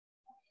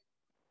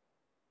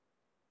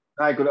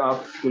Hi, good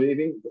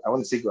evening. I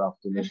want to say good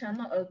afternoon. I shall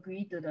not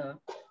agree to the.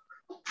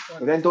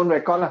 Then don't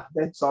record lah.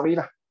 Then sorry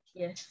lah.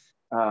 Yes.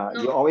 No.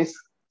 You always.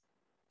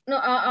 No,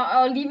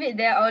 I'll leave it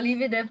there. I'll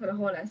leave it there for the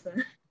whole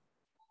lesson.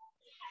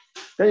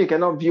 Then you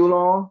cannot view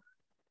lor.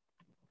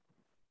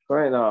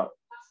 Correct or not?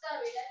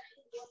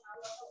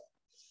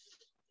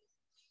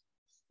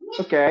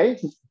 Okay.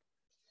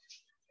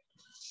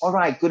 All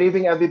right. Good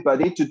evening,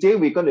 everybody. Today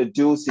we're going to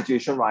do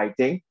situation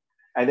writing,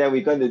 and then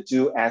we're going to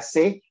do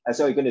essay, and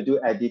so we're going to do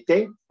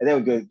editing, and then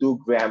we're going to do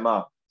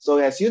grammar. So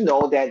as you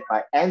know that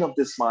by end of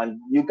this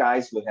month, you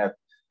guys will have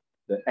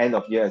the end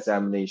of year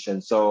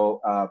examination. So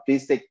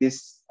please take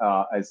this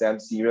exam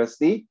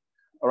seriously.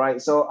 All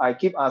right. So I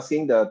keep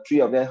asking the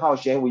three of them, Hao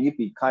Xuan, will you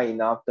be kind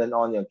enough turn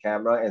on your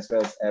camera as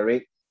well as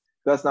Eric?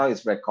 Because now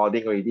it's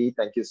recording already.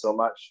 Thank you so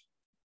much.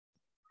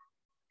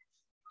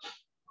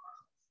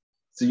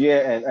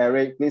 Ziyue and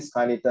Eric, please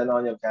kindly turn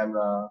on your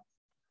camera.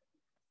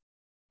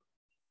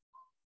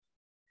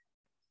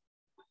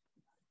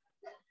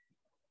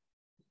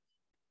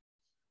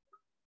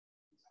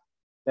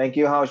 Thank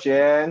you, Hao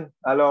Xuan.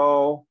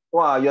 Hello.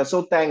 Wow, you're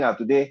so tan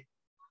today.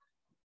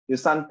 You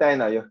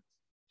suntan, are you?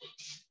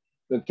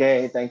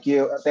 Okay, thank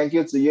you. Thank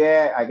you,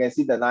 Ziyue. I can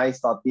see the nice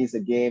tortoise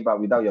again,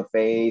 but without your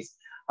face.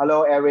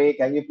 Hello, Eric.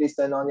 Can you please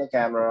turn on your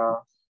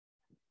camera?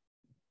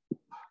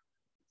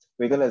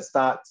 We're going to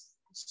start.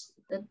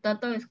 The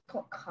turtle is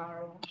called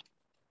Carl.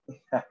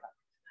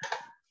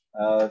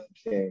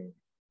 Okay.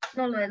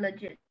 No, like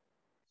legit.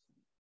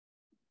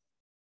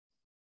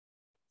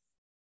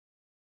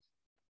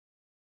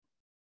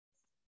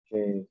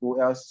 Okay, who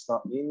else is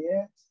not in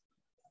yet?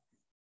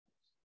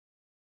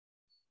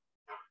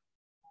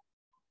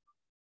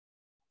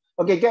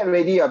 Okay, get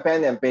ready your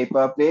pen and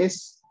paper,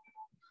 please.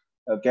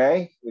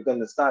 Okay, we're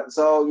going to start.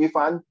 So,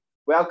 Yifan,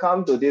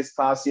 welcome to this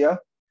class here.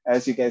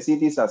 As you can see,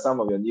 these are some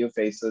of your new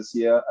faces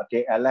here.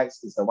 Okay,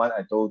 Alex is the one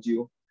I told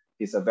you.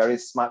 He's a very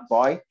smart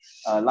boy.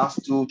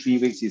 Last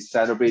 2-3 weeks, he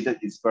celebrated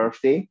his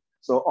birthday.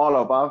 So all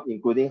of us,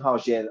 including Hao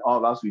Xuan and all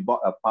of us, we bought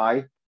a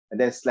pie and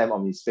then slammed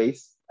on his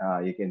face.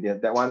 You can do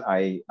that one.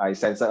 I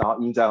censored out.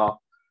 We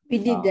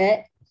did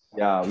that.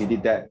 Yeah, we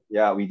did that.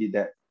 Yeah, we did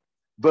that.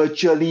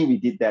 Virtually, we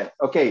did that.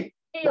 Okay.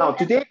 Now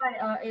today.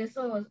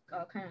 So it was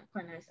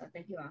quite nice.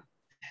 Thank you.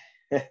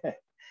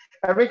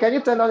 Eric, can you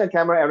turn on your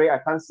camera, Eric? I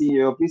can't see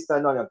you. Please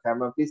turn on your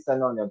camera. Please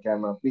turn on your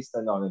camera. Please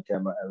turn on your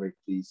camera, Eric,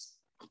 please.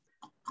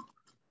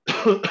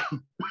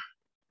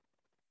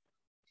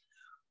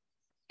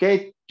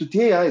 Okay,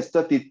 today is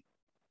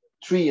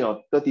 33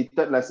 or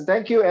 33rd lesson.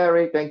 Thank you,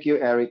 Eric. Thank you,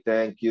 Eric.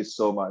 Thank you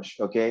so much.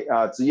 Okay,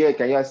 Ziyue,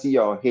 can you see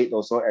your head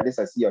also? At least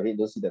I see your head,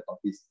 don't see the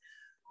topics.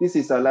 This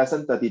is a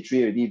lesson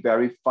 33 already,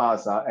 very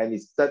fast, and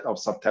it's 3rd of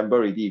September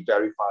already,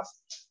 very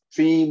fast.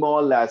 3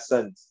 more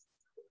lessons.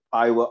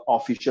 I will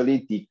officially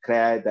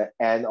declare the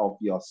end of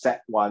your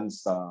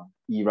Sec1's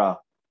era.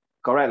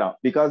 Correct now?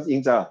 Because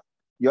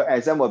your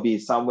exam will be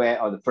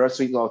somewhere on the 1st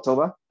week of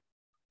October.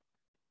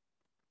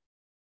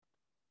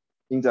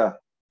 Inza,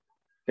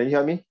 can you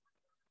hear me?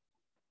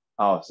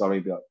 Oh, sorry,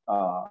 Bill.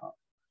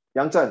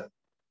 Yang Zhen,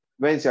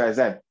 when is your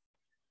exam?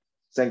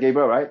 St.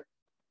 Gabriel, right?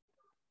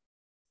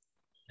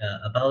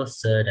 About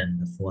 3rd and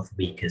the 4th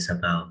week is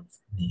about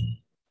the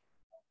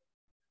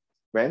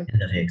when?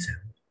 End of the exam.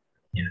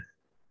 Yeah.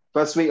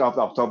 1st week of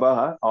October,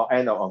 huh? Or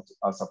end of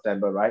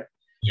September, right?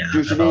 Yeah.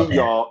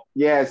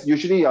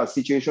 Usually your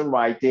situation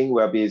writing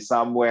will be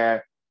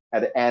somewhere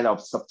at the end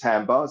of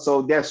September.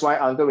 So that's why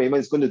Uncle Raymond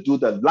is going to do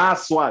the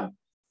last one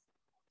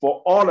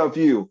for all of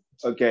you.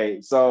 Okay,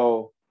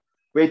 so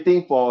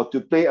waiting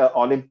to play an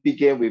Olympic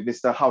game with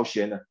Mr. Hao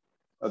Xuan.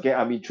 Okay,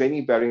 I've been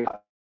training very hard.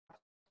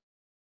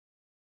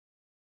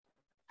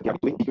 I'm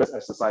doing vigorous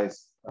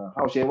exercise.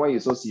 Hao Xuan, why are you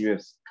so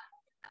serious?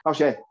 Hao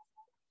Xuan,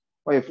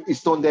 why you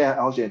stone there,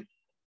 Hao Xuan?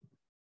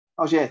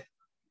 Hao Xuan,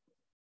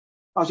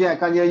 I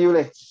can't hear you.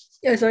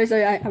 Yeah, sorry.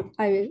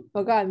 I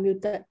forgot I'm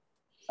muted.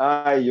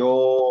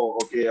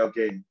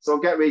 Okay. So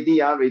get ready,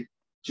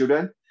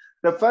 children.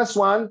 The first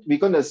one, we're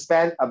going to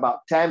spend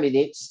about 10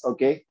 minutes,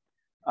 okay,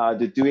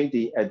 doing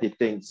the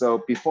editing.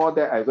 So before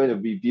that, I'm going to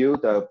review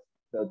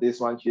this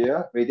one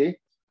here. Ready?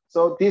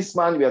 So this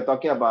month, we are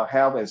talking about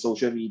health and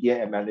social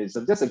media and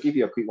mannerism. Just to give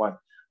you a quick one.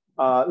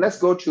 Let's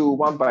go through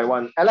one by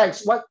one.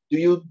 Alex, what do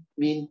you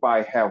mean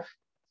by health?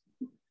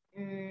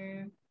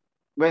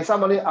 When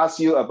somebody asks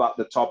you about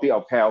the topic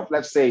of health,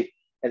 let's say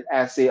an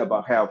essay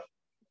about health.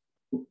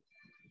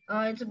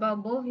 It's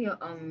about both your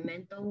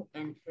mental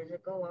and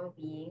physical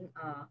well-being.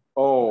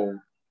 Oh,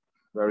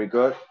 very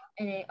good.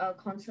 And it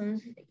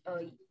concerns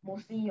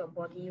mostly your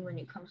body when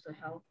it comes to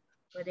health,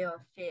 whether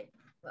you're fit,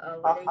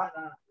 whether you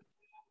are.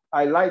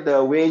 I like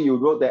the way you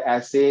wrote the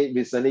essay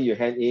recently. You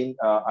hand in.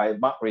 I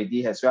marked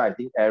ready as well. I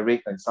think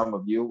Eric and some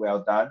of you,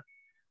 well done.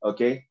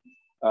 Okay,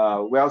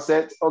 well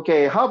said.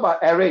 Okay, how about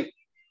Eric?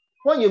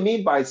 What do you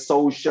mean by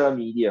social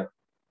media,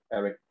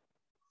 Eric?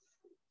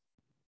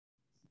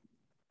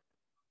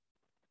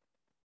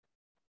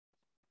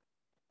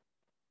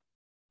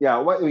 Yeah,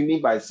 what do we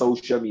mean by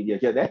social media?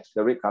 Here, that's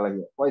the red color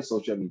here. What is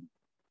social media?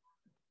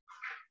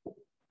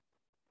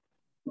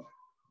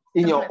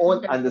 In The your platform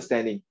own that-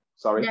 understanding.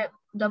 Sorry.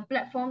 The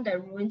platform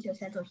that ruins your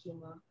sense of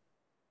humor.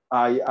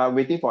 I'm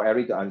waiting for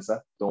Eric to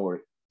answer. Don't worry.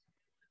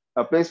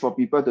 A place for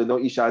people to know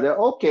each other.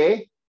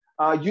 Okay.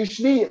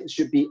 Usually it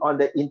should be on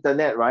the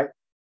internet, right?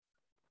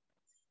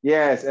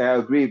 Yes, I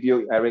agree with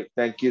you, Eric.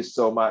 Thank you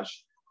so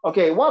much.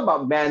 Okay, what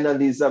about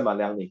mannerism,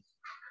 Liang Ning?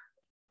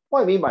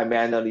 What do you mean by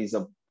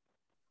mannerism?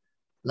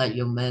 Like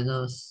your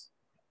manners,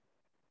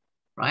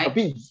 A right?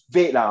 bit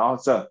vague,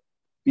 sir.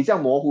 比较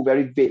模糊,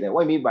 very vague.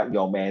 What do you mean by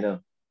your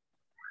manner?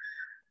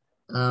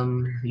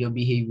 Your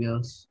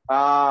behaviors.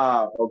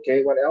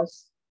 Okay, what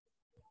else?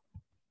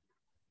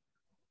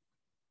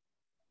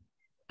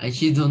 I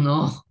actually don't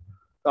know.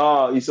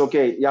 Oh, it's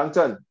okay. Yang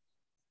Zhen.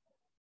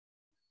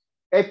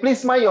 Hey,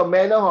 please mind your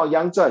manner,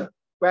 Yang Zhen.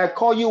 When I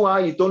call you,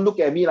 you don't look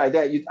at me like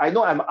that. I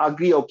know I'm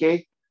ugly,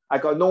 okay? I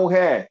got no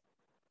hair.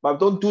 But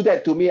don't do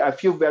that to me. I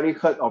feel very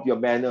hurt of your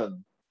manner.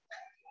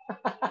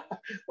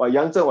 Well,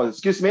 Yang Zhen was,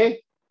 excuse me?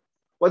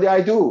 What did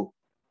I do?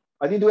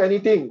 I didn't do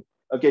anything.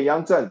 Okay,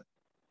 Yang Zhen.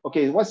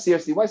 Okay, what's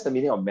the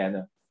meaning of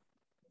manner?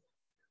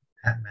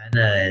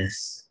 Manner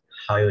is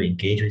how you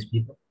engage with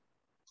people.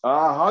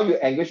 How you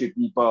engage with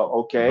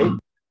people. Okay.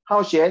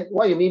 Hao Xian,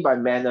 what do you mean by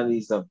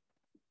mannerism?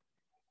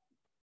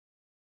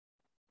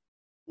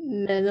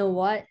 Manner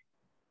what?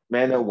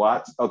 Manner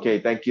what? Okay,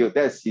 thank you.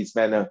 That's his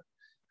manner.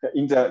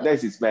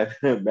 That's his manner.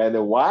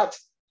 Manner what?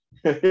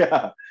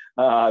 Yeah.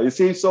 You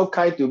seem so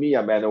kind to me,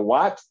 manner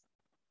what?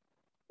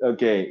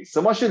 Okay,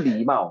 什么是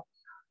礼貌？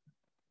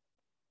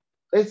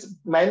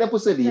 manner 不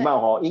是礼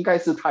貌应该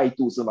是态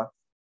度是吗？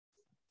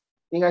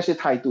应该是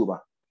态度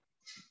吧？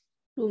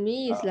 To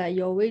me, it's like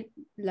your way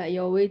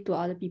to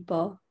other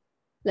people,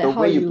 like The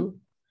how way you,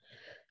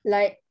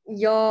 like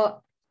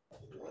your,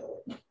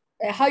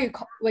 like how you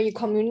when you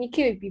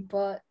communicate with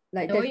people,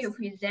 like The way that's, you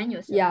present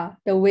yourself. yeah,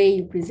 the way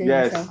you present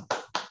Yes. yourself.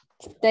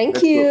 Thank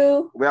That's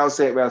you. Well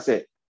said, well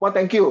said. Well,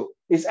 thank you.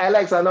 It's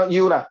Alex, not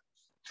you lah.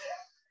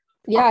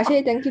 Yeah,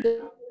 say thank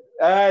you.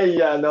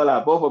 Yeah, no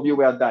lah. Both of you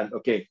well done.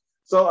 Okay.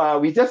 So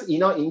we just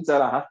ignore 赢者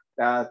了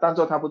哈，当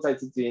做他不在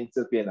这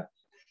边了。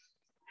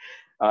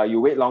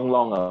You wait long,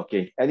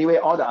 okay. Anyway,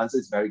 all the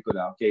answers is very good,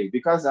 okay.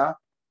 Because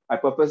I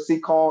purposely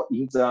call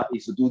赢者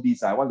is to do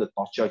this. I want to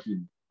torture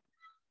him.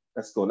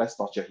 Let's go. Let's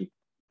torture him.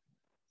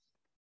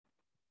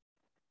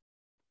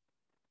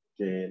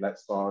 Okay,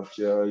 let's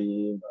torture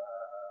him.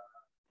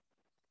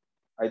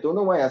 I don't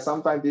know why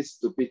sometimes these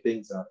stupid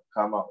things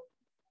come out.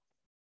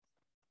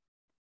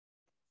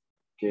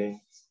 Okay.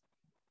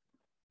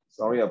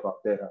 Sorry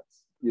about that.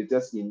 You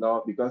just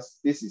ignore because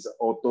this is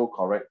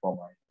auto-correct for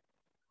my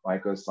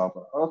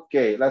Microsoft.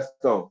 Okay, let's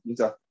go.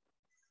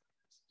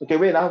 Okay,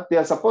 wait now. They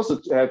are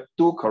supposed to have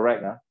 2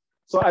 correct.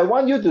 So I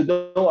want you to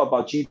know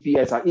about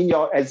GPS. In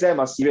your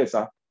exam series,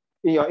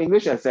 in your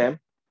English exam,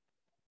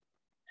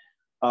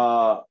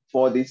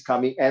 for this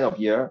coming end of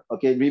year,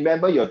 okay,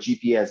 remember your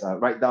GPS.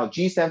 Write down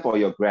G stand for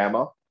your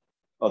grammar.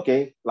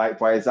 Okay, like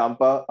for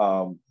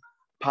example,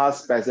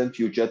 past, present,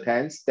 future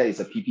tense, that is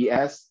a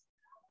PPS.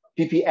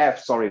 PPF,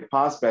 sorry,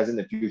 past, present,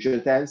 and future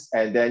tense.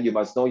 And then you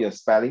must know your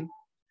spelling.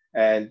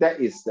 And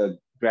that is the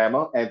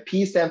grammar. And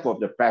P stand for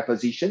the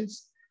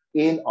prepositions,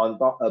 in, on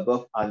top,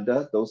 above,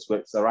 under, those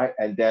words, all right?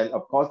 And then,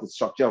 of course, the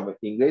structure of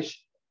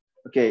English.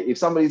 Okay, if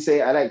somebody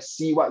say, I like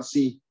see what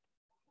see,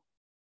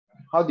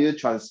 how do you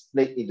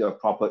translate into a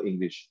proper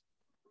English?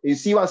 You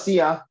see what see,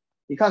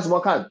 你看什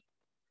么看?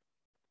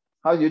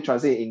 How do you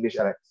translate in English,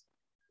 Alex?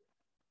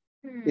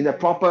 In a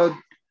proper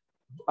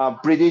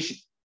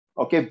British,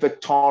 okay,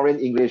 Victorian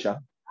English.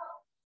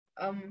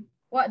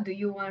 What do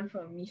you want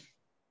from me?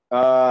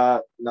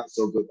 Not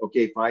so good.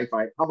 Okay, fine.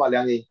 How about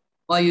Liang Ning?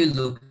 What are you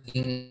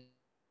looking?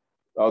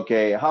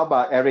 Okay, how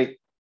about Eric?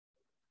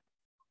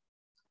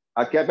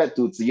 I'll get back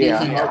to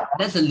Ziye.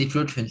 That's a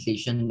literal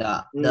translation.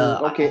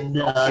 Okay.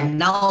 The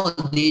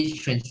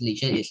nowadays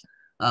translation is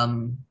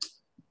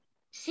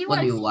See what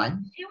what do you see,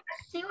 want?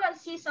 See what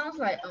see sounds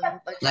like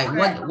a Like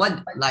threat.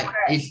 what like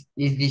is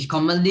this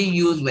commonly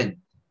used when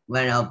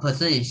a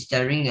person is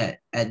staring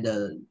at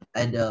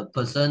the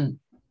person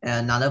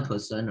and another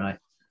person, right?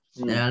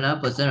 And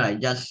another person, right,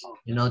 just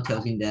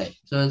tells him that.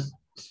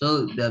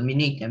 So the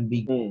meaning can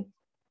be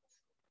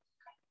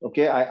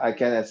Okay, I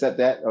can accept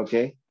that.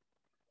 Okay.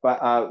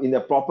 But in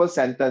a proper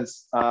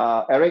sentence,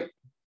 Eric.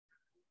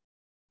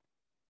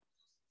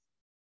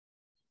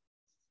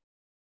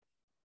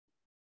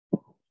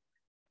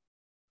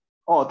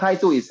 Oh,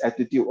 Taitu is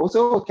attitude.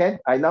 Also, okay.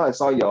 I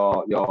saw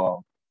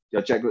your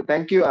check group.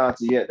 Thank you,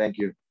 Ziye. Thank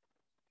you.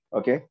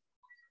 Okay.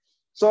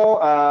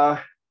 So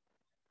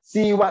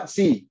see what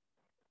see.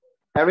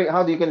 Eric,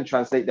 how do you going to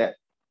translate that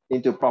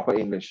into proper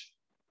English?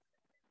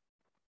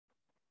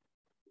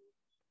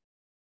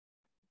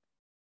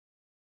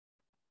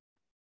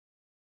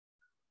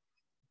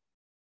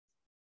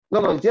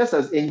 No, just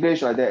as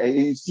English like that.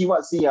 You see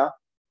what see, how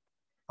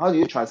do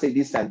you translate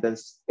this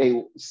sentence?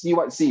 Hey, see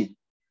what see?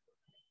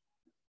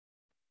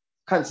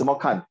 看什么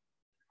看?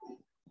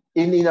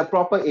 In a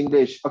proper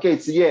English. Okay,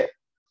 Ziye,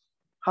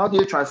 how do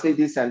you translate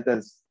this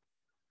sentence?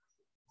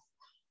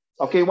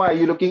 Okay, what are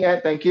you looking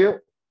at? Thank you.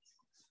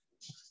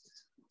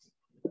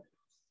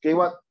 Okay,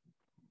 what?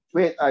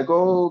 Wait, I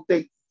go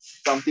take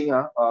something.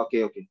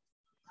 Okay.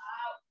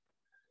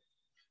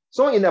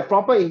 So in a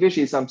proper English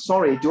is, I'm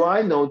sorry, do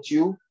I know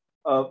you?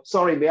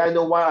 Sorry, may I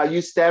know why are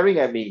you staring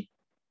at me?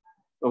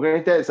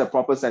 Okay, that is a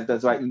proper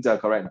sentence, right? 音者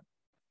correct.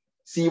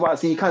 See what?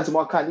 See 看什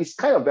么看? It's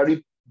kind of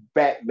very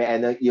bad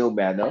manner, ill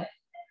manner,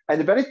 and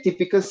a very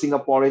typical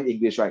Singaporean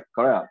English, right?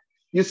 Correct.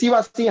 You see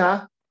what? See,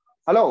 huh?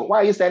 Hello,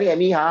 why are you staring at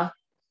me, huh?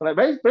 Like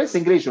very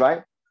Singlish,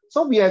 right?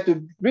 So we have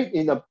to read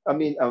in a.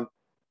 We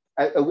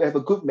have a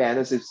good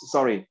manner.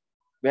 Sorry,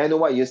 may I know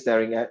what you're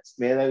staring at?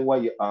 May I know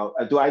what you?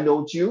 Do I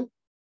know you?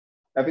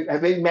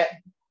 Have we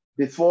met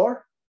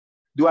before?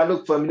 Do I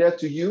look familiar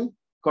to you?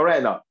 Correct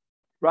or not?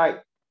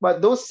 Right.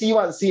 But those see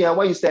what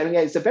you're staring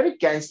at, it's a very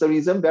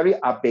gangsterism, very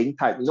abeng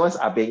type. You know what's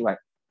abeng like?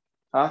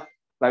 Huh?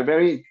 Like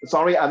very,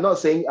 sorry, I'm not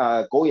saying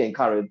go and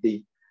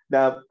currently.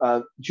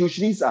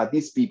 Usually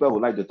these people who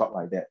like to talk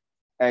like that.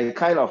 And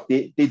kind of,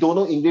 they don't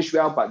know English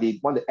well, but they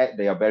want to act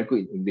they are very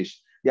good in English.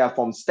 They are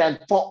from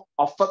Stanford,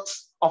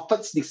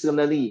 Oxford's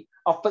Dictionary,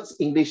 Oxford's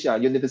English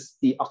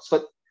University,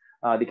 Oxford.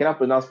 They cannot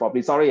pronounce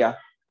properly. Sorry.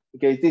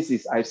 Okay,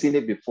 I've seen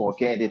it before.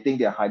 Okay, and they think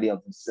they're highly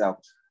of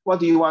themselves. What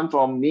do you want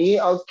from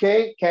me?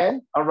 Okay,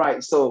 Ken. All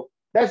right, so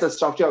that's the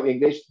structure of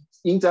English.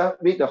 Inter,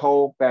 read the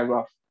whole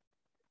paragraph.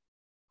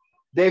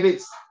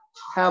 David's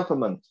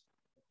Hamperman.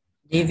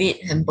 David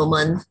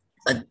Hamperman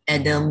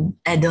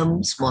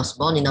Adams was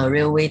born in a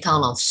railway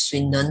town of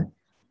Swindon,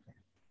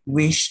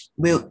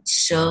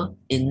 Wiltshire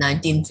in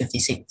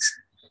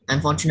 1956.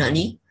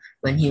 Unfortunately,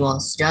 when he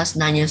was just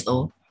 9 years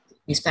old,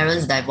 his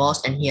parents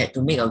divorced and he had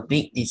to make a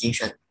big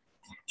decision.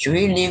 Should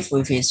he live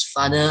with his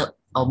father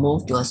or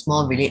move to a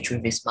small village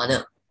with his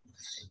mother?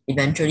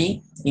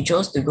 Eventually, he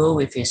chose to go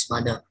with his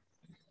mother.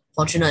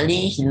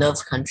 Fortunately, he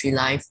loved country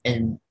life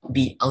and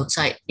be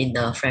outside in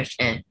the fresh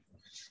air.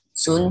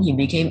 Soon, he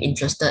became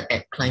interested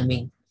at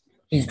climbing.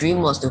 His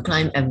dream was to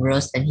climb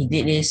Everest, and he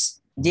did it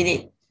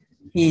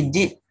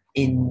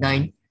in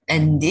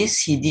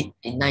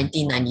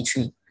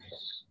 1993.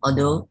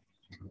 Although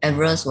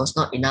Everest was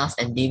not enough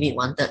and David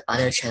wanted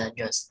other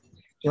challenges.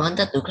 He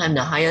wanted to climb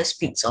the highest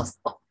peaks of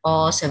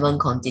all 7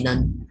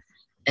 continents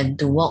and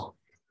to walk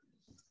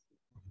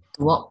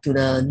to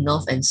the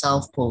North and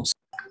South Poles.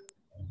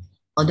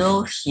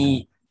 Although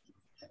he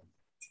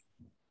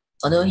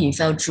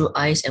fell through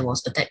ice and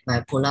was attacked by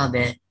a polar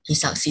bear, he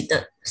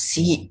succeeded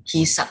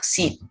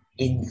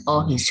in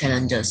all his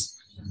challenges.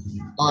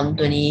 On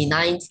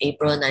 29th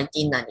April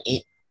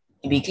 1998,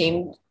 he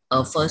became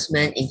the first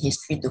man in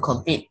history to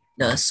complete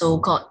the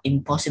so-called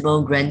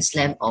impossible Grand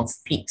Slam of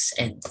peaks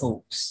and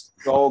poles.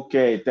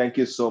 Okay, thank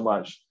you so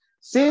much.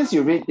 Since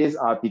you read this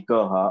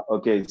article,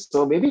 okay,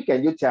 so maybe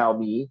can you tell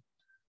me,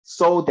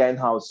 so then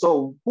how?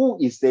 So who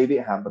is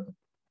David Hamilton?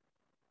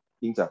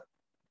 Inter.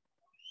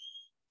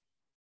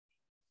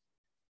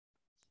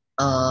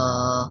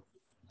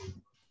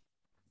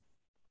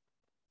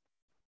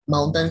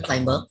 Mountain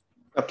climber.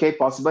 Okay,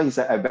 possible he's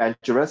an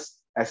adventurous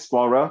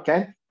explorer,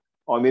 okay?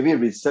 Or maybe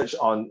research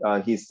on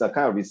his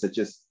kind of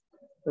researches.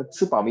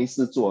 吃饱没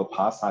事做，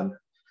爬山.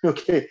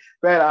 Okay,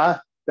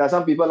 well, there are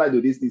some people like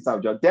to do this type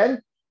of job.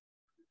 Then,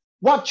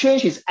 what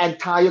changed his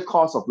entire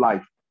course of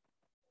life?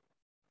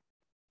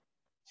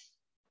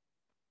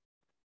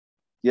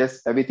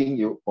 Yes, everything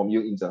from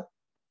you, Inter.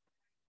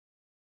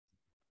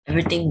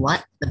 Everything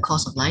what? The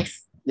course of life?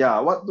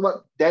 Yeah, what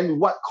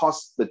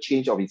caused the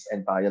change of his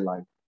entire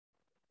life?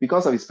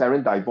 Because of his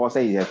parent divorce,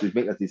 and he had to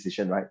make a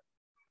decision, right?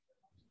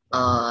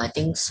 I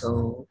think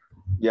so.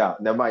 Yeah,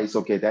 never mind, it's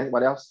okay then.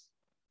 What else?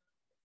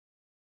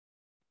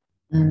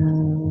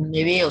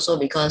 Maybe also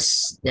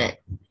because that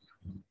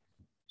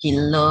he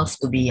loves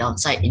to be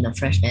outside in the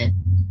fresh air.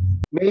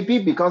 Maybe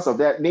because of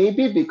that.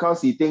 Maybe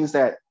because he thinks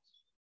that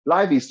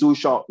life is too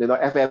short,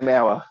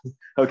 FML.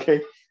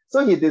 Okay,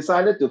 so he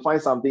decided to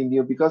find something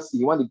new because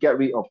he wanted to get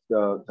rid of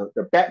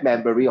the bad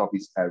memory of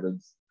his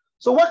parents.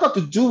 So what got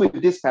to do with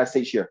this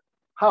passage here?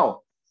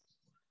 How?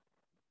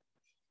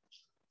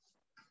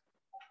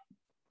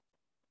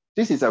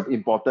 This is an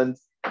important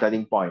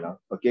turning point.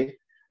 Okay,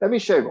 let me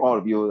share with all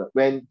of you.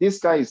 When this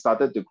guy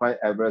started to climb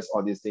Everest,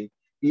 all these things,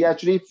 he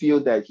actually feel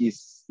that he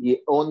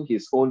owned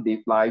his own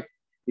life.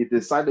 He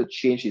decided to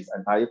change his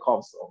entire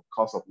course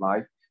of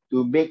life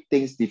to make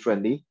things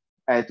differently,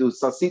 and to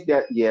succeed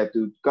that he had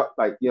to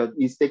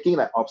he's taking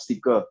like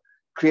obstacle,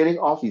 clearing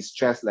off his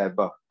stress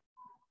level.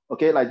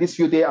 Okay, like this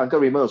few days, Uncle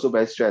Raymond also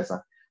very stressed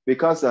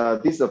because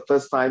this is the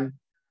first time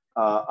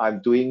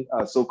I'm doing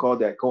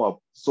so-called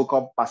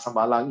Pasar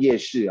Malang 夜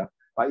市,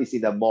 but it's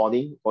in the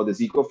morning for the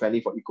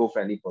eco-friendly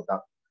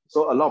product.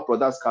 So a lot of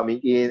products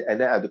coming in,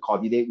 and then I have to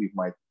coordinate with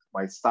my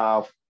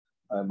staff,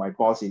 my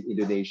boss in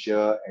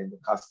Indonesia, and the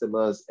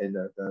customers, and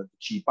the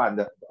Chipan,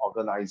 the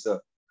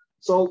organizer.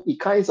 So it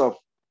kinds of,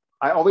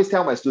 I always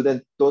tell my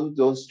students,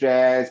 don't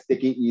stress,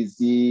 take it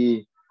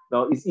easy.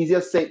 Now it's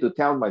easier said to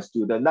tell my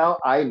student. Now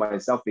I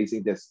myself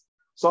facing this,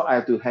 so I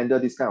have to handle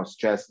this kind of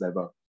stress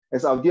level.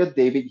 As our dear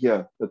David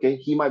here, okay,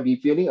 he might be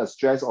feeling a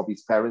stress of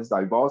his parents'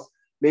 divorce.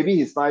 Maybe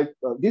his life,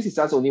 this is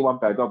just only one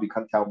paragraph, we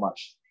can't tell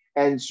much.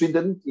 And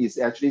Sweden is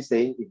actually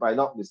saying, if I'm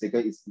not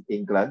mistaken, it's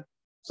England.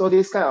 So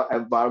this kind of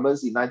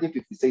environments in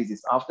 1956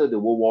 is after the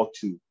World War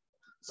II.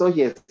 So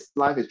his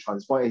life is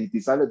transformed and he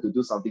decided to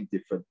do something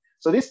different.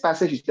 So this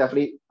passage is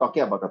definitely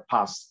talking about the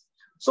past.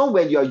 So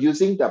when you're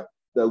using the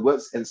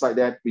words inside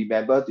that,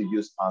 remember to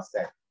use past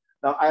tense.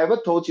 Now, I ever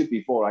told you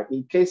before, right?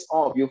 In case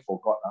all of you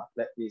forgot,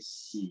 let me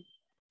see.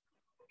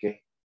 Okay.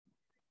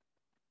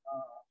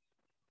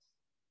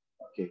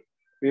 Okay.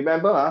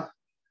 Remember,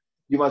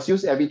 you must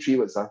use every 3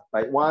 words.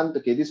 Like one,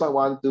 okay, this one,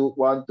 1,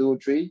 2,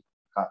 3,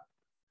 cut.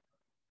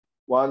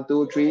 1,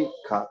 2, 3,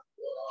 cut.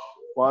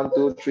 1,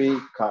 2, 3,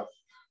 cut.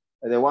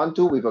 And then 1,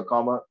 2 with a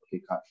comma,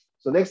 okay, cut.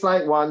 So next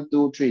line, 1,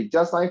 2, 3,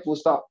 just like full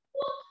stop,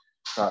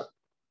 cut.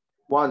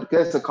 1,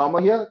 there's a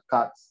comma here,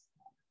 cut.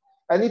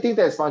 Anything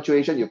that is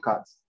punctuation, you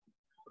cut.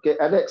 Okay,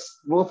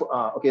 Alex, move.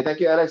 Okay, thank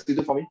you, Alex. You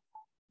do for me.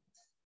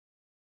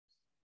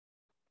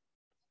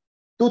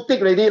 Too thick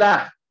already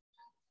lah.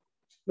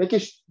 Make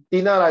it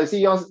thinner lah. You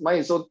see yours, mine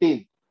is so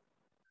thin.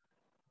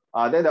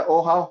 Then the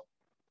O how?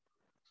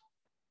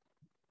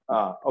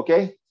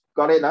 Okay,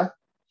 got it.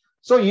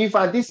 So you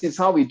find this is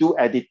how we do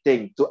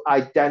editing to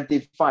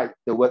identify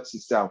the words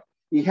itself.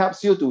 It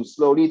helps you to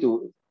slowly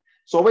to.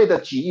 So with the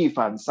举一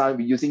反三,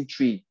 we're using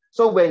 3.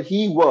 So when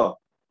he were,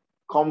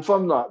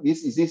 confirm not,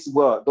 this is this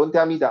word. Don't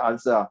tell me the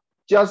answer.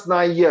 Just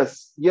 9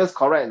 years. Years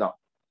correct not?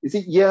 Is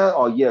it year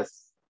or years?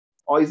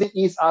 Or is it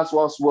is, as,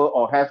 was, were,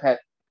 or have had?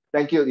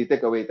 Thank you. You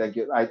take away. Thank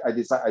you. I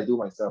decide I do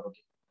myself.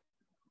 Okay.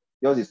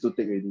 Yours is too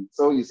thick already.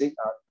 So you see,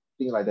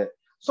 thing like that.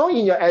 So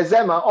in your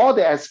exam, all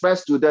the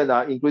express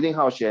students, including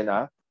Hao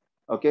Xuan,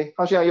 okay.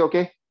 Hao Xuan, are you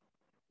okay?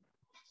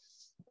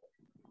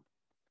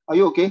 Are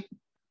you okay?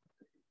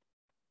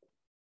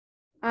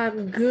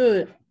 I'm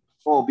good.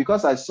 Oh,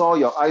 because I saw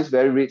your eyes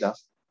very red.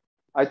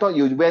 I thought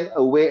you went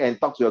away and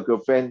talked to your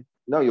girlfriend.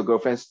 Now your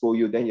girlfriend scold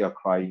you, then you're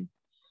crying.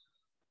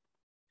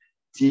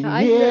 今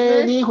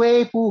夜你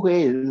会不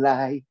会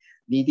来？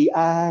你的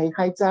爱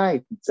还在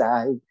不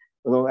在？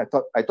 Oh, I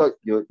thought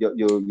you.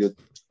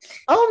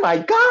 Oh my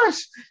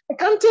gosh, I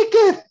can't take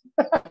it.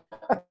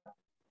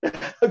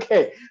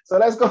 Okay, so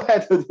let's go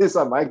ahead to this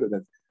one. My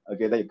goodness.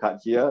 Okay, then you cut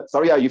here.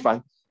 Sorry,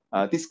 Yufan.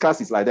 This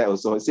class is like that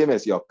also, same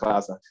as your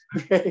class.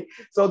 Okay,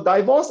 so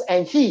divorce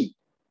and he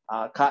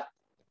cut.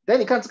 Then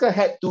you can't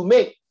had to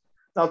make.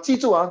 Now, 记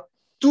住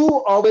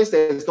do always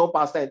there is no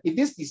past tense. If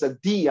this is a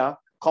D,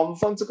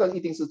 confirm 这个一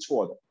定是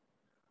错的.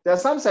 There are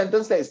some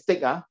sentence that is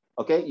tick,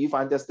 okay, you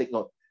find just take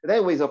note. And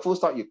then with a full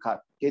stop, you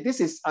cut. Okay, this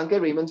is Uncle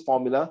Raymond's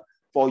formula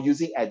for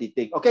using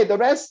editing. Okay, the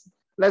rest,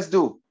 let's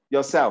do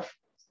yourself.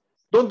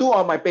 Don't do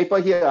on my paper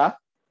here,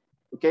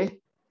 okay?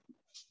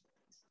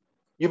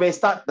 You may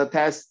start the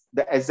test,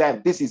 the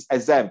exam. This is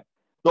exam.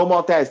 No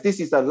more test. This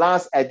is the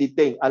last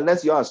editing,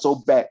 unless you are so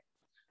bad.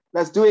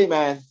 Let's do it,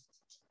 man.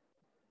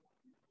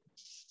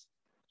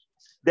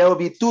 There will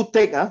be 2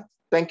 take.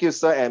 Thank you,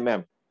 sir and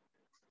ma'am.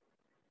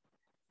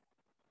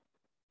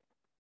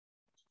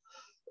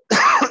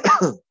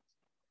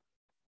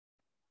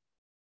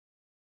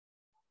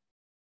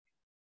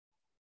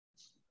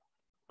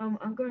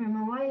 Uncle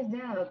Raymond, why is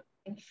there an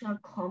extra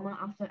comma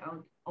after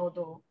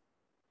although?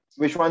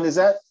 Which one is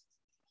that?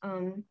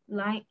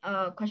 Line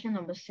question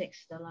number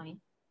 6, the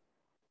line.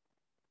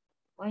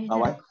 Why is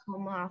Why? there a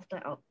comma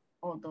after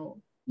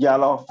although? Yeah,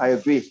 no, I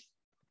agree.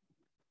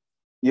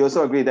 You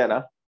also agree that,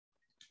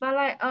 But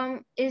like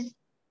is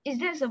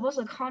that supposed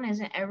to count as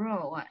an error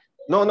or what?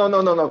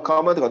 No.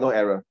 Comma got no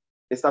error.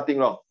 It's nothing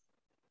wrong.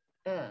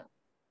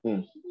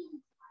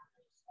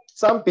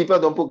 Some people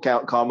don't put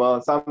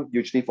comma. Some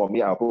usually for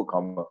me, I'll put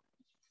comma.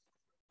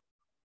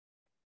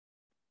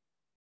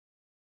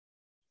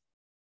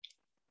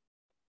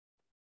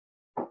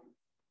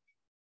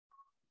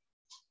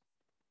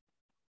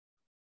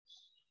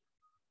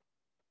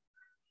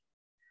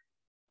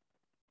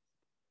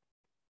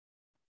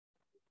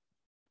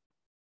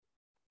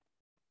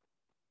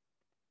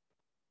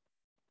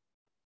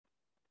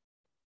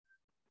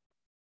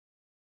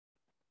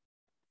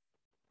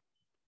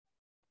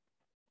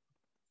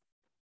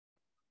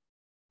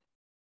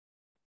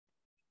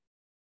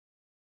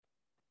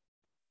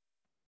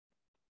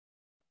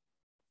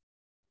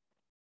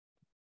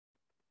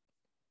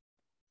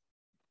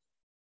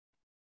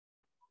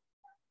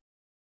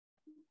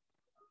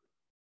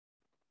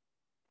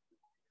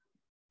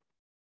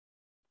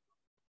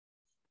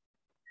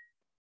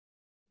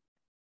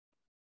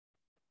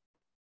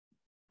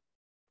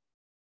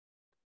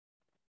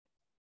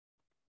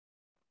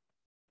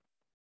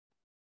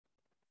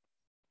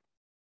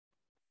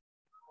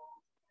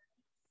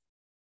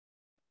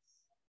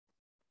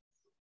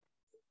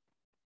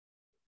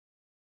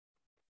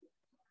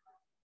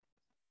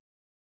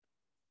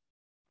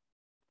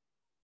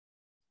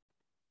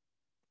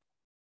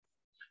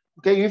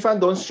 Okay, Yufan,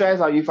 don't stress,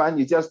 Yufan,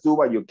 you just do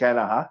what you can,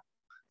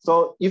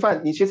 So,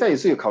 Yufan, 你现在也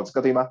是有考这个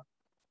对吗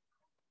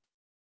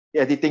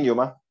 ？Editing 有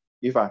吗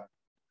 ？Yufan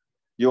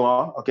有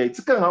OK，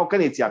 这个我跟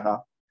你讲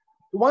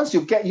once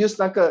you get used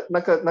那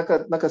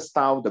个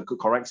style, the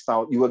correct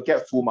style, you will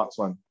get full marks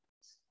one.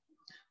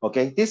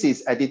 Okay, this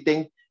is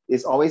editing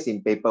is always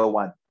in paper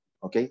 1.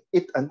 OK，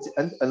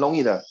很容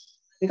易的。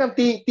你看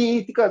第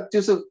一个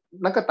就是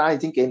那个答案已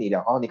经给你了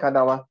哦，你看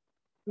到吗？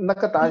那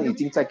个答案已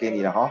经在给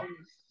你了哦。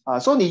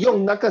所以你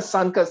用那个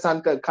三个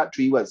cut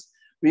 3 words.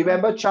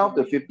 Remember 12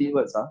 to 15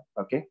 words 啊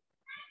OK。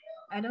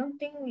 I don't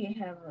think we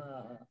have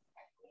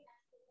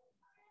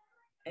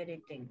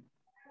editing.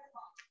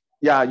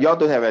 Yeah, you all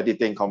don't have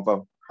editing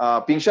confirm.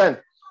 Ping Shen,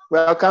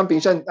 welcome Ping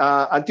Shen.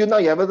 Until now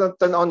you haven't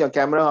turned on your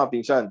camera,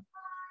 Ping Shen.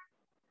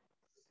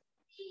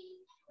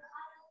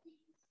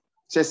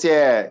 谢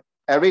谢.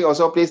 Eric,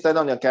 also please turn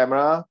on your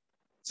camera.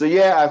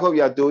 Ziye, I hope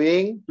you are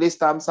doing. Please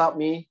thumbs up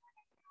me.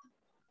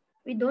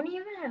 We don't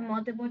even have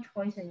multiple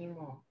choice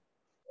anymore.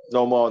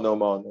 No more.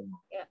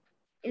 Yeah,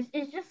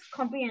 it's just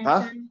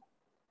comprehension.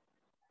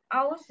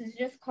 Ours is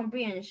just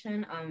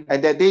comprehension.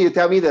 And that day you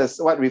tell me the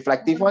what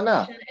reflective one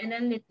lah. And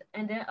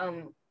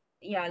then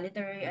yeah,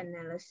 literary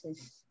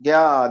analysis.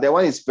 Yeah, that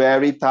one is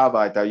very tough,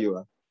 I tell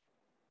you.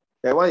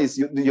 That one is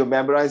you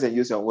memorize and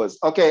use your words.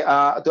 Okay,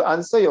 to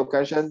answer your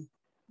question.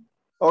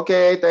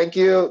 Okay, thank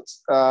you.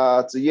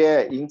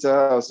 Ziye,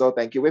 Yingzhe also,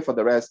 thank you. Wait for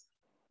the rest.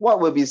 What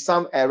will be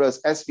some errors?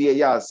 SVA,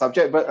 yeah,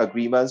 subject verb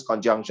agreements,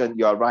 conjunction.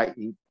 You are right,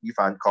 if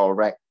I'm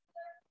correct.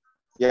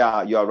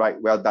 Yeah, you are right.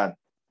 Well done.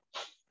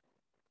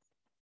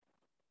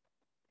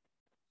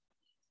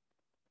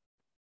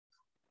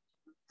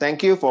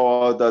 Thank you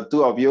for the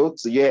two of you,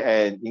 Ziye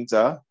and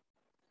Yingzhe.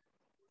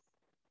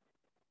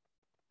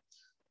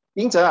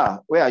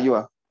 Yingzhe, where are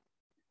you?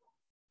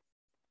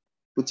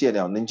 不见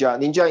了 Ninja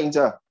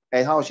Yingzhe.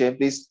 And Hao Xuan,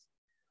 please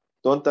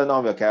don't turn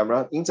off your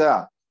camera.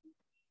 Yingzhe,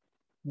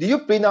 do you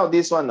print out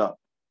this one? No?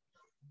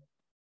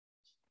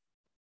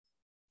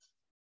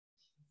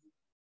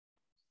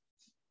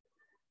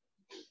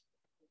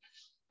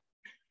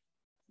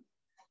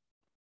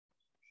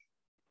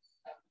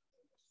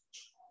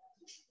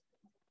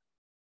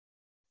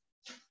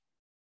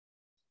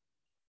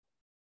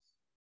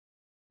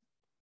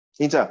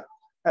 Yingzhe,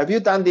 have you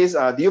done this?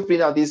 Do you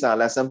print out this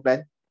lesson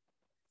plan?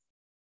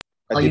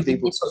 Oh, you mean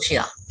this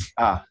worksheet?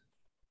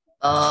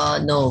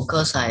 No,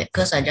 cause I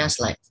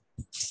just like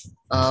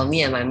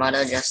me and my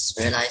mother just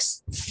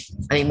realized.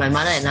 I mean, my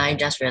mother and I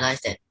just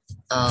realized that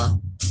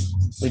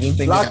we didn't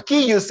print it out. Lucky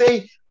you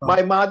say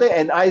my mother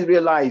and I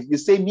realized. You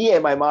say me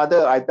and my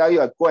mother. I tell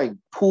you, I go and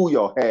pull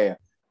your hair.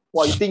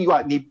 What you think you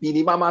are? 你比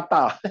你妈妈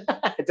大.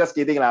 Just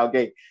kidding lah.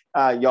 Okay.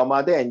 Your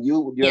mother and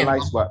you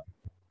realize what?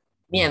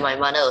 Me and my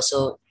mother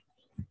also.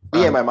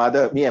 Me and my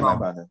mother.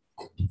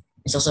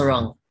 It's also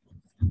wrong.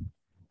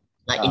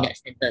 Like in that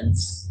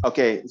sentence.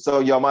 Okay, so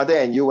your mother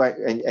and you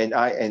and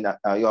I and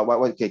your what?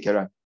 Okay,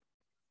 Karen.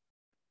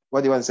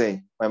 What do you want to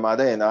say? My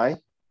mother and I.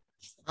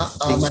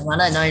 My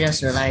mother and I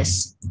just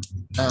realized,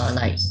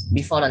 like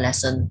before the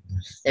lesson,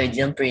 that we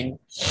didn't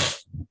print.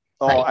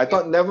 Oh, like, I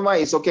thought never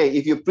mind. It's okay.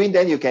 If you print,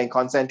 then you can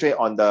concentrate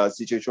on the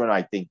situation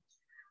writing,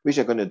 which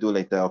you're going to do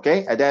later.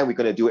 Okay, and then we're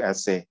going to do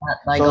essay.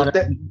 I got a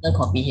digital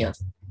copy here.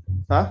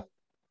 Huh?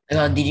 I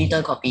got a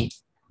digital copy.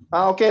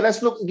 Okay,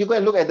 let's look. You go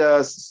and look at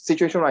the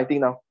situation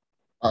writing now.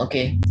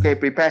 Okay. Okay,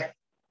 prepare.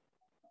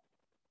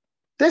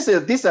 This is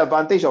a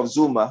disadvantage of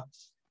Zoom.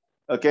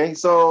 Okay,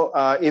 so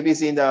if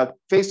it's in the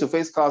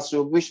face-to-face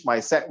classroom, which my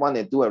set 1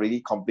 and 2 already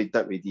completed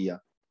already.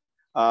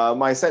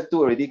 My set 2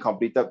 already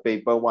completed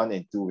paper 1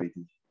 and 2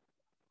 already.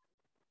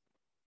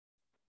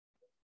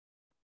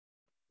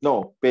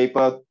 No,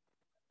 paper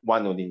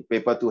 1 only.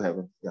 Paper 2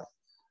 haven't. Yeah.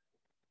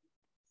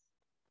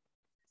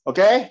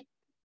 Okay?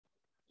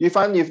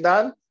 You've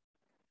done?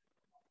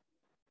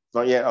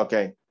 Not yet.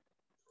 Okay.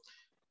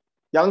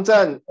 Yang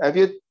Zhen, have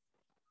you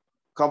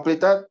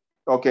completed?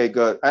 Okay,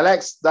 good.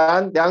 Alex,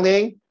 done? Liang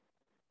Ning?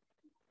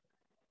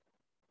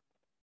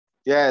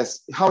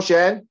 Yes. Hao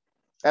Xuan?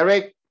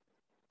 Eric?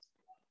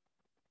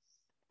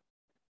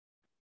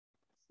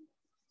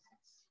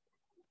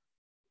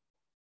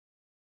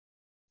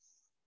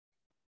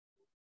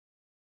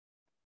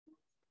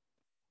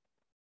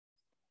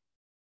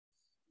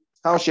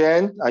 Hao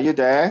Xuan, are you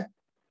there?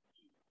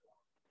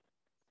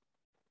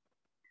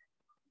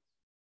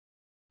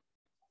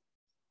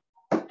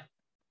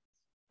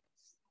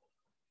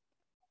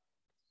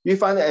 You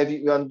find that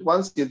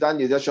once you're done,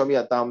 you just show me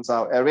a thumbs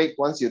up. Eric,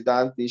 once you're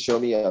done, please show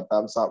me a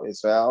thumbs up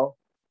as well.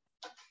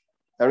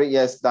 Eric,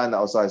 yes, done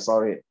also. I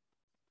saw it.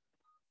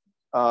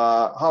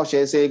 How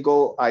should I say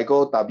I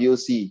go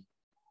WC?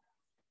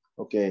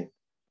 Okay.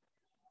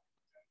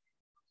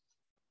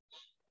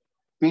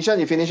 Ping Shan,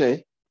 you finish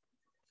it?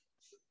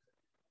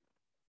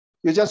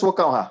 You just woke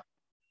up, huh?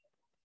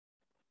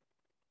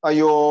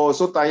 Ayo,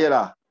 so tired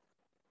lah.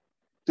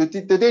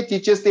 Today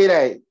Teacher's Day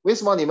嘞，为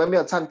什么你们没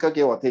有唱歌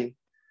给我听？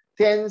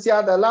天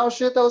下的老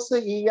师都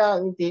是一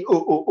样的，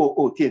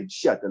天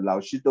下的老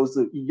师都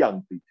是一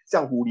样的，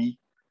像狐狸。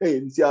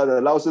天下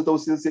的老师都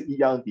是一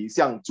样的，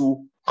像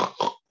猪。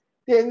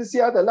天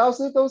下的老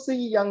师都是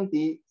一样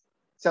的，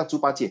像猪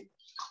八戒。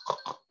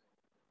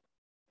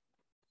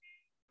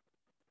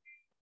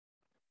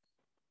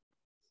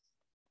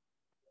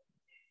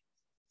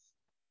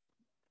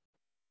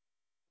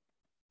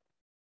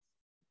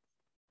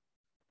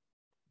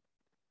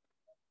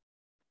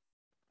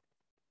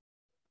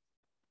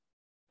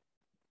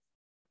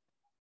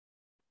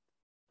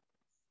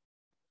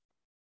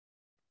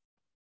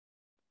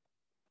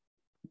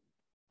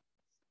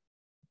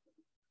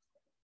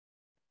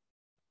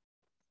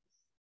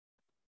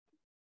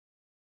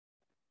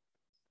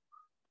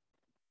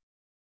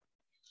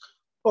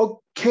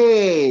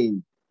Okay.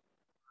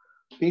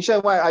 Ping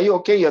Shen, why are you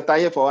okay? You're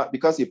tired for what?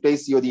 Because you play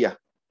COD.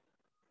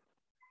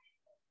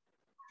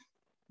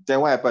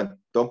 Then what happened?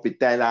 Don't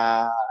pretend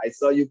lah. I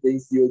saw you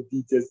playing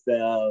COD just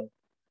now.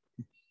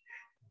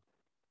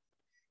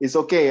 It's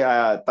okay.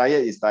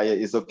 Tired is tired.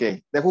 It's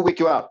okay. Then who wake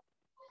you up?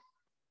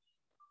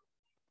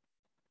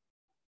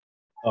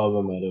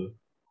 Oh, my mother.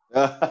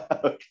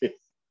 Okay.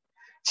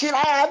 起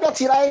来啊！不要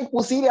起来，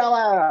补习了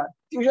啊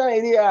！tuition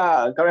already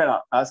啊 ，correct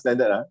啦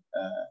，standard 啊。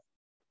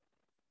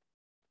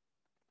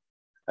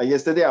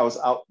Yesterday I was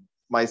out.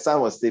 My son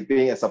was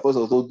sleeping. I supposed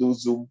to also do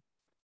Zoom.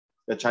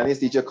 The Chinese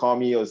teacher called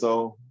me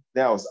also.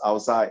 Then I was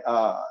outside.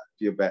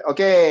 Feel bad.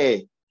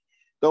 Okay,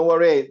 don't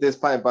worry. This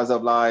part and parcel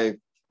of life.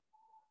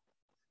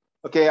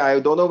 Okay, I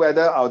don't know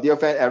whether our dear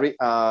friend Eric,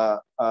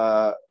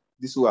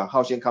 this who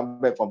Hao Xian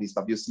come back from his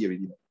WC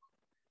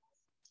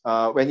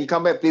already. When he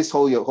come back, please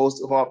hold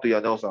up to your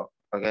nose.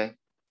 Okay,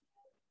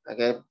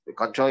 okay,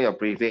 control your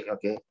breathing.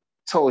 Okay,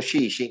 臭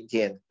气熏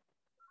天，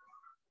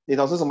你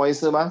懂是什么意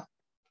思吗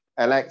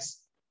 ？Alex，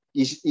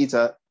 一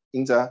哲，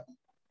英哲。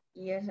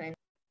Yes, I know.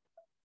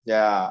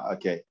 Yeah,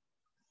 okay.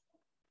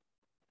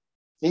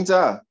 英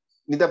哲，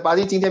你的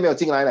buddy 今天没有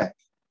进来嘞，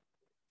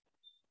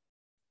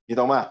你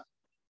懂吗？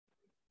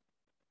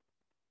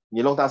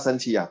你弄他生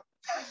气啊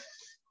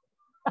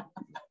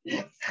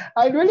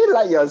？I really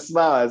like your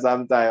smile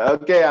sometimes.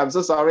 Okay, I'm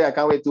so sorry. I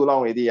can't wait too long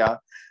already.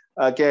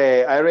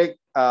 Okay, Eric,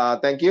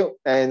 thank you.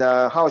 And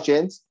Hao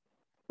Xian,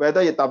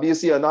 whether you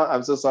WC or not,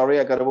 I'm so sorry.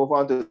 I gotta move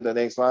on to the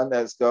next one.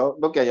 Let's go.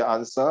 Look at your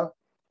answer.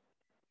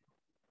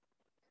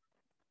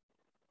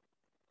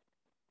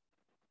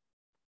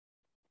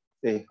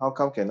 Hey, how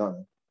come cannot?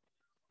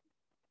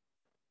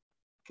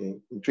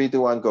 Okay, in 3,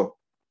 2, 1, go.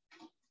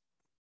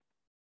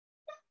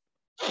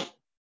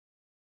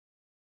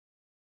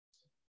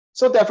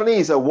 So definitely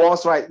it's a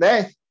was right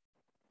there.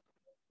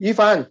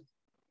 Yifan.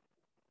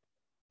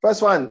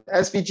 First one,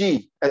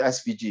 SVG,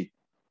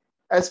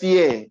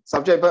 SVA,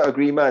 subject verb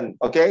agreement.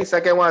 Okay,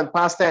 second one,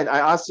 past tense.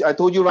 I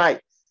told you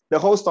right. The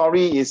whole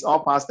story is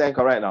all past tense,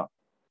 correct now?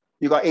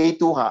 You got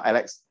A2, huh,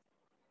 Alex?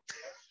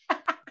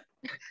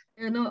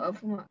 No,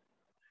 full mark.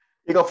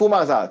 You got full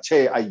marks,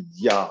 Che,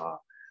 ayya.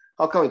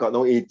 How come you got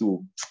no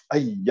A2?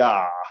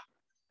 Ayya.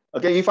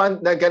 Okay,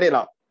 Yifan, then get it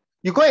out.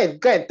 You go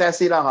and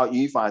test it out, how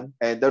Yifan,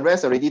 and the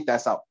rest already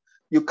test out.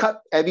 You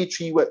cut every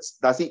 3 words.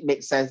 Does it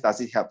make sense? Does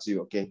it help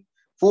you? Okay.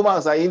 Full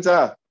marks,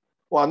 Yingzhe.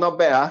 Wow, not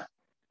bad, huh?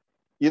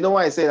 You know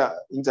why I say that,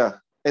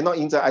 Yingzhe? Not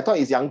Yingzhe. I thought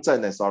it's Yang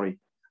Zhen. Sorry.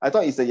 I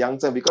thought it's the Yang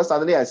Zhen because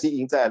suddenly I see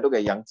Yingzhe, I look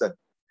at Yang Zhen.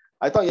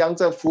 I thought Yang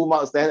Zhen full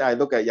marks, then I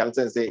look at Yang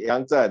Zhen and say,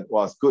 Yang Zhen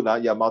was good, huh?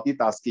 You're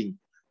multitasking.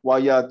 While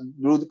you're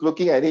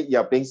looking at it,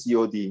 you're playing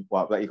COD.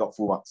 Wow, but you got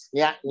full marks.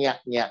 Yeah.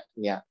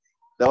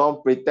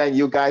 Don't pretend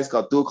you guys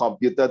got 2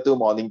 computer, 2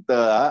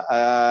 monitor.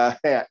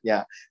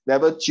 Yeah.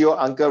 Never chill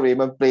Uncle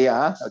Raymond play.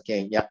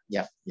 Okay,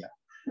 yeah.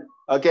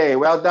 Okay,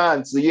 well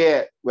done,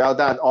 Ziyue. Well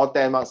done, all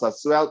 10 marks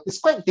as well. It's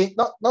quite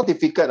not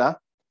difficult. All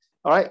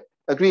right,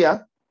 agree.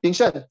 Ping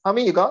Shen, how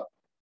many you got?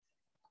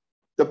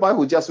 The boy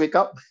who just wake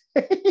up.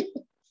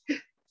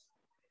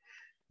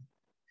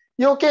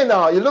 You okay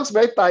now? You looks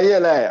very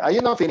tired. Are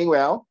you not feeling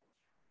well?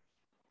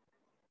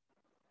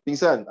 Ping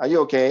Shen, are you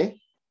okay?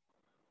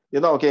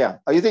 You're not okay.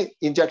 Are you take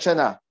injection?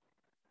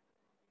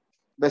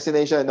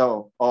 Vaccination?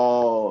 No.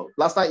 Oh,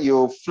 last night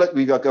you flirt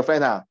with your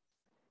girlfriend.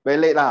 Very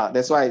late.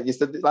 That's why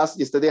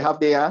yesterday half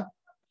day.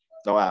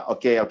 No.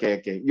 Okay.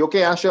 You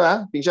okay?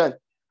 Sure. Ping Shen,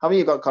 how many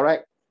you got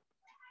correct?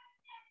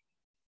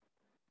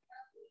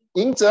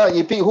 Yingzhe,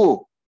 you beat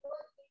who?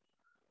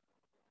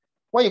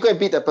 Why you go and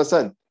beat that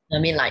person? I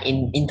mean, like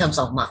in terms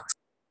of marks.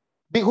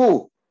 Beat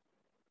who?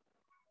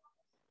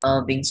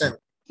 Vincent.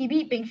 He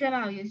beat Ping Shen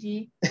out, you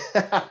see.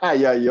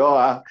 Yeah, you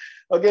are.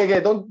 Okay.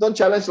 Don't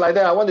challenge like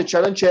that. I want to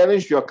challenge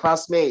your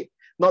classmate,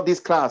 not this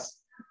class.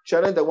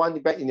 Challenge the one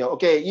back in your.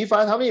 Okay,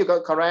 Yifan, how many you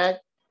got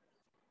correct?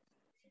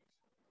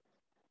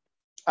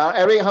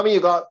 Eric, how many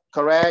you got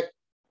correct?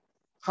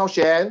 Hao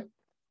Xian?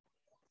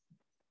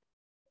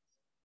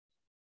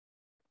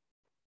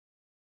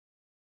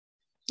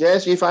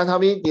 Yes, Yifan, how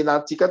many? 你拿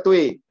几个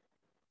对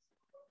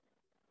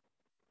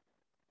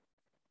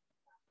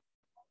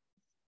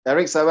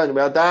Eric 7,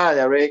 well done,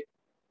 Eric.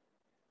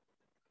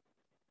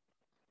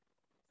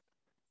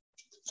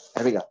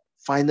 Eric,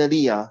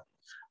 finally,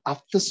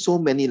 after so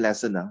many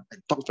lessons, I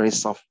talk very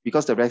soft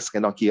because the rest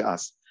cannot hear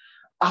us.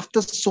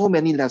 After so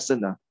many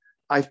lessons,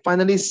 I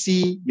finally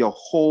see your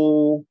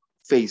whole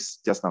face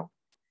just now.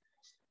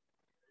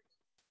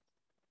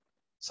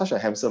 Such a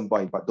handsome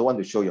boy, but don't want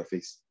to show your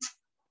face.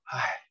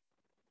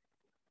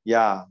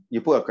 Yeah,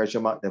 you put a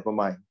question mark, never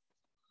mind.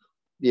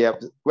 Yeah,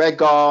 where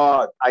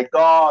God?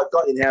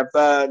 God in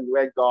heaven,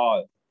 where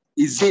God?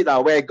 Is it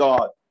where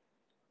God?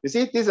 You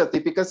see, these are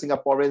typical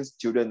Singaporean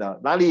children.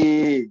 哪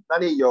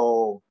里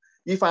有？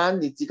一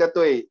凡，你几个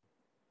对？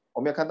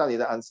我没有看到你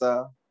的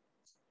answer。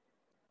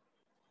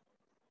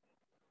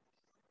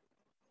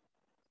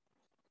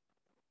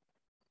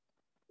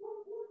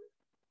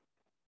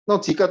那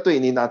几个对？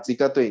你拿几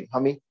个对？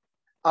 How many?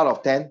 Out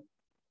of 10?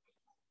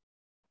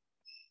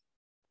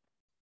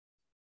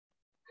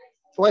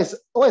 What is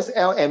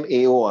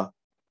LMAO?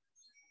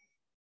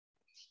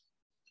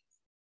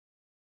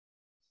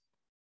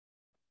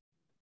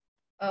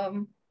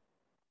 I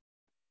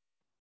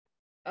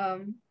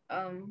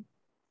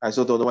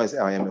also don't know what is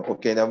LMAO.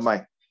 Okay, never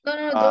mind.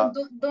 No,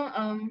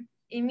 don't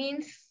it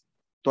means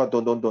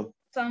Don't.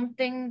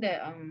 something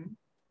that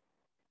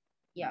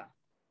yeah.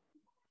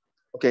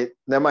 Okay,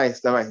 never mind.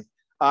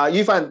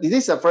 Yifan, this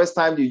is the first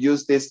time you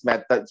use this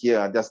method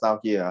here, just now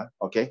here,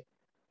 okay?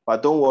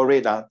 But don't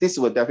worry, this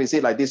will definitely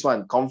say like this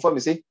one, confirm, you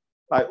see?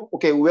 Like,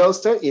 okay,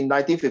 Wilster in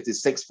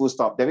 1956, full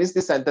stop. That means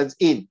this sentence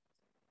in,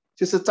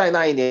 就是在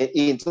那一年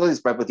in, so this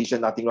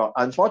preposition, nothing wrong.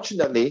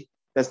 Unfortunately,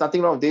 there's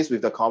nothing wrong with this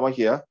with the comma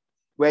here.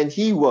 When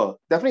he were,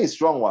 definitely it's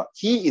wrong. What?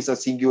 He is a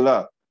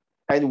singular.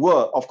 And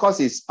were, of course,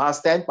 is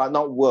past tense, but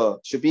not were.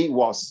 Should be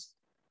was.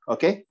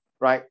 Okay,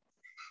 right?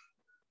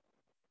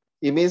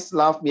 It means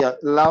laugh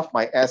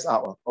my ass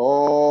out.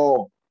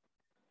 Oh,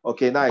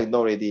 okay, now I know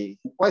already.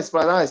 What is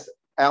pronounced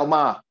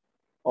Elma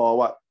or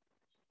what?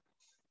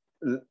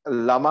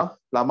 Lama?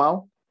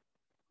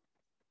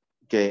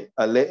 Okay,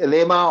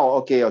 Lema.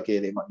 Okay,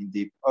 Lema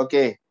indeed.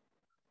 Okay.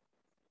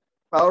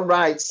 All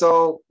right,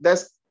 so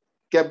let's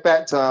get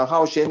back to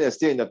how Shane is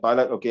still in the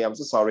toilet. Okay, I'm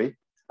so sorry.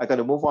 I got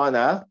to move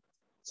on.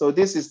 So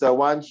this is the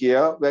one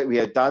here where we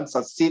have done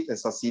succeed and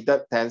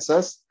succeeded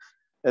tenses.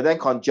 And then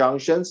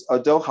conjunctions,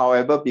 although,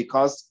 however,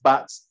 because,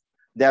 but,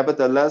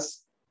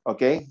 nevertheless,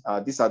 okay,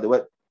 these are the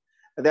words.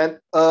 And then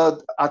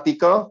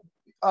article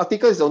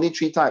is only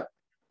 3 types,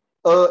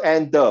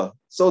 and the.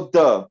 So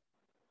the,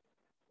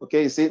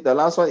 okay, you see, the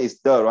last one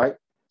is the, right?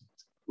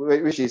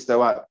 Which is the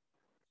what?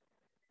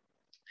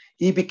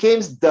 He became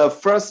the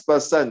first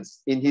person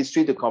in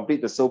history to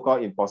complete the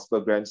so-called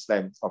impossible Grand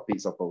Slam of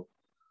Peace of Hope.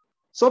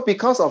 So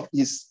because of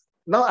his,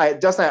 now I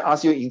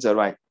asked you, Inza,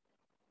 right?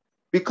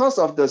 Because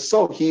of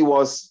he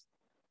was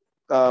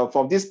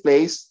from this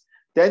place,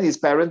 then his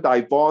parents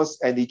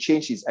divorced and he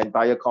changed his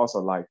entire course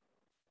of life.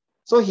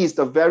 So he's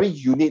the very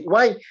unique.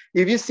 Why?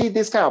 If you see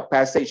this kind of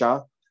passage,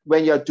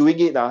 when you're doing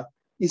it,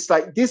 it's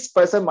like this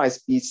person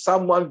must be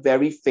someone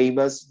very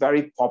famous,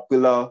 very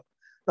popular.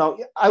 Now,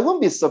 I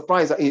won't be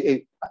surprised.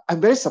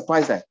 I'm very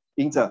surprised that,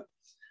 Inza.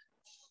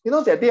 You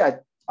know, that day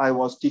I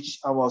was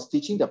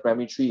teaching the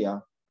primary 3.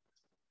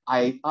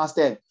 I asked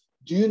them,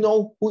 do you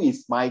know who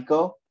is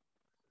Michael?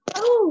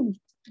 Oh,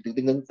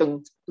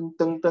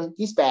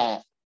 he's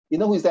bad. You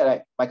know who is that,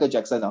 right? Michael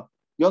Jackson.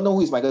 You all know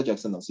who is Michael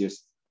Jackson?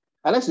 Serious.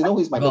 Alex, you know who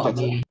is Michael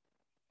Jackson?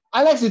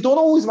 Alex, you don't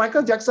know who is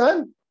Michael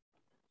Jackson?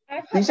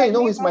 You say you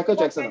know who is Michael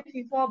Jackson?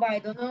 Before, but I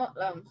don't know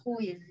who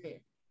is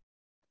it.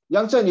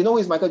 Yang Chen, you know who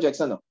is Michael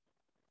Jackson?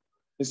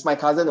 It's my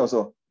cousin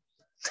also.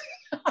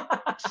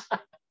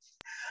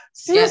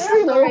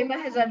 Seriously, yeah, no?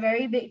 Raymond has a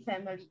very big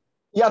family.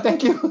 Yeah,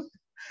 thank you.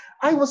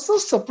 I was so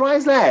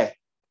surprised.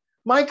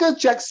 Michael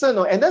Jackson,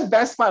 and then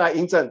best part,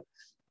 Inza,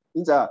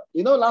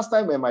 you know, last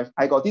time when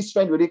I got this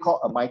friend really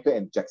called Michael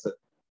and Jackson.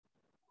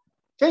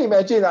 Can you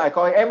imagine? I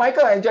call him, hey,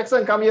 Michael and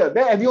Jackson, come here.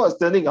 Then everyone was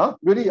turning,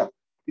 really?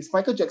 Is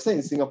Michael Jackson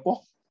in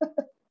Singapore?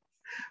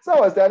 So I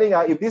was telling,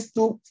 if these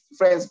 2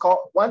 friends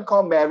one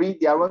called Mary,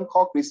 the other one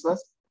called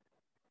Christmas.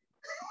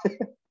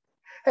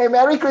 Hey,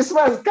 Merry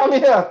Christmas, come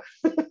here.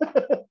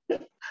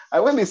 I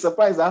won't be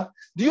surprised.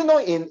 Do you know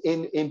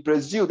in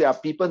Brazil, there are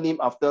people named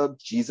after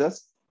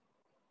Jesus?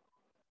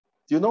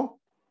 Do you know?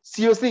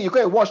 Seriously, you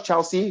go and watch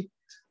Chelsea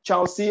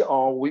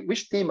or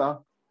which team?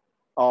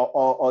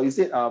 Or is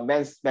it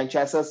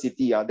Manchester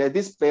City? There's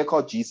this player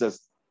called Jesus.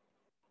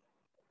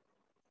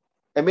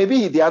 And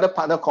maybe the other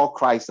partner called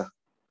Christ.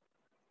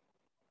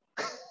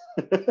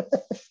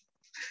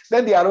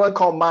 Then the other one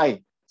called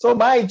mine. So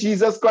my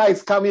Jesus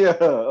Christ, come here.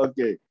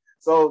 Okay.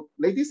 So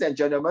ladies and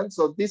gentlemen,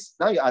 so this,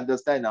 now you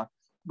understand.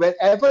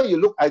 Whenever you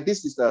look at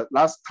this, is the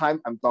last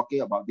time I'm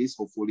talking about this,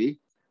 hopefully.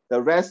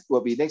 The rest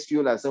will be, next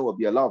few lessons will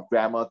be a lot of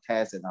grammar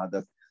tests and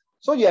others.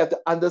 So you have to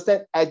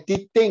understand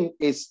editing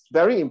is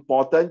very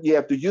important. You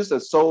have to use the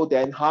so,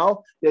 then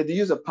how. You have to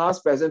use the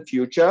past, present,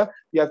 future.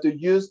 You have to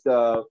use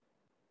the,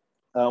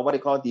 what they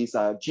call these,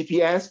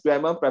 GPS,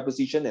 grammar,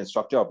 preposition, and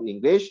structure of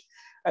English.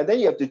 And then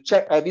you have to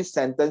check every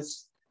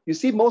sentence. You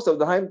see, most of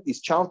the time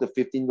it's 12 to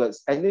 15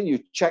 words. And then you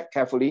check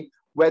carefully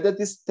whether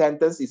this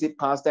sentence, is it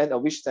past tense or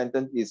which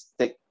sentence is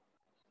take.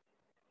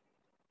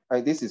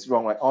 Right, this is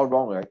wrong, right? All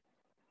wrong, right?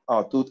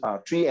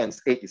 3 and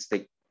 8 is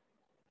take.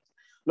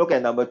 Look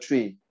at number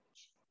 3.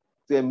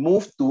 They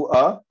move to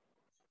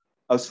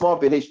a small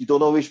village. You don't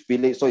know which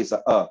village, so it's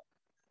a.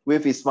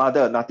 With his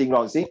mother, nothing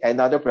wrong. See,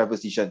 another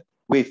preposition.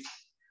 With.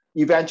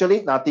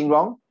 Eventually, nothing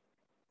wrong.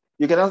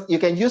 You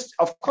can use,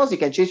 of course, you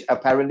can change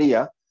apparently.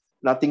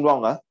 Nothing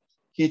wrong.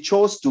 He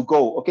chose to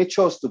go. Okay,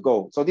 chose to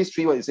go. So these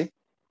 3 words, you see?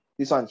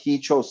 This one, he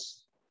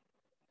chose.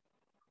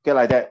 Okay,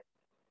 like that.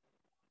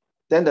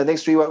 Then the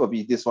next 3 words will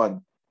be this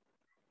one.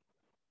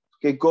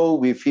 Okay, go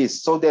with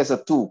his. So there's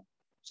a 2.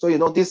 So you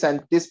know this,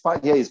 and this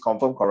part here is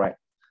confirmed correct.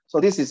 So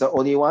this is the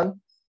only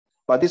one,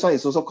 but this one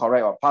is also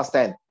correct, or past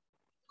tense.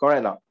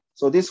 Correct now.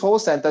 So this whole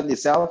sentence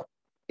itself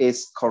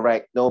is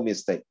correct, no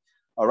mistake.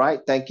 All right,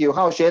 thank you.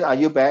 How, Shane, are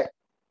you back?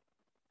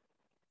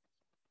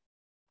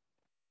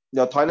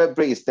 Your toilet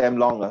break is damn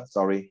long,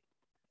 sorry.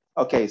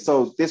 Okay,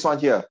 so this one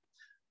here.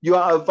 You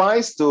are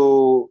advised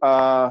to,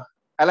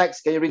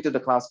 Alex, can you read to the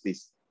class,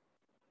 please?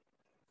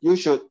 You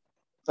should,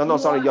 oh, no,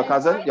 sorry, your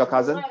cousin, your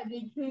cousin.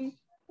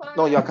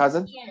 No, your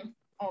cousin.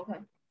 Okay.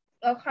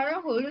 Your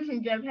cousin who lives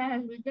in Japan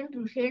has written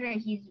to say that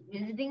he's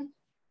visiting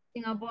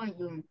Singapore in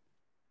June.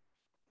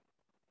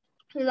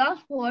 He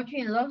loves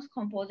poetry and loves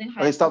composing.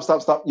 Okay,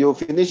 stop. You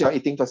finish your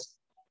eating first.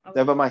 Okay.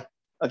 Never mind.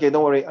 Okay,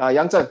 don't worry.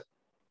 Yang Zhen,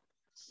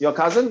 your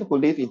cousin who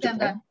lives in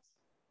Japan.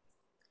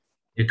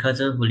 Your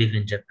cousin who lives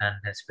in Japan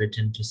has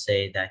written to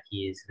say that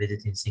he is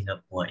visiting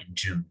Singapore in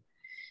June.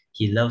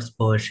 He loves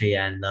poetry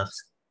and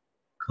loves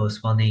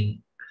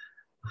corresponding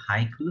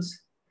haikus.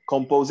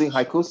 Composing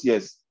haikus,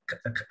 yes.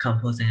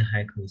 Composing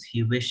haikus.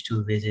 He wished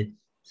to visit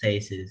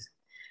places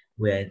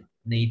where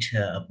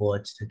nature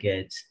abounds to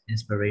get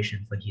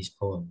inspiration for his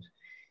poems.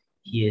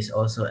 He is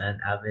also an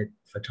avid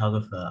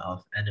photographer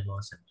of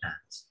animals and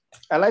plants.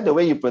 I like the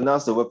way you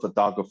pronounce the word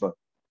photographer.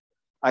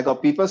 I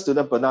got people,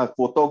 students pronounce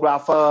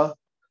photographer.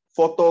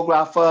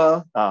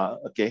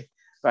 Okay,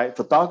 right,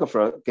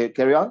 photographer. Okay,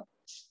 carry on.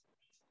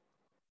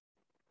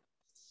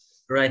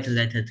 Write a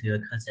letter to your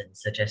cousin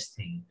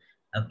suggesting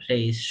a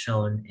place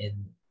shown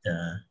in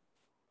the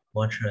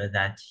water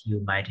that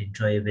you might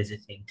enjoy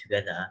visiting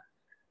together.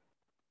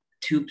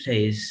 Two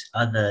places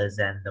other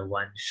than the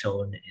one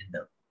shown in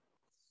the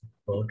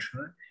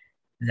brochure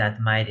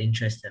that might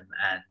interest him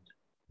and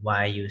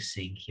why you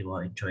think he will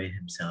enjoy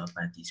himself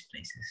at these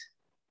places.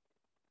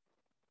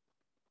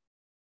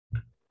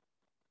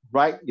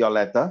 Write your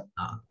letter.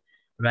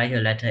 Write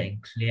your letter in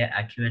clear,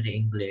 accurate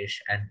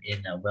English and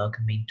in a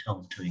welcoming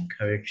tone to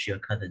encourage your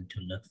cousin to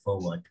look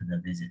forward to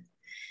the visit.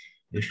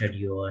 You should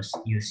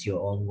use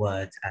your own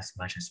words as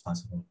much as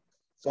possible.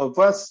 So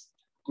first,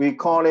 we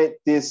call it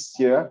this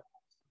here.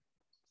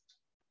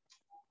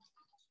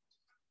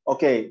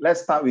 Okay,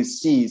 let's start with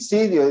C.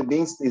 C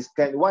means is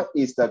what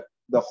is the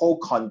whole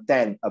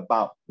content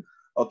about?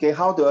 Okay,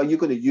 how are you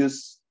going to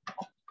use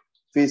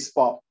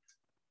Facebook?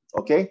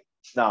 Okay,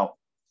 now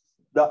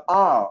the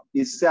R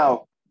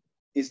itself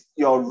is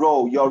your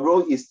role. Your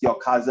role is your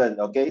cousin.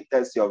 Okay,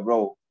 that's your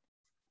role.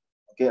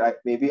 Okay,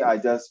 maybe I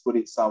just put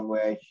it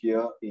somewhere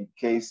here in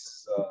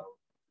case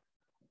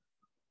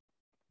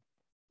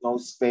no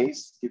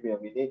space. Give me a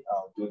minute.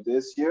 I'll do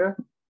this here.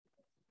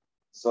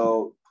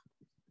 So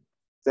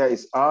there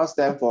is R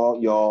stand for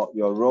your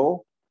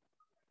role,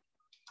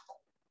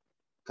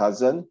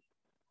 cousin.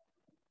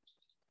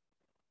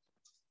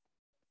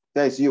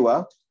 There is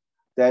you.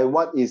 Then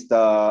what is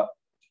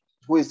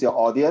who is your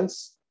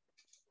audience?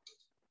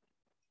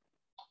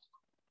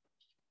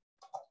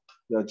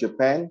 Your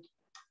Japan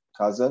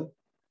cousin.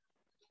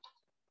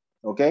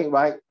 Okay,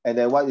 right? And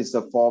then what is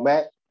the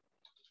format?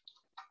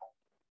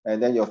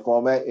 And then your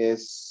format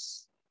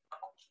is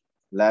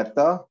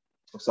letter,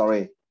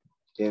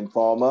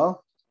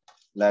 informal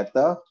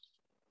letter.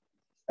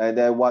 And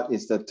then what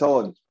is the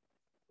tone?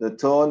 The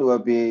tone will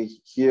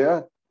be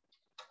here,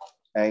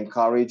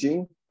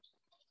 encouraging.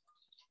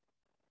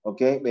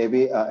 Okay,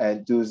 maybe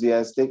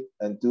enthusiastic,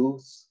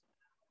 enthused,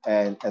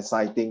 and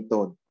exciting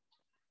tone.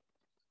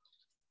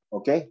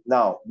 Okay,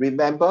 now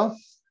remember,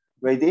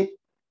 ready?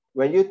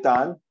 When you're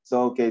done,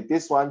 so okay,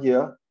 this one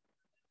here,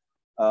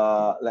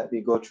 let me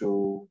go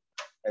through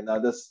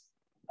another,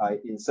 I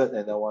insert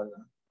another one.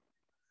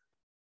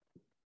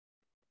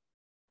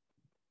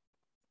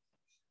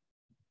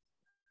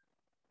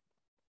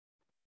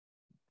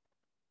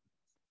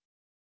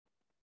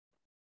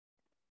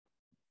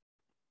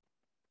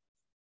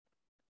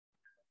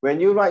 When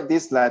you write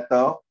this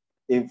letter,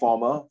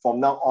 informal, from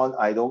now on,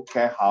 I don't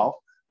care how,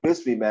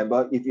 please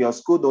remember, if your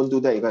school don't do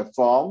that, you can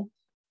from,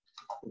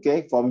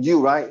 okay, from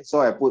you, right?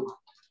 So I put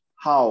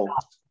how.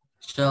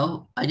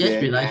 So I just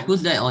realized,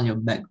 who's that on your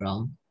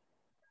background?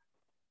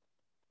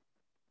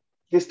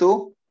 These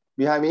two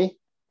behind me.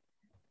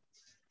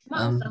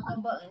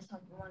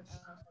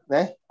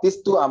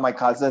 These two are my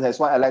cousins. That's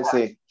what I like to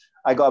say.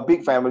 I got a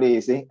big family,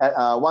 you see.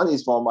 One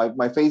is from my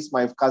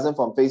cousin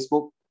from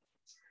Facebook,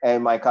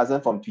 and my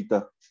cousin from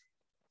Twitter.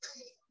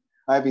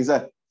 Hi,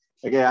 Vincent.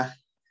 Okay,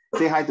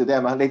 say hi to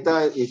them.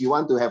 Later, if you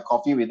want to have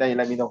coffee with them, you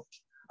let me know.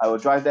 I will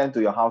drive them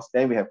to your house.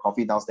 Then we have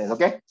coffee downstairs.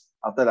 Okay,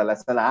 after the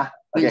lesson,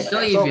 Okay. Wait,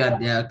 so if you're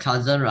their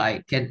cousin,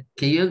 right? Can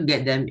you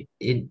get them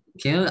in?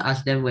 Can you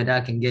ask them whether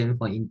I can get them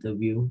for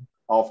interview?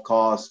 Of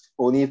course,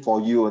 only for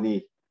you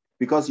only,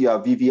 because you are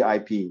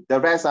VVIP. The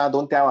rest,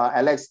 don't tell.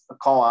 Alex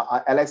call.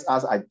 Alex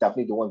ask. I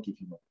definitely don't want to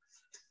give you.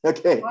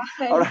 Okay.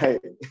 Why? All right.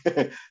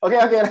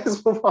 okay.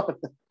 Let's move on.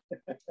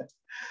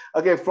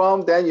 Okay.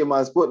 From then you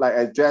must put like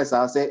address.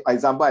 Say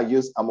example. I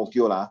use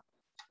Ang-Mo-Kio lah.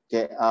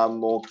 Okay.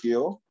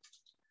 Ang-Mo-Kio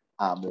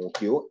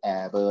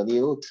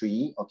Avenue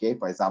 3. Okay.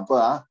 For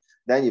example.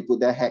 Then you put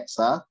the hex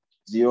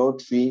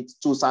 03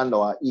 2三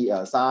楼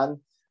123.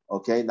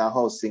 Okay. 然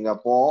后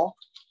Singapore.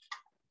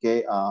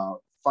 Okay.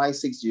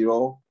 560.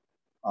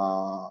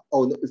 Oh,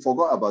 no, we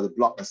forgot about the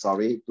block.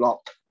 Sorry.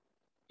 Block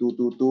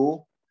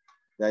 222.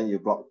 Then you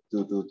block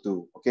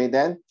 222. Okay,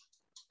 then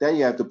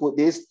you have to put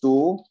these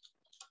two.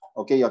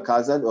 Okay, your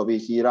cousin will be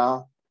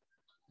Hira.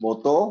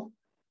 Moto.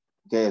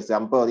 Okay,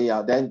 example,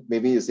 yeah. Then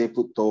maybe you say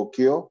put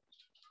Tokyo.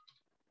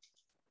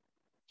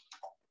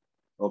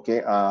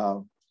 Okay, I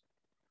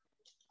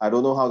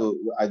don't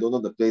know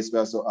the place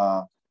well, so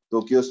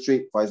Tokyo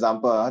Street, for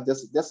example,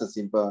 just a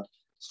simple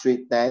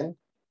Street 10,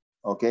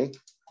 okay.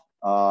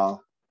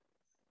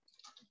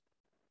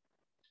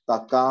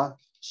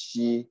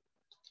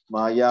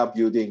 Takashimaya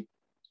Building.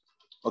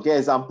 Okay,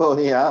 example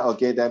here,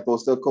 okay, then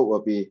postal code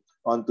will be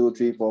 1, 2,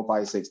 3, 4,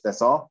 5, 6,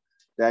 that's all.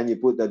 Then you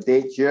put the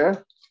date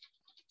here.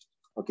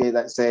 Okay,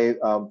 let's say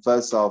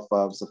 1st of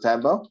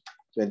September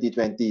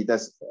 2020,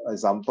 that's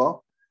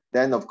example.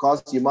 Then of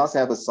course you must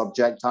have a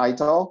subject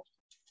title.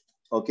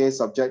 Okay,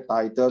 subject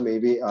title,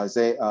 maybe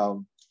say a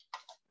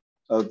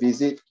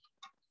visit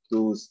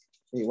to,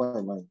 hey, what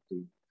am I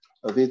doing?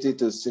 A visit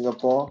to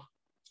Singapore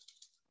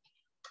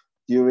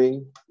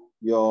during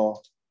your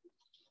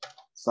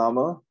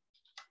summer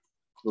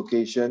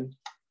vacation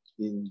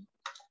in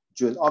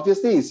June.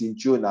 Obviously it's in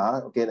June,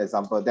 okay,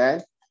 example.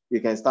 Then you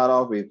can start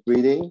off with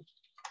reading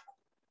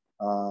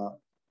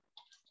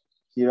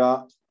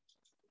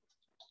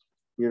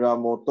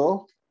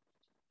Hiramoto.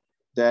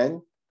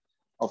 Then,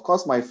 of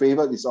course, my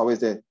favorite is always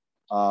that.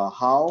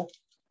 How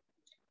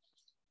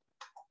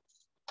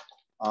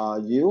are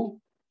you?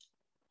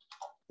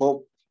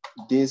 Hope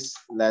this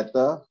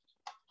letter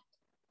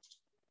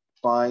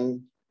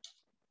find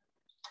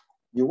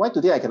you. Why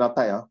today I cannot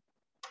type?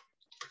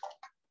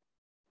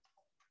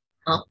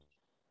 Huh?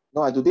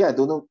 No, today I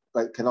don't know.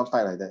 Like cannot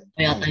type like that.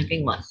 We are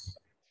typing what?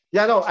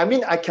 Yeah, no, I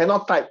mean I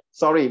cannot type.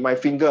 Sorry, my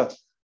finger.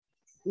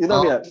 You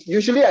know,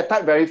 usually I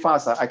type very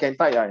fast. I can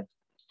type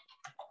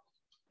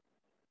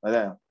like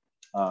that.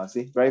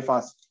 See, very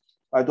fast.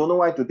 I don't know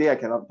why today I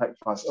cannot type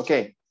fast.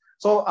 Okay,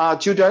 so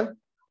children,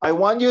 I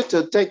want you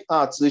to take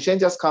Zixuan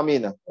just come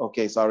in.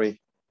 Okay,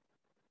 sorry.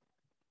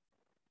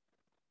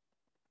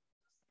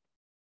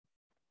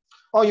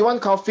 Oh, you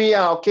want coffee?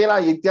 Okay lah.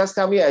 You just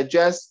tell me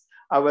address.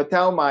 I will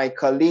tell my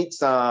colleagues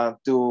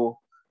to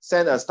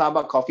send a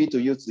Starbucks coffee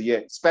to you,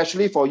 Zixuan.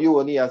 Especially for you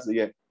only,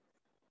 Zixuan.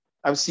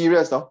 I'm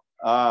serious, no?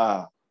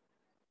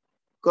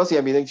 Because you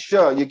have been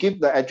sure. You give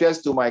the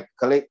address to my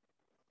colleague.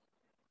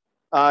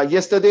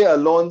 Yesterday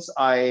alone,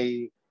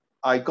 I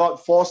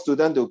got 4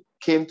 students who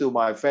came to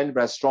my friend's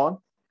restaurant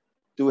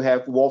to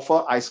have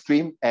waffle ice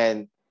cream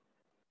and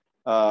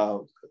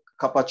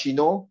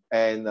cappuccino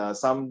and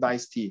some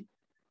nice tea.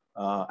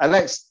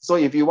 Alex, so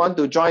if you want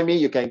to join me,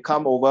 you can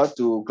come over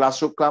to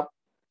Glassroot Club.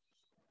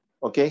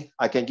 Okay,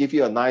 I can give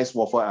you a nice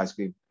waffle ice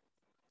cream.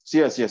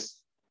 Serious,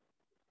 yes.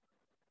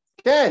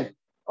 Can,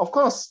 of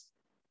course.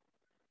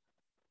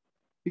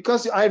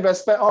 Because I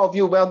respect all of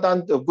you. Well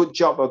done, a good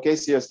job. Okay,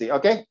 seriously.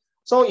 Okay.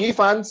 So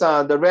Yifan,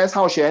 the rest,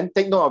 Hao Xuan,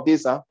 take note of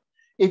this.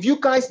 If you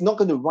guys not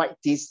going to write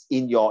this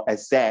in your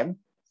exam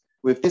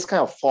with this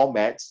kind of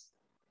format,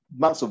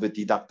 marks will be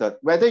deducted.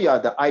 Whether you are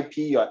the IP,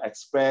 your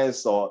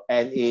Express or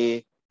NA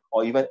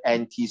or even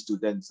NT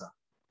students,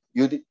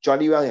 you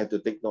jolly well have to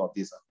take note of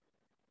this.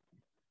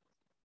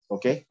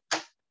 Okay.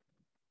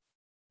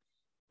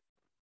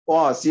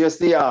 Wow,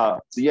 seriously, yeah,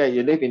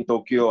 you live in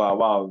Tokyo.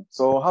 Wow.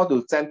 So how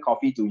to send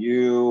coffee to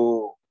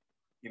you?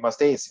 You must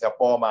stay in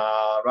Singapore,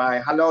 right?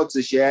 Hello,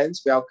 Zixuan,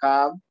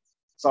 welcome.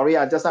 Sorry,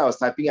 just now I was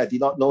typing. I did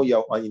not know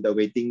you're in the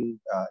waiting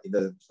in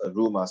the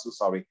room. So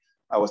sorry.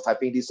 I was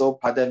typing this, so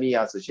pardon me,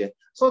 Zixuan.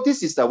 So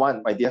this is the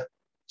one, my dear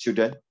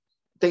children.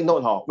 Take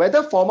note,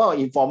 whether formal or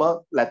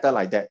informal letter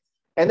like that.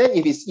 And then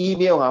if it's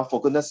email, for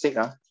goodness sake,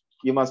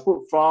 you must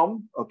put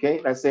from,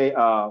 okay, let's say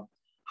Hao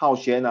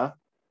Xuan.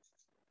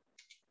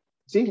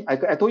 See,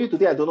 I told you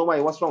today, I don't know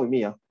what's wrong with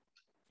me.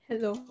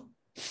 Hello.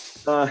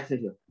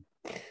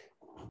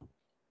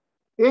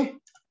 Okay.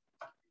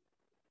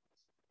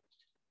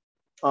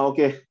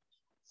 Okay.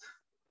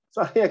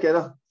 Sorry, I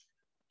cannot.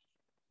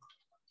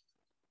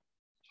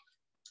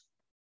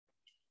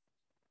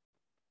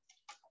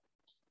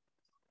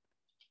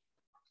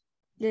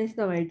 That's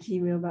not my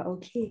Gmail, but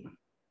okay.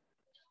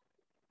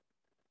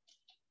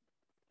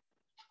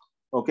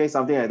 Okay,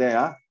 something like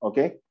that.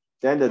 Okay.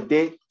 Then the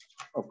date,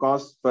 of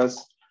course, 1st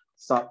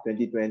sub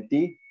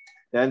 2020.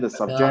 Then the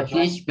subject.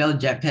 Please spell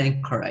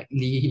Japan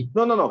correctly.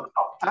 No.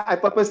 I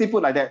purposely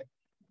put like that.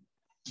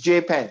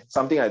 Japan,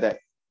 something like that.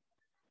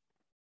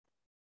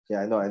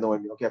 Yeah, I know what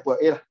you mean. Okay, I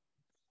put A.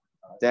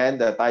 Then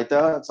the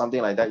title,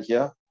 something like that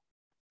here.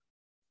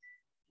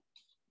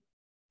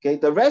 Okay,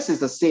 the rest is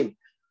the same.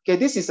 Okay,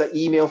 this is the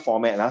email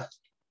format.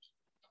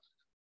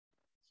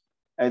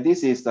 And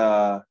this is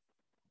the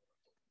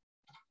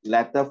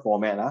letter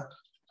format.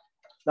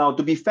 Now,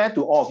 to be fair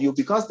to all of you,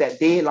 because that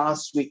day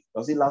last week,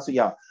 was it last week?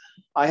 Yeah.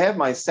 I have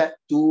my Set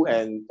 2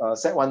 and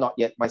Set 1 not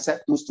yet, my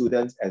Set 2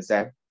 students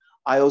exam.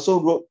 I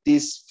also wrote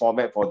this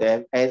format for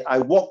them and I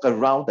walk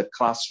around the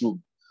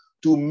classroom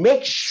to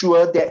make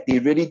sure that they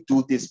really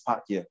do this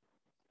part here.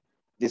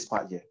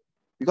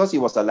 Because it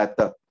was a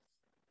letter,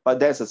 but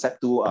there's a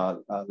Set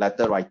 2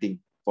 letter writing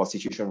for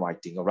situation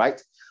writing, all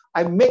right?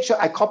 I make sure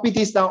I copy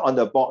this down on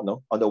the board,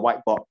 on the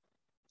whiteboard,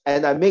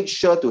 and I make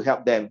sure to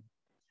help them.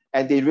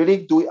 And they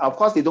really do it. Of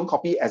course, they don't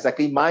copy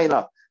exactly mine.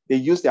 They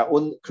use their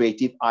own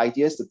creative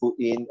ideas to put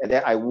in, and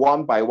then I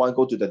one by one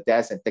go to the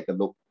desk and take a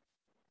look,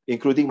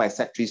 including my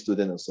Set 3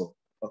 student also.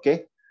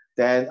 Okay.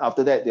 Then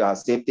after that, they are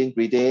same thing,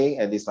 reading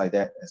and this like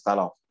that, and start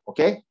off.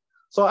 Okay.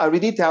 So I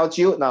already told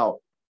you now,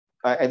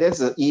 and that's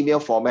the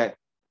email format.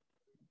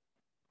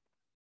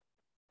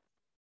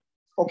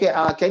 Okay.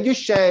 Can you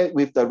share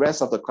with the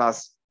rest of the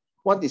class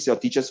what is your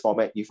teacher's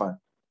format, Ifan?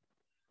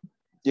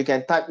 You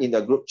can type in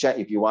the group chat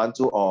if you want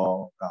to,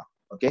 or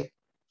okay.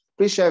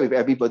 Please share with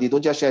everybody.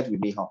 Don't just share it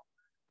with me, huh?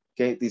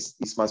 Okay, this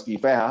must be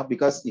fair, huh?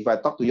 Because if I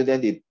talk to you, then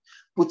they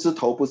不知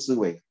头不知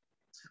尾.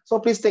 So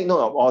please take note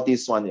of all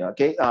this one,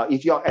 okay?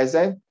 If your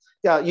exam,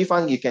 yeah,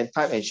 Ifan, you can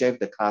type and share with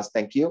the class.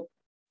 Thank you.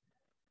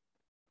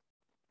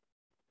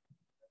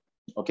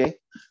 Okay,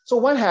 so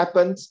what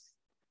happens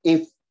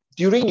if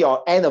during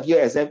your end of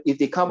year exam, if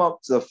they come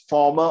up with a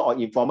formal or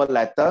informal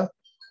letter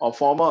or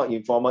formal or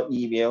informal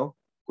email,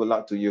 good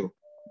luck to you.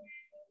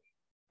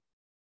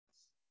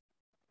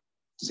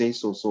 Say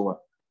so.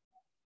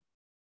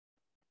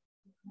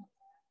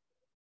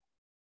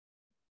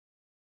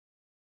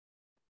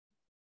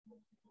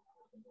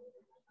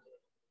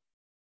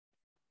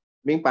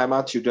 明白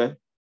吗 children?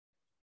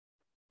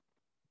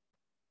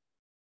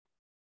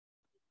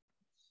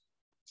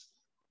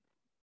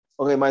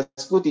 Okay, my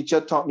school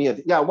teacher taught me,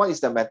 yeah, what is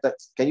the method?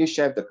 Can you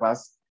share with the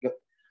class?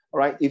 All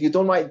right, if you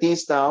don't write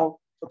this down,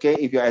 okay,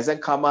 if your exam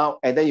come out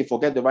and then you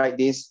forget to write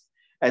this,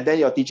 and then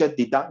your teacher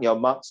deduct your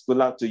marks, good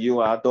luck to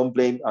you. Don't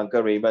blame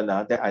Uncle Raymond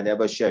that I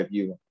never share with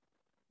you.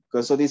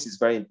 Because so this is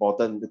very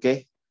important,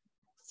 okay?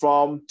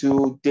 From,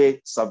 to,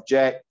 date,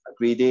 subject,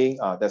 grading,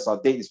 that's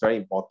our date is very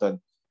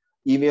important.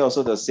 Email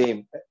also the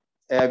same,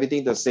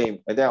 everything the same.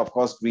 And then of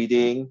course,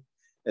 reading,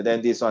 and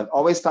then this one.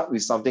 Always start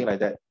with something like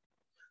that.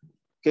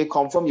 Okay,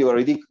 confirm you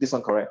already this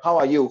one correct. How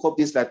are you? Hope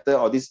this letter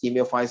or this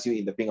email finds you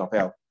in the pink of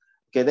health.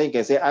 Okay, then you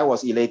can say, I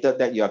was elated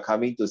that you are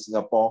coming to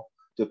Singapore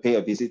to pay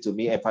a visit to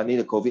me, and finally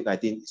the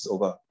COVID-19 is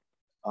over.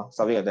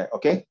 Something like that,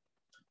 okay?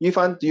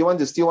 Yifan, do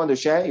you still want to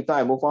share? If not,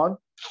 I move on.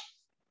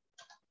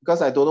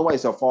 Because I don't know what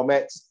is your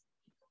format.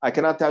 I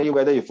cannot tell you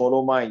whether you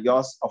follow mine,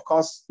 yours. Of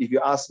course, if you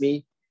ask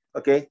me,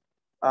 okay,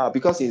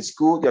 because in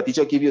school, your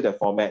teacher give you the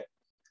format.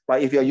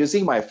 But if you're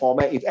using my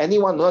format, if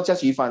anyone, not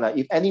just Yifan,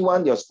 if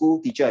anyone, your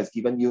school teacher has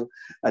given you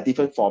a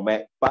different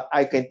format, but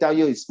I can tell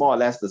you it's more or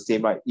less the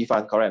same, right?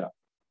 Yifan, correct?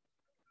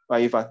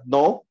 Right, Yifan?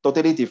 No,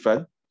 totally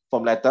different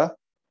from letter.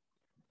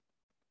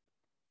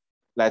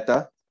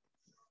 Letter.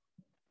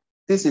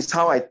 This is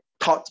how I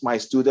taught my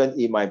student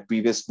in my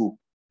previous school,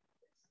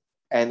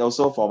 and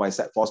also for my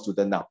Set 4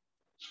 student now.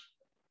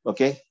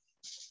 Okay?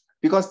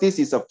 Because this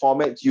is a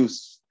format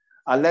used.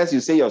 Unless you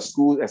say your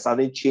school has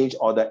suddenly changed,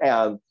 or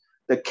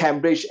the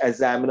Cambridge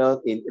examiner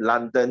in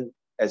London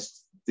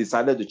has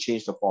decided to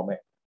change the format.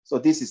 So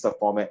this is the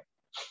format.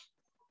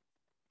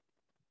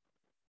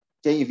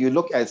 Okay, if you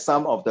look at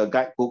some of the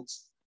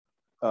guidebooks,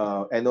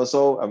 and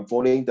also I'm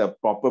following the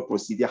proper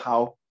procedure,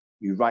 how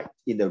we write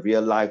in the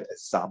real life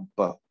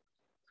example.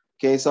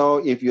 Okay,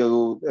 so if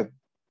you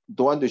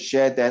don't want to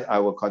share, then I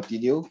will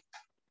continue.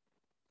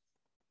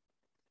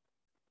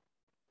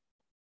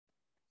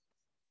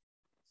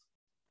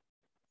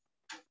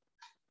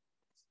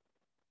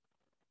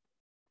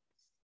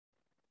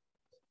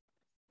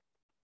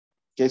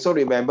 Okay, so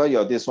remember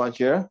this one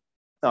here.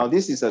 Now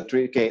this is a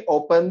tree, okay,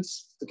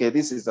 opens, okay,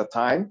 this is the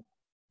time.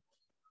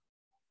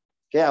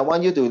 Okay, I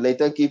want you to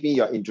later give me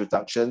your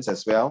introductions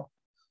as well.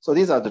 So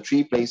these are the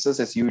 3 places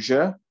as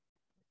usual.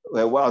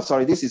 Well,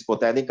 sorry, this is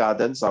Botanic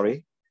Garden,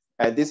 sorry.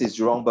 And this is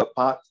Jurong Bird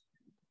Park.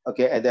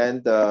 Okay, and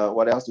then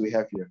what else do we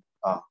have here?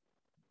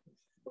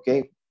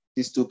 Okay,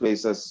 these 2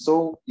 places.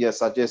 So you're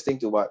suggesting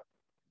to what?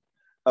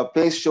 A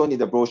place shown in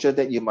the brochure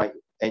that you might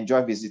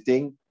enjoy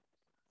visiting.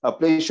 A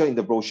place shown in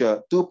the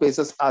brochure. 2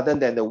 places other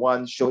than the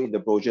one shown in the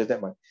brochure that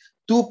might.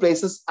 2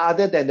 places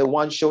other than the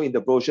one shown in the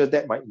brochure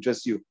that might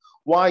interest you.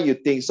 Why you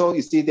think? So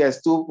you see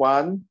there's 2,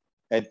 1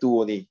 and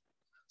 2 only.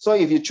 So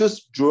if you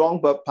choose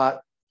Jurong Bird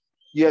Park,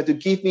 you have to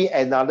give me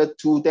another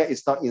 2 that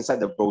is not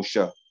inside the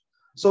brochure.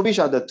 So which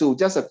are the 2?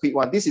 Just a quick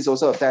one. This is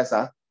also a test.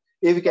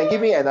 If you can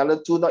give me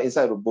another 2 not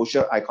inside the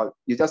brochure,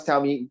 you just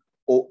tell me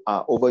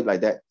over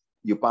like that.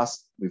 You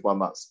pass with 1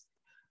 mark.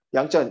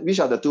 Yang Chen, which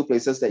are the 2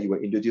 places that you will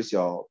introduce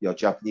your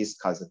Japanese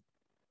cousin?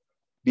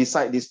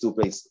 Beside these 2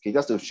 places, okay,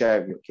 just to share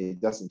with you, okay,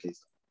 just in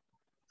case.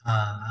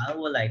 I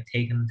would like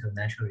take him to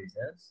natural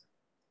reserves.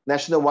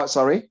 National what,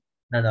 sorry?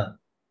 No,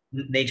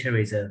 nature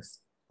reserves.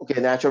 Okay,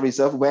 natural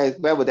reserve.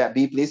 Where would that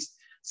be, please?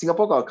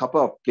 Singapore got a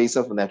couple of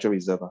places for natural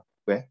reserve.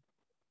 Where?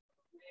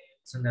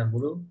 Sungai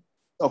Buloh.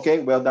 Okay,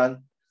 well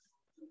done.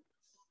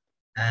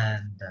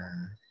 And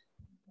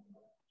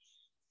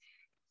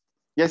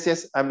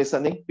Yes, I'm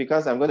listening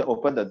because I'm going to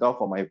open the door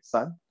for my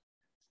son.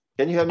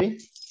 Can you hear me?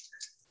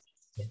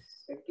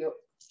 yes. Thank you.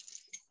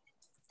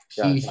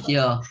 He's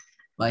here,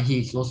 but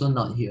he's also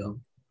not here.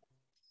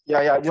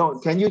 Yeah.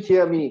 Can you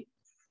hear me?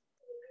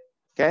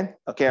 Can?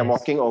 Okay, I'm Yes.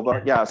 walking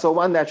over. Yeah, so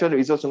one natural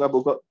reserve, Sungai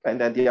Buloh, and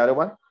then the other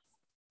one?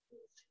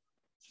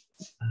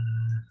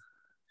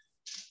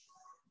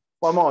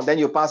 One more, then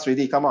you pass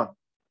already. Come on.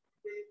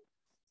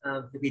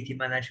 PPT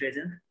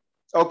manager.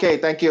 Okay,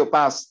 thank you.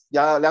 Pass.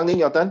 Yeah, Liang Ning,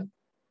 your turn.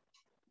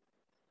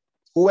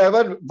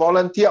 Whoever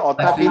volunteer or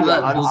My type in your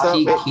favorite answer.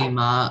 Doki Wait.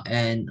 Kima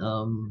and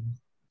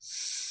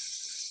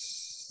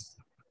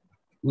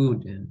ooh,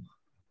 damn.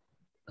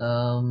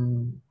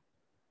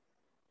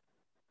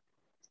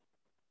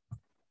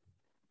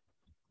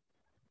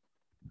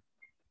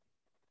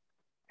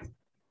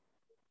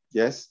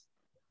 Yes.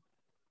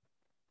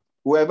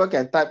 Whoever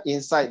can type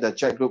inside the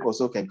chat group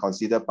also can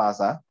consider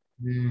pass.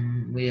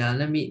 Yeah,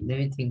 let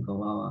me think a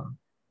while.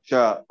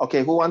 Sure.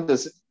 Okay, who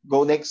wants to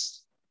go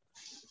next?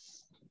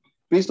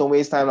 Please don't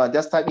waste time.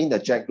 Just type in the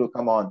chat group.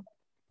 Come on.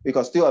 We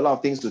got still a lot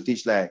of things to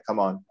teach there. Come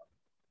on.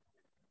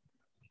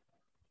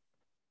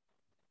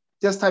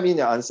 Just type in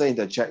your answer in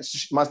the chat.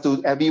 Must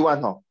do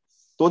everyone.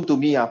 Don't do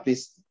me,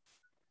 please.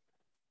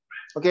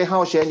 Okay,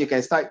 Hao Xuan, you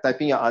can start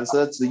typing your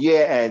answer.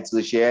 Ziyue and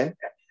Zixian.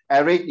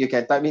 Eric, you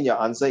can type in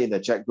your answer in the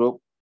chat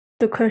group.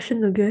 The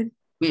question again.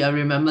 Wait, I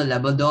remember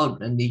Labrador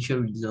and Nature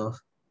Reserve.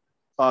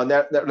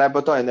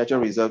 Labrador and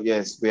Natural Reserve,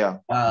 yes, we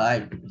are.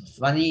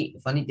 Funny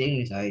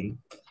thing is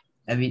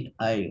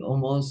I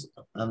almost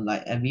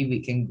like every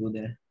weekend go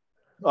there.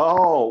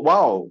 Oh,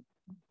 wow.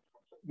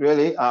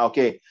 Really?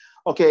 Okay.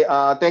 Okay,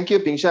 thank you,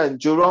 Ping Shan.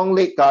 Jurong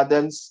Lake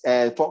Gardens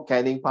and Fort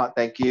Canning Park,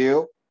 thank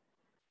you.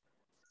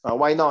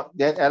 Why not?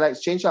 Then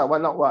Alex, change. Why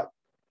not what?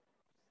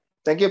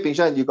 Thank you, Ping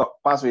Shan. You got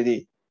pass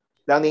already.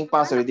 Liang Ning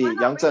pass already.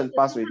 Yang Zhen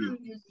pass already.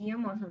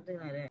 Museum or something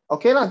like that.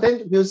 Okay,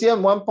 then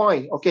museum 1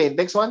 point. Okay,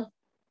 next one.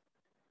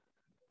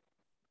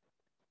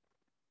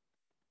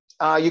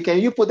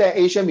 You put that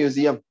Asian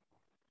Museum.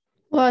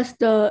 What's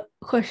the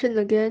question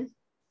again?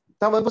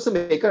 他们不是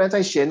每个人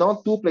在选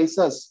哦 two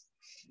places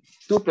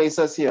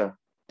here.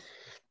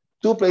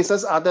 2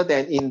 places other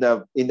than in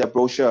the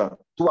brochure.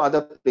 2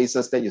 other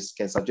places that you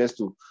can suggest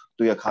to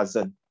your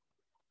cousin.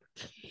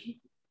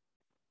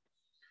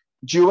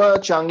 Jewel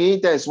Changi,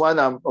 that is one.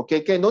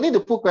 Okay, no need to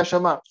put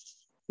question mark.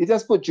 You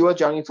just put Jewel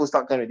Changi full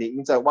stop already.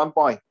 It's 1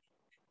 point.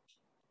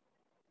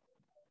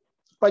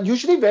 But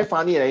usually very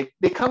funny, right?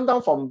 They come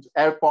down from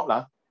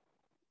airport.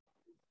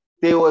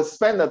 They will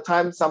spend the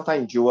time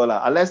sometime in Jewel,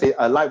 unless they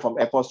alight from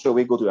airport straight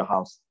away go to your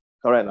house.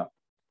 Correct?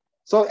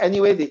 So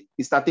anyway,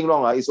 it's nothing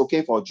wrong. It's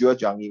okay for Jewel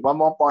Changi. 1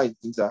 more point.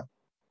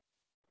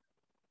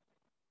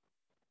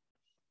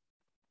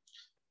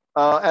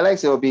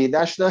 Alex, it will be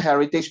National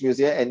Heritage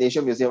Museum and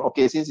Nation Museum.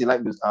 Okay, since you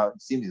like museum,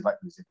 seems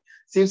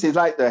you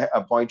like the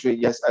poetry.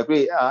 Yes,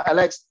 agree.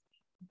 Alex,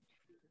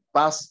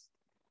 pass.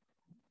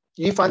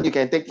 Yifan, you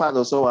can take part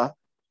also.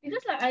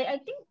 Because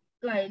I think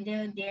like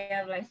they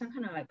have like some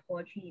kind of like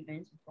poetry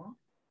events before.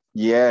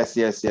 Yes,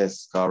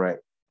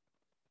 correct.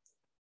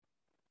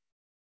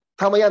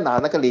 他们要拿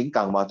那个灵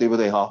感嘛，对不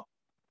对哈？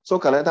 So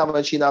可能他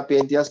们去那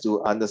边 just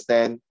to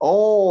understand.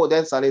 Oh,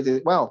 then suddenly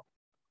they, wow,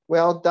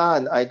 well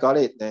done. I got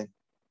it. Then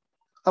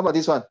how about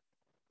this one?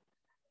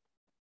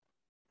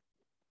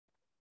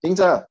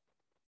 Yingzhe,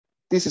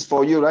 this is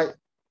for you, right?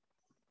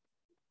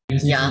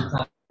 Yeah.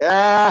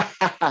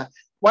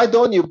 Why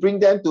don't you bring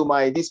them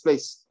to this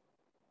place?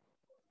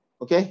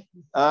 Okay.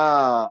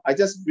 I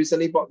just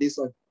recently bought this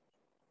one.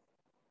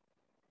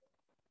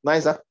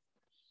 Nice, huh?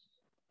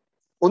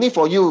 Only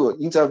for you,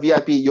 Yingzhe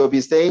VIP, you'll be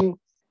staying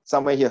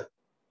somewhere here.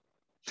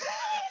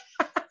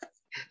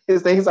 You're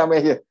staying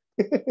somewhere here.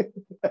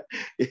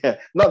 Yeah,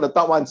 not the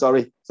top one,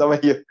 sorry. Somewhere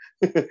here.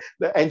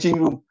 The engine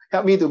room.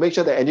 Help me to make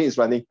sure the engine is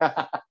running.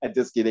 I'm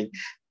just kidding.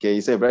 Okay,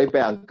 he's a very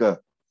bad uncle.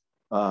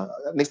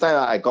 Next time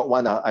I got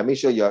one, I make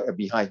sure you're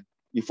behind.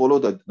 You follow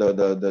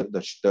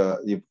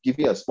you give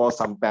me a small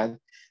sampan,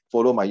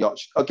 follow my yacht.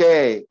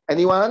 Okay,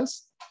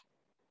 anyone's?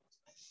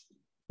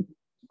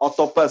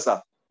 Octopus.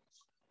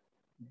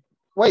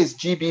 What is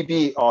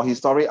GBB or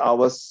Historic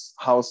Hours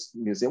House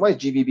Museum? What is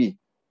GBB?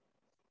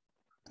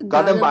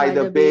 Garden by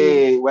the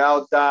Bay.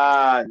 Well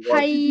done.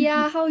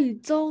 Hiya, how you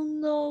don't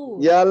know?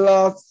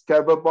 Yellow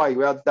Scarborough boy.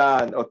 Well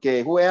done.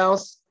 Okay, who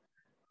else?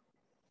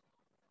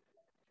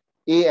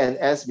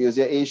 A&S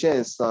Museum. Asian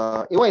is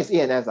what is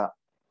A&S?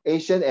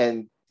 Asian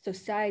and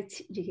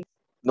Society.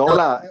 no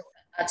lah.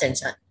 Arts and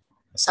Science.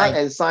 Art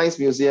and Science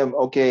Museum.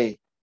 Okay.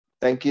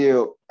 Thank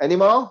you. Any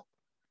more?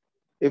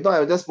 If not,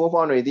 I'll just move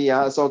on already.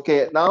 So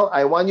okay. Now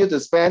I want you to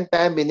spend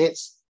 10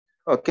 minutes.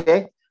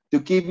 Okay. To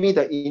give me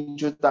the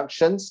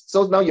introductions.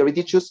 So now you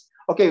already choose.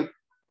 Okay,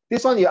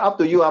 this one you're up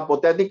to you.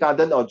 Botanic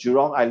Garden or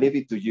Jurong, I leave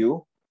it to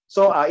you.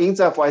 So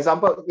Yingzhe, for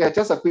example,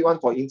 just a quick one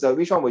for Yingzhe.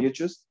 Which one will you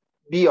choose?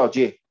 B or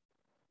J?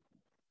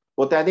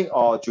 Botanic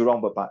or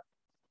Jurong Bird Park?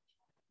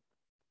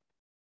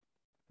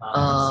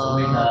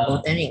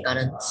 Botanic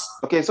Gardens.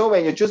 Okay, so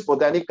when you choose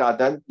Botanic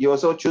Garden, you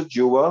also choose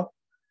Jewel.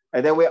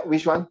 And then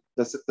which one?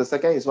 The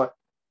second is what?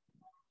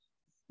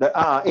 The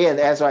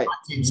A&S, right?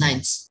 Arts and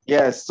Science.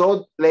 Yes,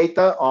 so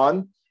later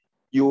on,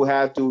 you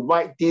have to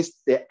write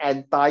the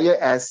entire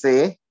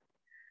essay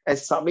and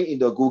submit in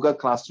the Google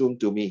Classroom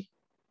to me.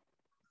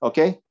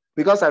 Okay?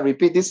 Because I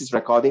repeat, this is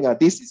recording.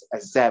 This is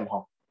exam.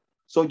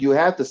 So you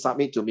have to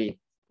submit to me.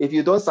 If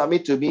you don't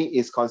submit to me,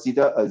 it's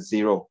considered a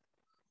 0.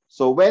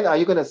 So when are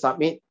you going to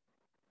submit?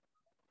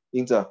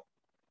 Yingzhe?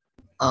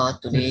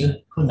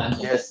 Today.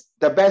 Yes,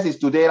 the best is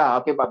today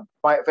lah. Okay, but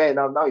fair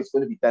enough. Now it's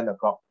going to be 10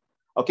 o'clock.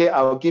 Okay,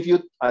 I will give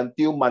you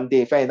until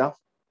Monday. Fair enough.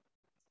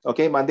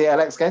 Okay, Monday,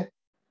 Alex, can?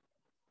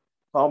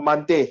 On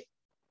Monday.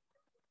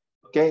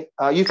 Okay,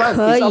 Yifan,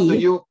 it's up to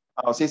you.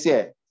 Oh, 谢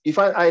谢.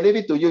 Yifan, I leave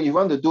it to you. You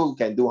want to do, you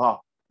can do, huh?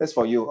 That's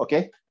for you,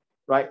 okay?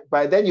 Right,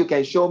 but then you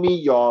can show me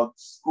your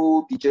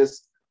school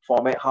teachers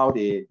format, how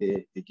they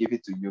give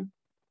it to you.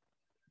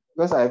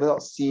 Because I have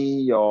not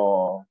seen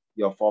your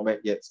format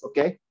yet,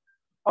 okay?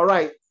 All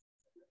right.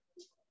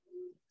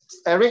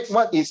 Eric,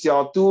 what is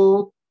your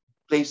 2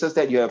 places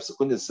that you have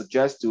going to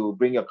suggest to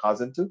bring your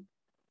cousin to?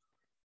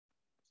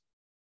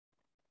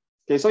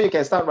 Okay, so you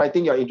can start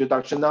writing your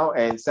introduction now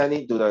and send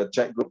it to the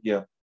chat group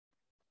here.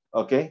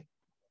 Okay.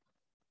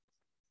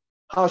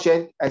 How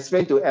Shen,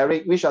 explain to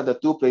Eric which are the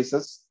 2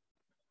 places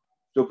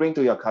to bring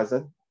to your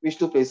cousin? Which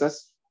 2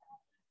 places?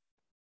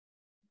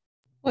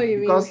 What do you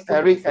Because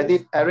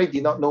mean? Eric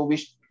did not know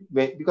which,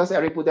 because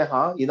Eric put there,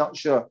 huh? You're not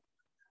sure.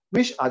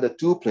 Which are the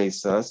 2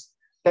 places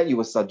that you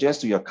would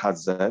suggest to your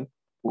cousin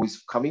who is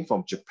coming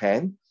from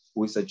Japan,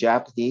 who is a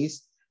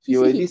Japanese? He You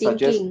said already he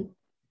suggest. thinking.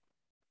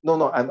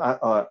 No,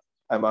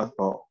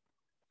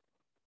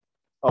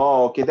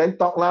 oh, okay, then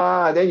talk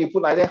lah. Then you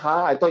put like that,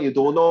 huh? I thought you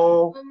don't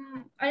know.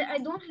 I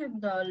don't have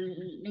the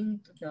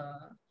link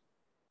to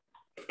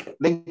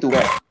Link to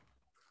where?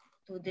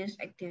 to this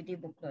activity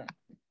booklet.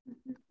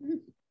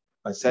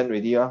 I sent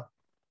already, Oh,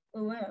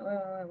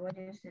 where, what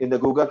is it? in the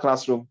Google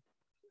Classroom.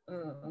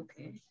 Oh,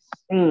 okay.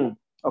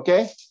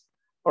 Okay.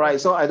 All right.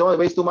 So I don't want to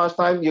waste too much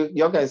time.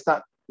 You can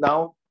start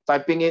now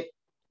typing it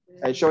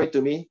and show it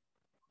to me.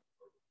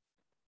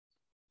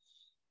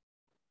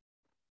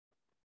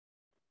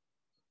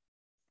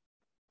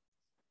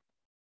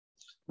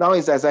 Now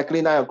it's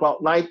exactly 9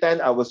 o'clock. 9:10,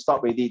 I will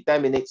stop already.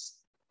 10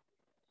 minutes.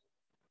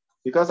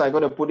 Because I'm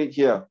going to put it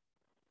here.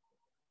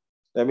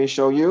 Let me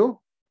show you.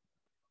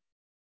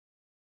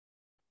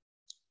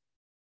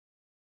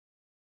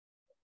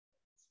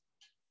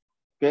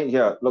 Okay,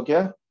 here, look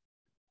here.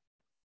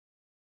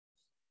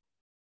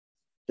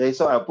 Okay,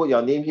 so I'll put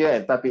your name here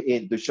and type it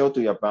in to show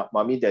to your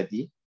mommy,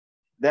 daddy.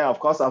 Then, of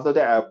course, after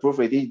that, I approve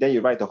already. Then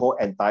you write the whole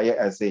entire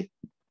essay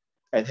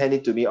and hand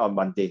it to me on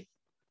Monday.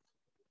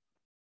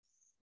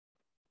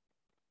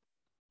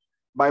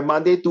 By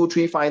Monday,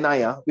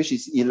 2359, which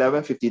is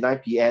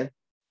 11:59 p.m.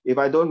 If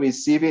I don't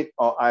receive it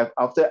or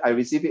after I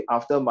receive it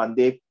after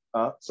Monday,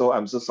 so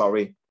I'm so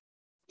sorry.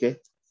 Okay.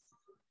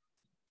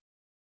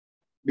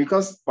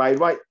 Because by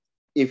right,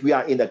 if we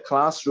are in the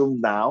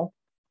classroom now,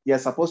 you're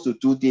supposed to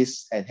do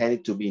this and hand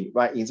it to me,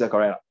 right? Is that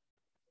correct?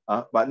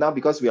 But now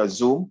because we are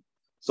Zoom,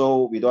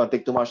 so we don't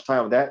take too much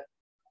time on that.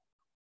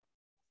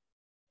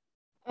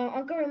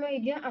 Uncle, remember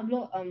you didn't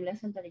upload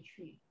lesson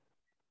 33.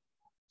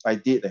 I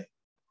did.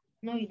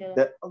 No, you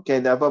didn't. Okay,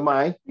 never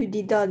mind. You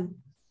didn't.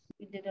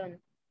 You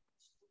didn't.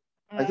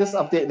 I just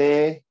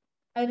update.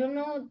 I don't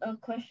know a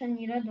question,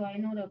 neither do I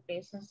know the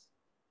places.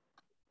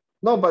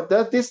 No, but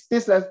this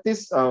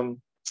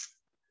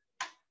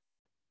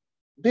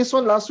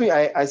one last week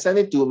I sent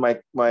it to my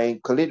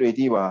colleague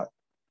already. I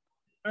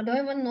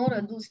don't even know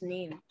the dude's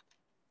name.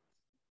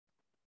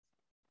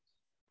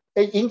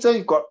 Hey, Inza,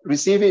 you got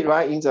receive it,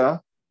 right,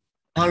 Inza?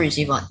 I'll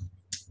receive what?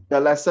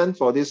 The lesson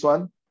for this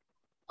one?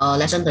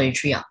 Lesson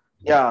 33.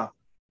 Yeah.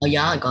 Oh,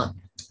 yeah, I got.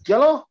 Yeah,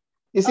 lor.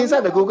 It's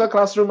inside the Google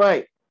Classroom,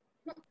 right?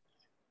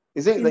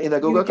 Is it in the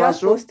Google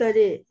Classroom? You just posted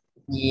it.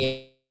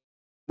 Yeah.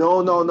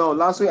 No.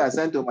 Last week I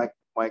sent to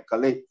my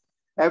colleague.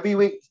 Every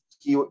week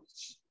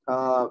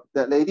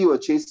that lady will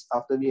chase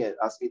after me and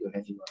ask me to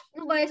hand him out.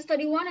 No, but it's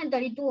 31 and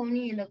 32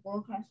 only in the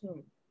Google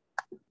Classroom.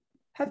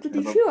 Have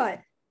 33 what?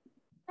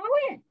 Oh,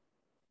 where?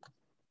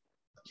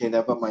 Okay,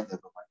 never mind.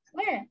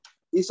 Where?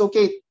 It's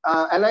okay.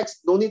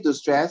 Alex, no need to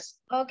stress.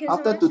 Okay,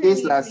 After so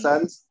today's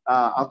lessons,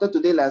 after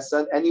today's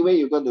lesson, anyway,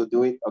 you're going to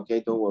do it.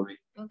 Okay, don't worry.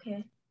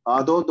 Okay.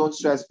 Don't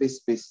stress,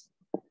 please.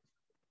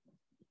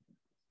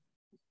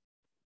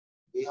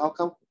 Hey, how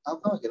come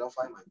I cannot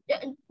find my?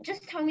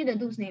 Just tell me the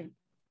dude's name.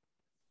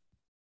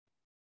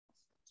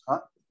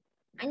 Huh?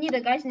 I need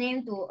the guy's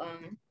name to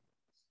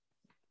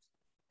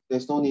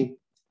There's no name.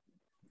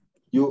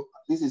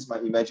 This is my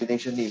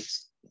imagination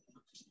names.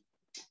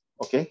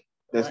 Okay,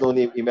 there's no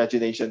name.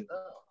 Imagination.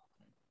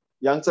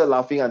 Yang Zhe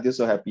laughing until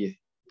so happy.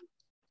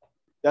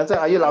 Yang Zhe,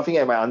 are you laughing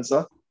at my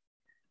answer?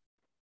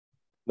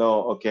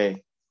 No.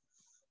 Okay.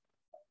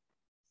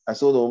 I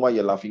still don't know what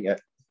you're laughing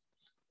at.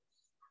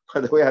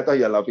 By the way, I thought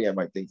you're laughing at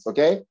my things.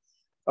 Okay.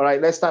 All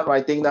right. Let's start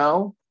writing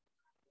now.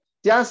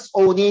 Just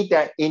only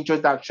that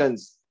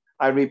introductions.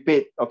 I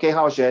repeat. Okay,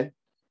 Hao Shen.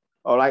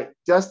 All right.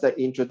 Just the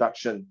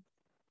introduction.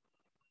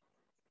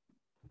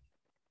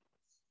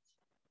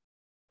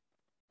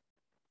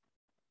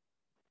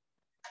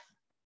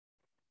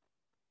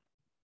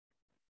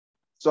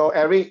 So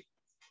Eric,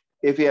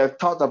 if you have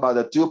thought about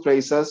the 2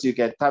 places, you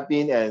can type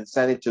in and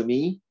send it to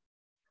me.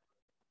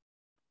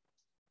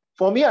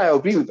 For me, I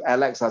agree with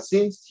Alex.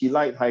 Since he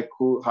liked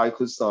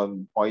haiku's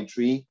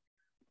poetry,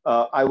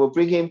 I will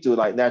bring him to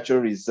like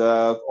natural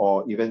reserve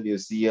or even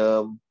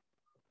museum.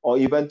 or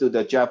even to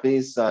the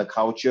Japanese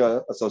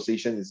Culture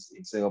Association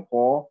in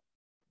Singapore.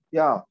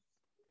 Yeah.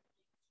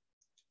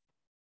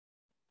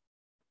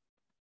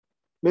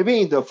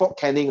 Maybe in the Fort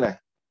Canning,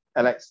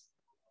 Alex,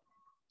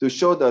 to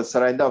show the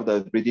surrender of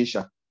the British.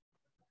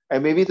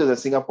 And maybe to the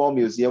Singapore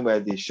Museum where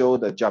they show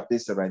the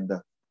Japanese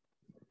surrender.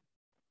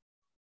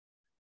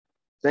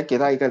 Then 给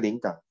他一个灵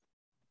感.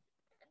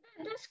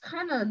 That's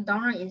kind of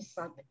downright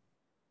insulting.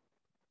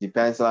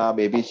 Depends lah,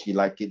 maybe she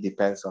like it,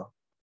 depends lah.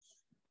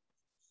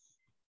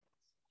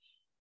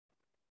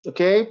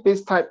 Okay,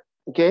 please type,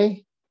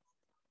 okay?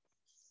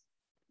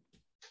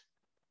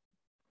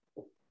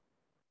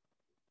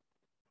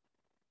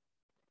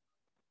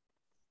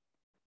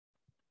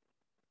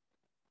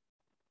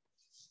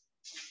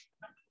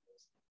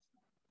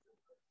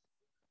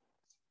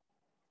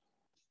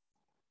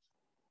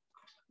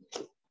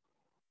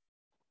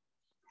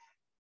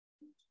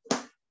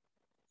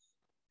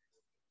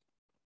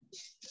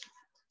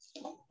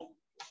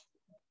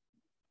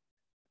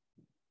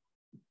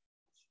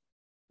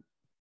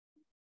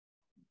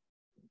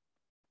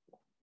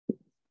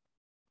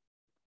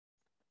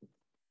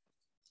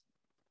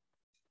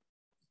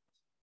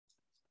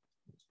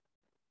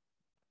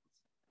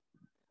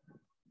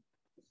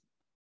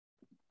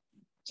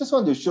 Just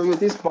want to show you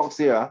this box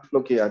here.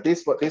 Look here,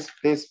 this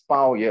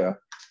file here.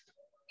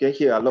 Okay,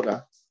 here, look.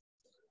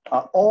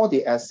 All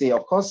the essay,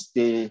 of course,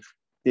 they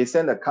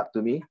send a card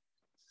to me.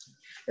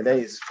 And then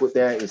it's put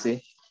there, you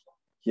see,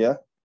 here.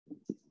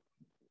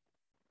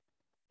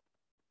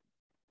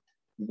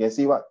 You can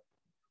see what?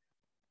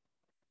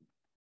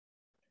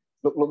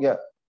 Look here.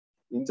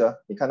 林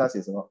哲，你看他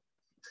写什么？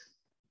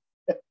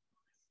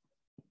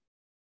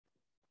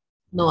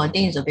 No, I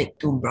think it's a bit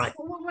too bright.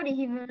 What did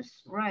he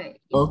write?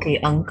 Okay,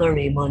 Uncle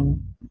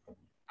Raymond.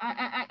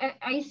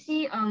 I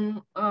see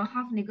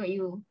half naked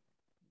you.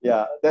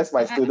 Yeah, that's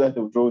my student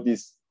who drew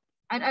this.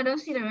 I don't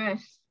see the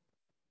rest.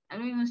 I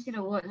don't even see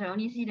the words. I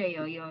only see the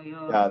your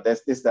Yeah,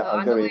 this the Uncle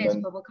underwear is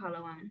Raymond. purple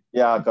color one.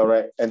 Yeah,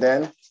 correct. And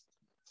then,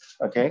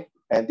 okay,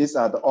 and these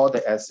are all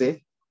the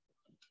essay.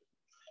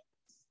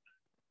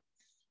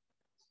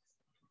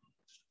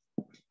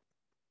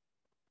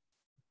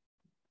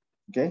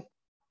 Okay.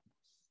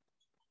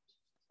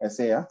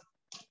 Essay, yeah.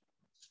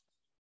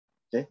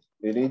 Okay,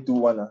 they really do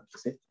one,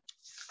 see.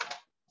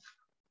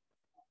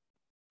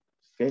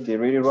 Okay, they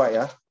really write,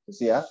 yeah. You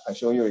see, I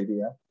show you already,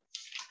 yeah.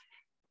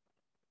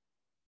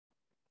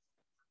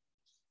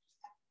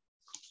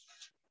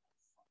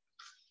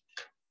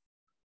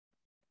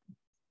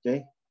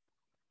 Okay.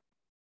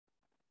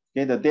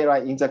 Okay, the date,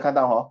 right? 看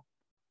到吼?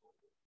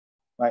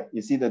 Right,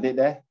 you see the date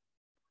there?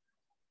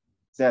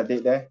 Is there a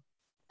date there?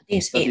 I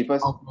think it's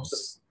 31st,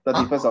 August.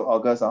 31st of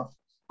August.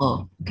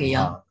 Oh, okay,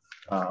 yeah.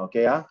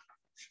 Okay,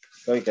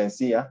 so you can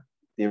see,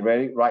 they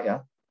very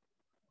right.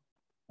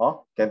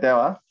 Oh, can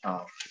tell.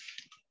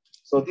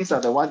 So these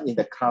are the ones in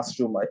the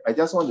classroom. I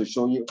just want to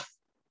show you.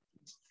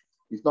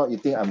 If not, you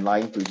think I'm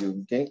lying to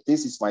you. Okay,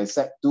 this is my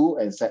set 2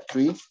 and set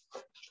 3,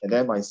 and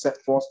then my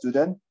set 4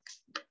 student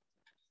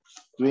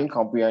doing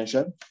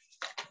comprehension.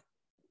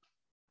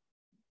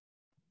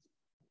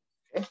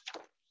 Okay.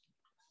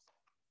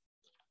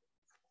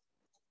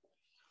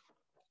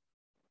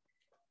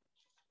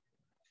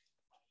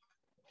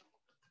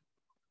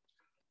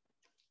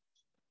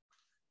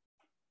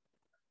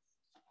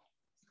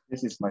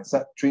 This is my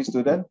set 3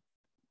 student.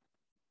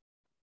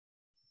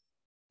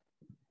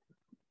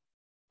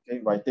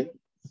 Okay, writing.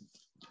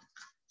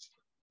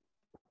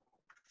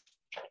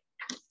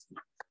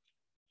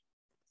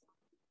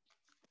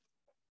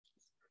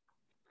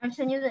 I'll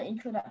send you the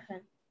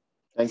introduction.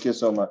 Thank you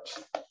so much.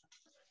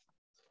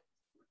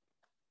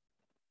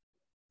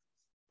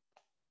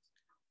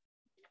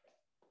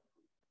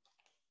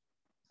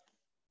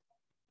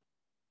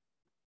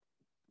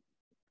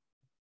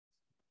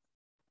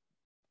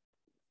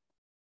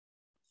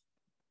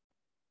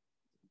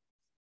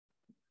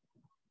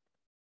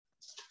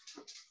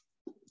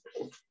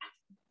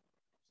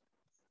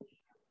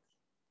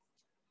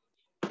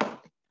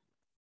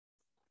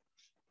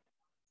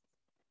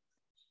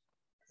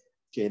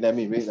 Okay, let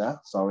me read.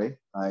 Sorry,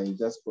 I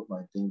just put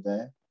my thing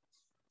there.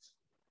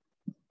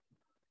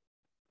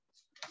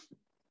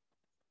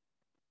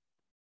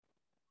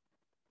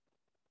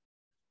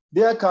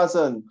 Dear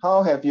cousin,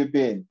 how have you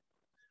been?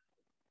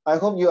 I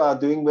hope you are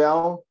doing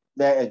well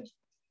there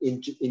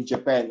in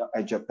Japan, not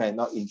in Japan.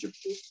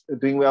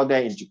 Doing well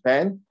there in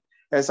Japan.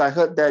 As I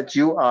heard that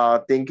you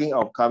are thinking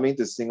of coming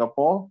to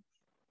Singapore,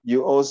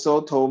 you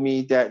also told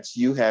me that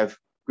you have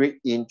great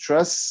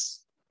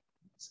interests,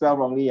 spelled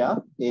wrongly,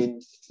 in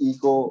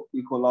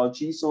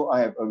ecology. So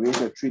I have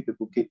arranged a trip to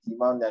Bukit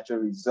Timah Natural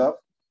Reserve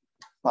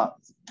Park.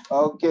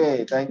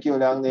 Okay, thank you,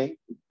 Liang Ning.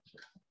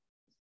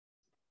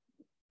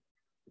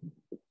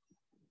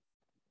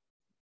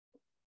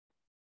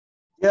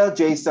 Dear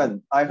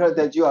Jason, I heard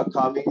that you are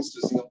coming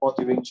to Singapore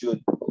during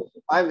June.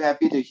 I'm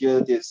happy to hear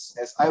this,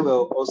 as I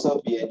will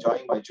also be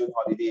enjoying my June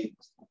holiday.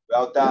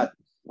 Well done.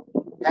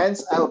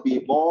 Hence, I will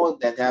be more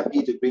than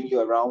happy to bring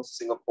you around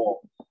Singapore.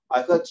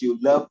 I heard you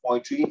love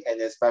poetry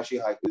and especially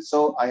haiku,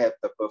 so I have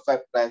the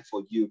perfect plan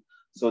for you.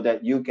 so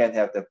that you can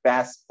have the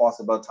best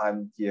possible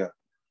time here.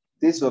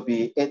 This will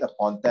be 8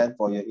 upon 10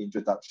 for your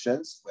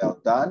introductions. Well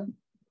done.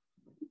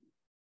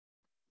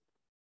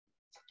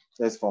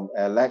 That's from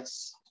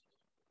Alex.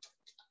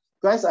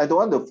 Guys, I don't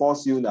want to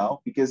force you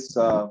now because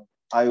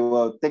I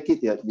will take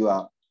it that you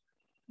are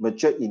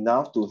mature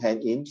enough to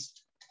hand in.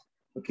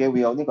 Okay,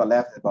 we only got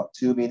left about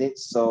 2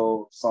 minutes,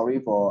 so sorry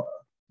for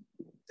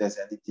there's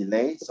any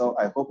delay. So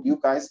I hope you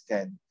guys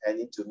can hand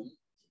it to me.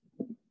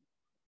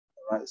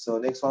 All right, so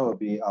next one will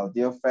be our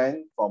dear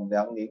friend from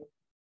Liangning.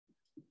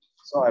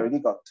 So I already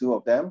got 2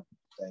 of them.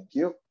 Thank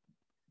you.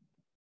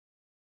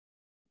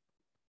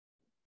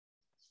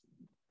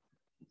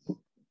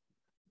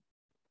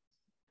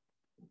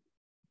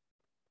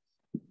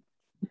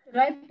 Should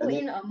I put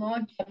in a more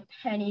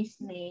Japanese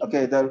name?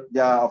 Okay,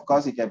 yeah, of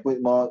course you can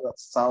put more,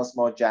 sounds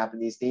more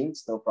Japanese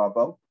names, no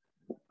problem.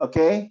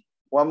 Okay,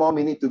 1 more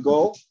minute to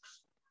go.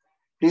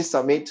 Please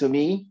submit to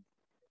me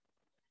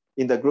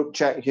in the group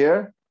chat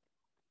here.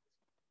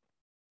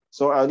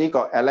 So I only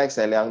got Alex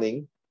and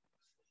Liangning.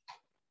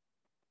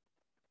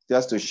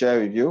 Just to share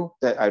with you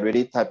that I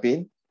already type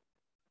in.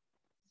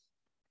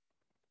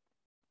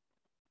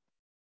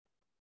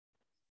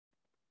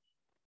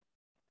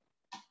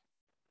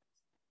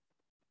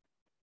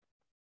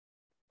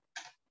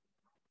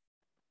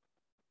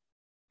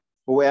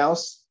 Who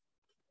else?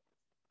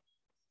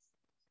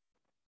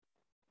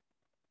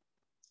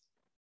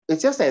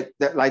 It's just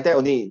that like that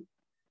only.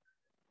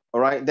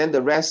 All right, then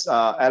the rest,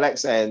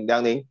 Alex and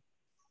Liangning,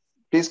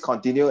 please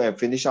continue and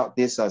finish out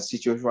this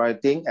situation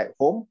writing at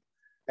home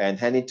and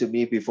hand it to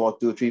me before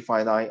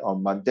 2359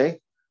 on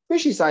Monday,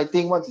 which is, I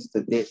think, what is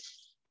the date?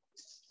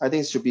 I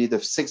think it should be the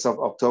 6th of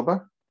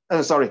October.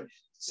 Sorry,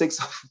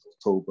 6th of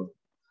October.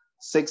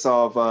 6th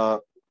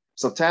of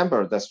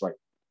September, that's right.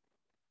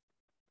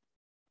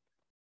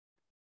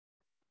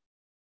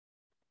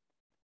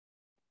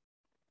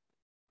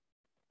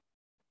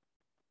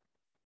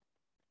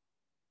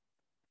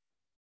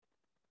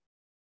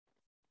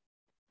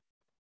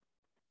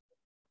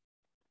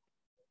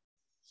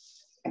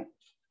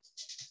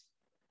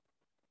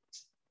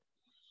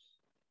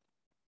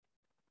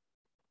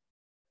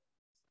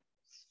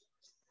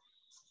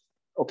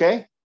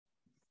 Okay.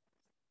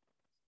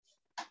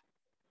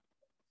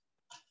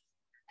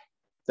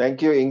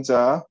 Thank you,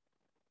 Ingza.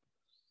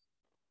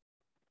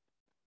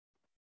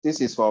 This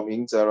is from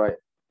Ingza, right?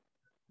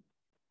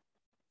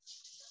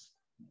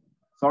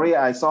 Sorry,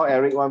 I saw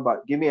Eric one,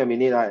 but give me a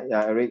minute.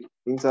 Yeah, Eric,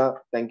 Ingza,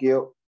 thank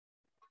you.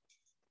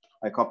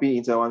 I copy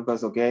Ingza one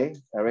first, okay?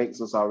 Eric,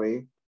 so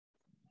sorry.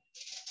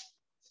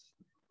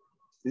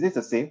 Is it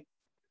the same?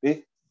 Eh?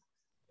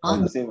 Oh,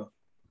 the same.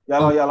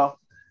 Yeah,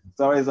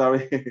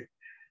 Sorry.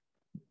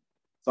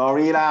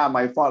 Sorry lah,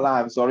 my fault lah.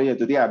 I'm sorry.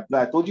 Today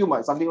I told you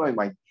something wrong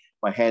with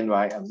my hand,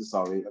 right? I'm so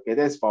sorry. Okay,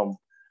 that's from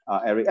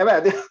Eric.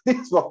 This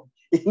is from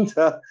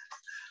Inter.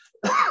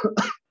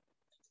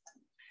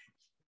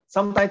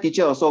 Sometimes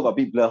teacher also got a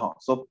bit blur, huh?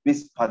 So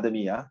please pardon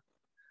me.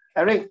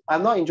 Eric,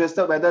 I'm not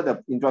interested whether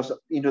the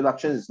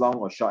introduction is long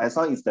or short, as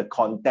long as the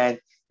content,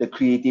 the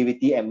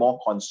creativity, and more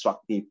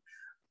constructive.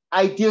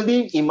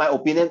 Ideally, in my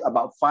opinion,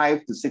 about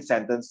 5 to 6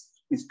 sentences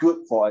is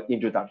good for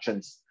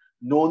introductions.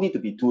 No need to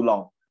be too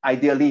long.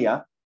 Ideally,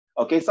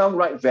 okay, some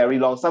write very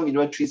long, some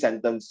even 3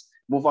 sentences,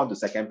 move on to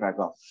second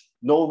paragraph.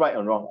 No right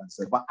or wrong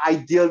answer. But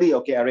ideally,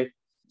 okay, Eric,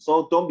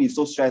 so don't be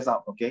so stressed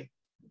out, okay?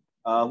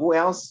 Who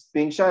else?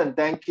 Ping Shen,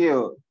 thank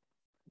you.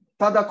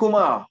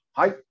 Tadakuma,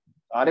 hi,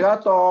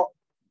 arigato.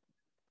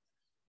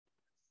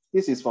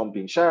 This is from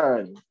Ping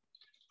Shen.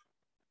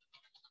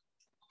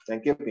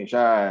 Thank you, Ping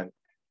Shen.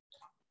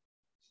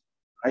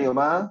 Hi,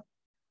 Yoma.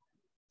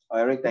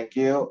 Eric, thank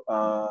you.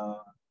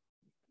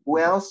 Who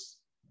else?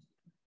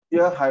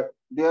 Dear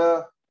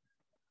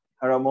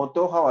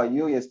Haramoto, how are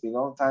you? It's been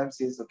a long time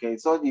since. Okay,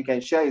 so you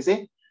can share, you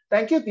see?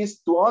 Thank you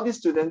to all these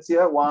students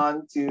here.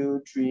 1,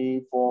 2,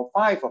 3, 4,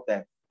 5 of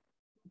them.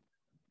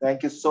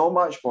 Thank you so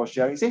much for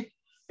sharing. See,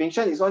 Ping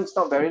Shen, this one is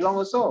not very long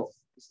also.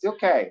 It's still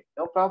okay,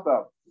 no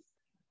problem.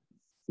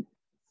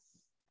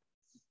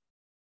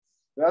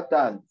 Well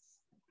done.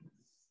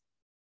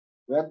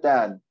 Well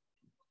done.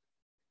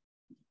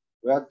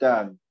 Well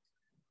done.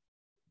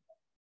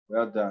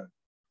 Well done.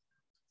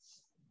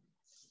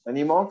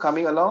 Any more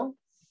coming along?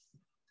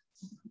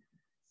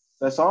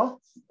 That's all?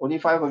 Only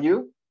 5 of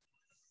you?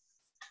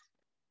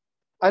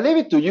 I leave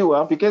it to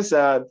you because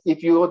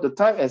if you want to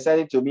type and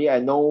send it to me, I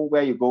know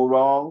where you go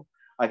wrong.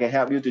 I can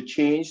help you to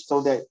change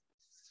so that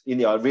in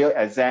your real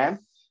exam,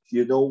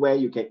 you know where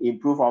you can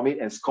improve on it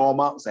and score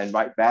marks and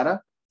write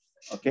better.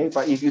 Okay,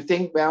 but if you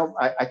think, well,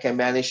 I can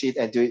manage it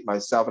and do it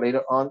myself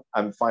later on,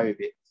 I'm fine with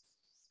it.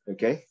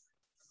 Okay.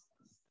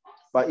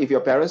 But if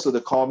your parents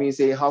would call me and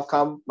say, how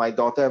come my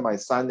daughter and my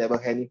son never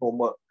hand in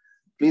homework?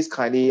 Please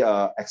kindly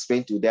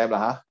explain to them,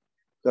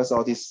 because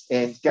all this.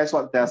 And guess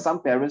what? There are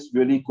some parents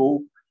really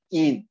go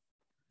in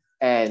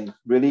and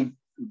really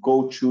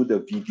go through the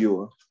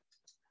video.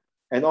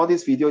 And all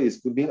this video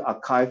is being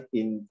archived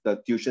in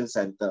the tuition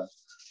center.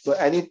 So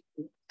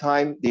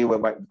anytime they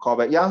will call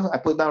back, yeah, I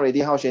put down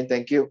already, Hao Shen,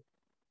 thank you.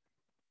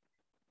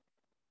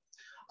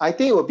 I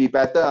think it would be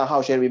better,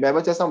 Hao Shen.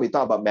 Remember just now we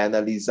talked about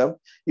mannerism.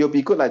 You'll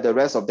be good like the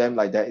rest of them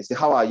like that. You say,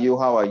 how are you?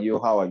 How are you?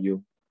 How are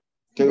you?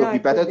 Okay, it would be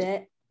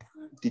better.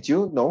 Did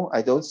you? No,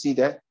 I don't see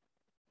that.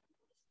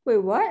 Wait,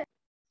 what?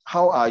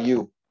 How are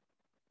you?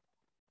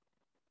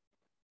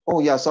 Oh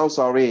yeah, so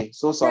sorry.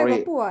 So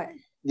sorry.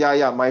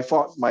 Yeah, my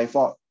fault.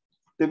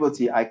 对不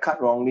起, I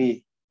cut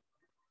wrongly.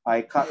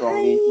 My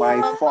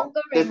fault.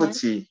 对不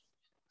起.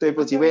 Wait,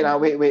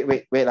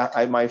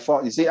 my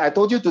fault. You see, I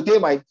told you today,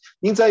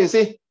 Ying Zhe, you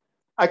see,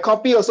 I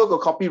copy also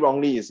got copy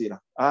wrongly, you see.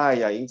 哎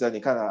呀, Ying Zhe, 你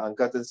看啊,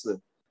 Uncle 真是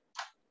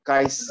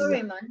该死.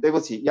 对不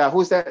起. Yeah,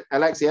 who's that?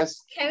 Alex,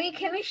 yes?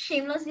 Can we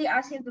shamelessly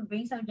ask him to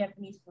bring some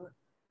Japanese food?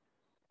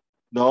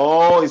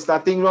 No, it's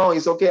nothing wrong.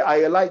 It's okay.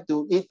 I like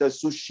to eat the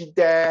sushi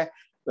there.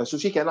 The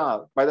sushi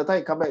cannot. By the time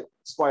you come back,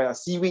 spoil.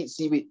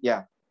 Seaweed.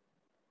 Yeah.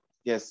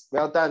 Yes.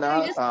 Well done.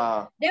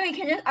 Then we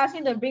can just ask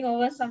him to bring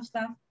over some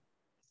stuff.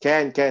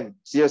 Can.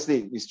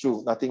 Seriously, it's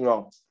true. Nothing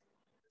wrong.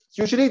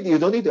 Usually, you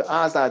don't need to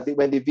ask.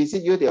 When they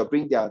visit you, they'll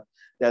bring their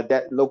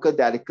local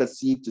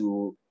delicacy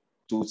to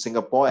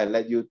Singapore and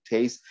let you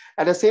taste.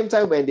 At the same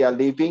time, when they are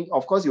leaving,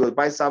 of course, you will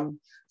buy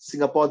some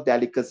Singapore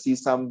delicacy,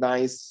 some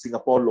nice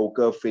Singapore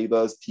local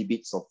flavors,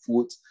 tidbits of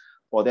food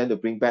for them to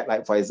bring back.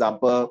 Like, for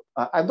example,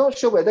 I'm not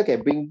sure whether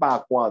can bring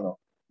bak kwa or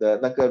the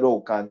那个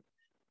肉干.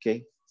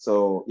 Okay,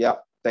 so yeah,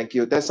 thank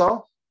you. That's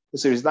all.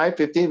 So it's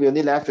 9:15. We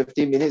only left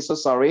 15 minutes. So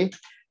sorry.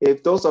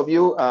 If those of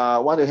you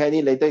want to hand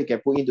in later, you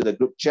can put into the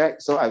group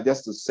chat. So I've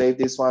just to save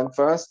this one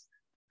first.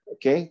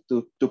 Okay,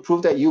 to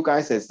prove that you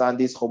guys have done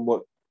this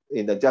homework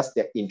in just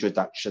the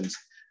introductions.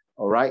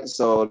 All right,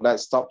 so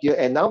let's stop here.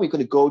 And now we're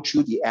going to go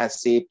through the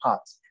essay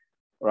part.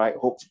 All right,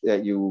 hope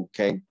that you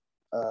can.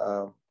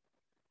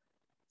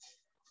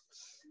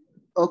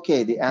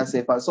 Okay, the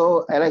essay part.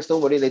 So Alex,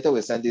 don't worry, later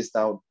we'll send this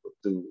down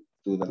to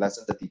the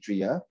lesson 33.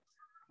 Yeah.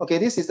 Okay,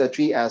 this is the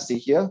 3 essay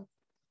here.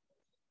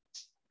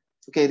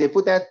 Okay, they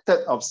put that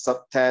 3rd of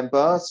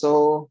September.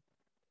 So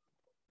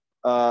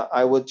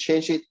I will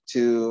change it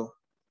to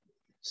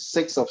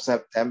 6th of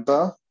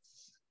September.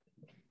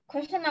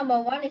 Question number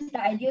 1 is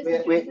the ideal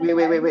Wait.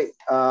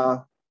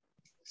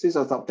 6th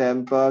of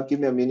September. Give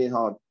me a minute,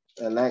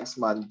 Alex,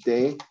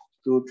 Monday,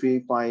 2, 3,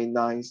 5,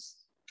 9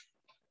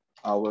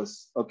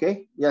 hours.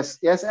 Okay.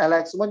 Yes,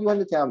 Alex, what do you want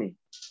to tell me?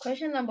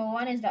 Question number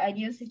 1 is the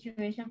ideal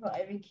situation for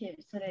every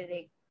kid so that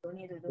they don't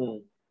need to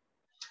do.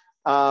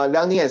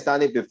 Liang Ning has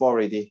done it before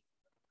already.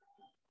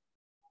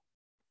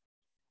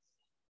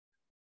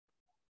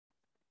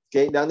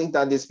 Okay, Liang Ning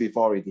done this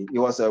before already. It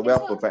was a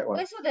perfect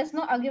one. So there's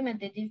no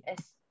argumentative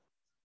S.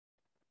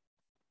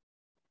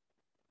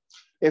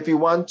 If you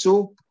want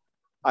to,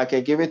 I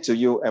can give it to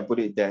you and put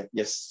it there.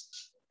 Yes.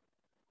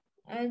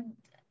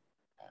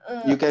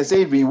 You can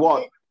say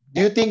reward.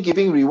 Do you think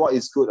giving reward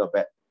is good or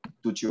bad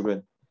to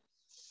children?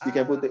 You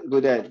can put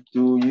that.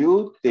 Do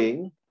you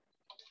think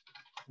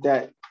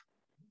that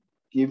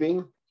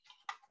giving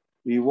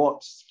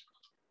rewards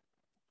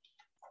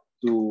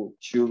to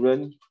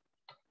children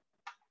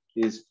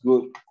is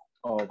good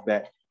or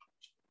bad?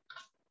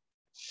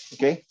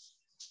 Okay.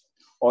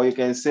 Or you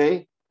can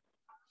say,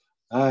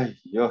 I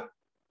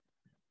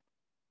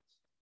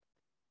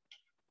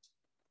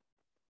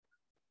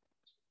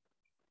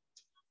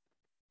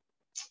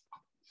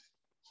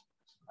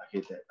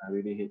hate that. I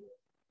really hate that.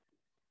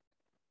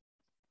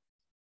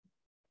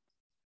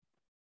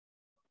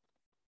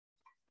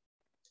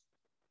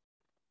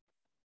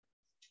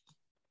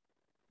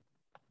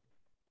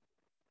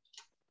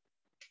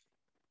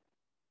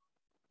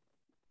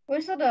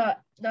 Wait, so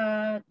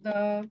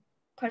the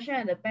question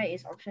at the back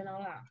is optional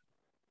lah.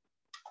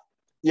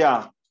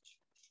 Yeah.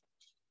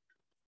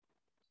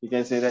 You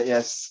can say that,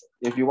 yes.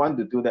 If you want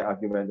to do that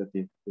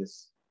argumentative,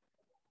 yes.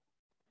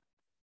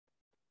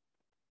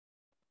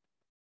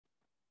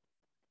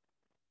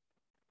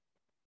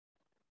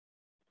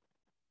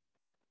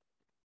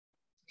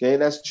 Okay,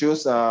 let's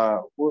choose,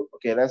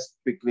 okay, let's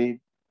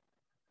quickly.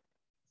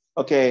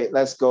 Okay,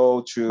 let's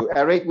go to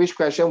Eric. Which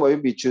question will you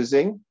be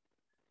choosing?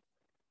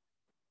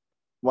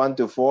 1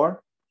 to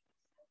 4.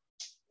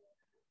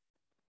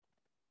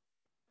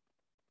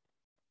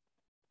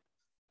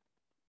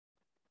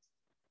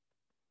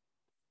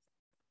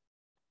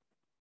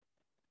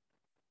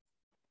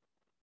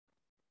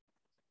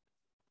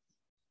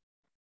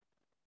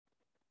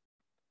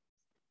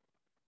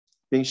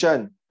 Bing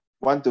Shen,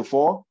 1 to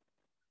 4.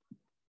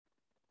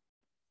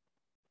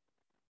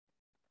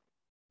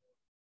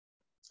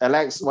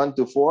 Alex, 1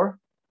 to 4.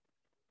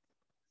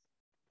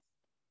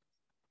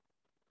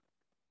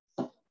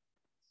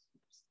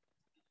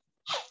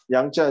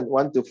 Yang Chen,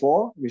 1 to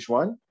 4. Which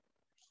one?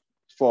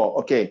 4.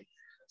 Okay.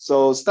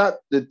 So start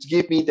to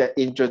give me the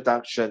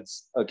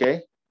introductions.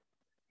 Okay.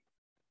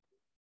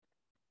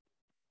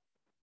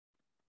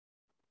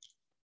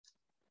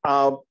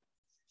 Um,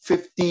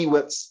 50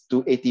 words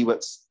to 80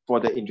 words for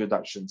the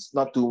introductions.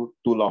 Not too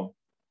long.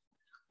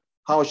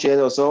 Hao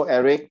Xuan also,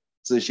 Eric,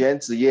 Zixuan,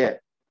 Ziye.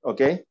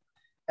 Okay.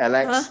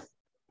 Alex.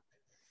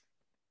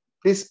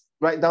 Please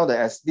write down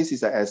this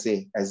is an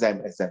essay,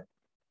 exam.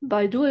 But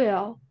I do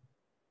it.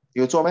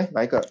 有做咩？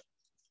哪一个？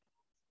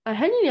 I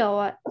hand in your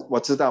what? 我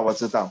知道，我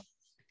知道。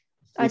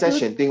 I 你再 do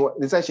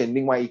选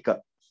另外一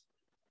个。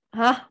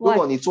 huh? 如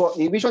果 What? 你做，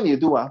你 which one you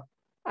do 啊？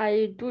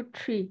 I do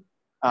 3.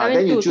 Ah, I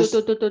then mean you 2, choose.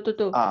 2, 2, 2, 2,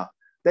 2, 2.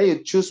 Then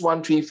you choose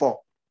 1, 3,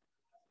 4.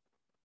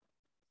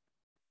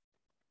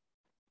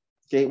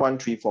 Okay, 1,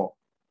 3, 4.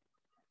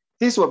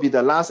 This will be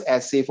the last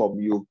essay from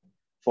you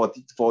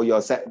for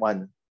your set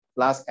 1.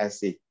 Last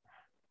essay.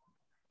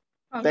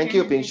 Thank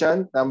you, Ping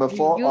Shen. Number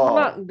 4. You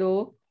mark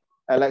though.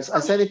 Alex, I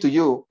sent it to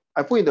you.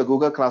 I put in the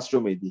Google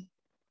Classroom maybe.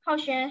 How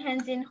Xuan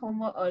hands in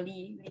homework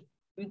early.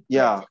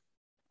 Yeah.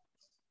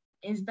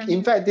 Instantly.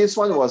 In fact, this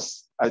one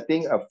was, I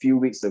think, a few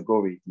weeks ago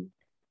already.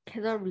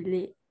 Cannot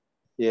relate.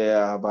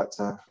 Yeah, but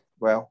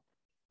well.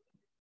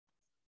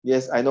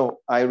 Yes, I know.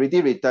 I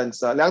already returned.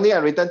 Liang Ning, I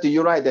returned to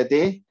you, right, that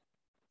day?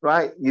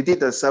 Right? You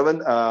did the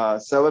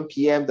 7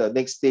 p.m. the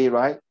next day,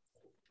 right?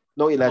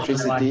 No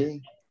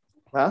electricity.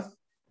 Huh?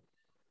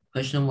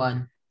 Question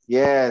 1.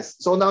 Yes.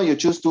 So now you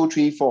choose 2,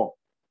 3, 4.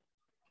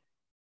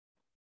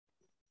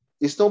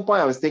 It's no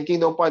point. I was thinking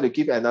no point to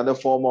give another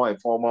 4 more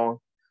and 4 more.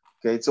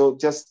 Okay, so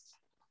just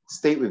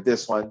stay with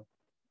this one.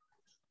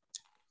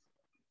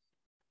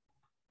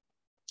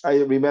 I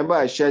remember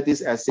I shared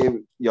this essay,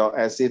 your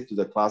essay to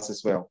the class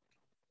as well.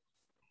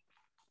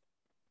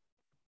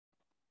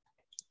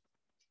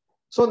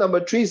 So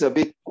number 3 is a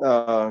bit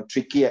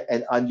tricky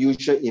and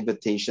unusual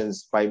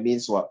invitations by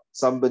means what?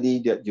 Somebody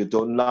that you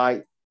don't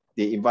like,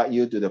 they invite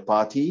you to the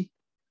party,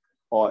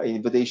 or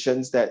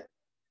invitations that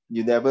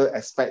you never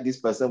expect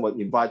this person will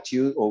invite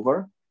you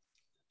over.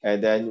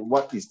 And then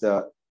what is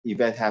the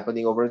event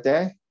happening over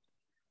there?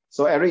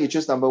 So Eric, you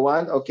choose number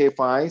 1. Okay,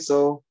 fine.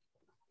 So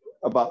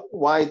about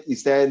why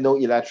is there no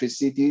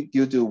electricity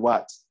due to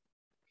what?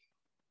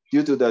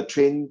 Due to the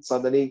train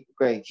suddenly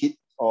going hit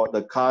or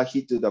the car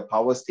hit to the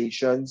power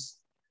stations.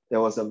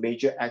 There was a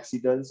major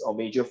accident or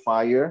major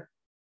fire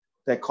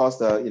that caused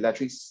the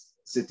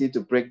electricity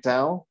to break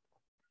down.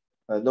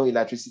 No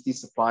electricity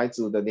supply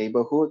to the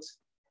neighborhood.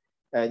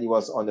 And it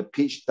was on the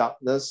pitch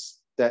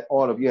darkness that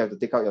all of you have to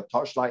take out your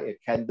torchlight and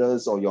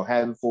candles or your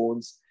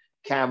handphones,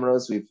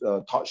 cameras with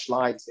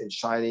torchlights and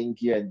shining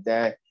here and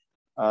there.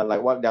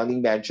 Like what Liang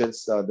Ning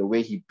mentions, the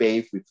way he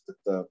bathed with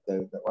the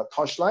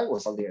torchlight or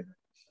something like that.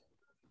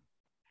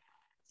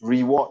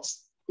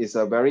 Rewards is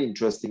a very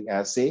interesting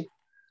essay.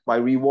 By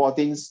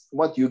rewarding,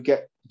 what do you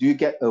get? Do you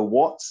get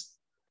awards?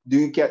 Do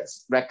you get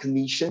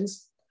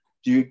recognitions?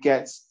 Do you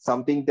get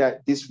something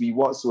that these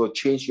rewards will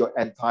change your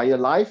entire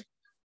life?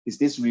 Is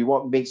this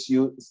reward makes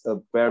you a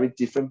very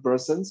different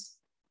person?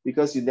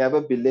 Because you never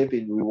believe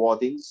in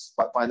rewardings,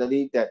 but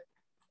finally that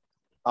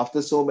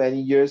after so many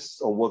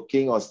years of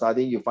working or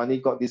studying, you finally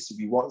got these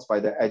rewards by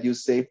the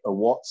EduSave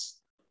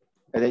Awards,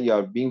 and then you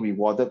are being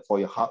rewarded for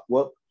your hard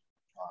work.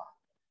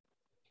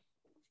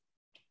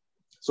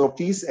 So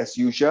please, as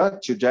usual,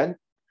 children,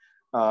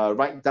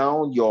 write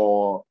down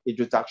your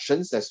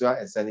introductions as well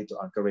and send it to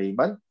Uncle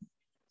Raymond.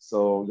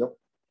 So yep,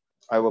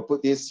 I will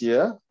put this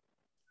here.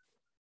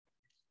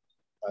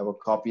 I will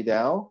copy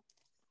down.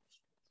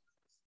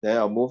 Then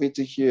I'll move it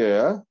to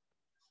here.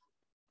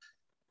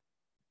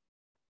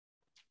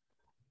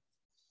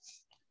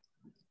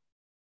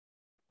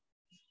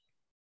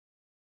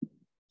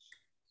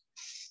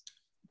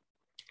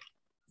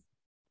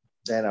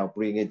 Then I'll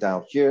bring it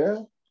down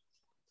here.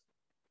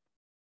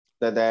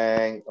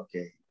 Then,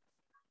 okay.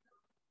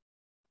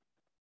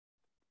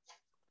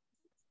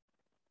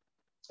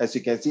 As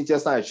you can see,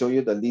 just now I show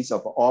you the list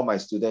of all my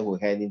students who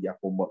hand in their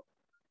homework.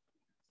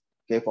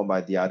 Okay, from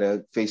the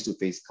other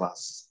face-to-face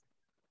class.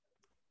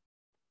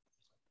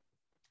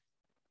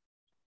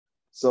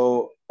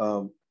 So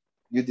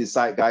you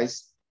decide,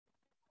 guys.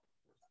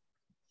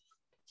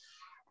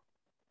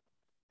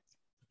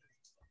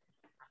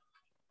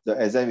 The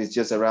exam is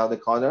just around the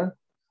corner.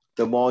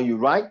 The more you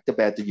write, the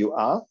better you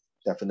are,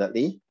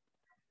 definitely.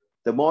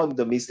 The more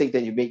the mistake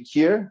that you make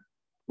here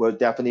will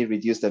definitely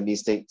reduce the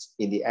mistakes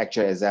in the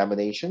actual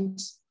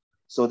examinations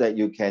so that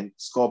you can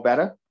score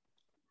better.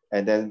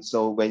 And then,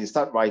 so when you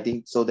start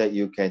writing, so that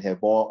you can have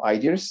more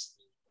ideas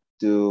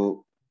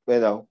to,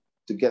 to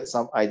get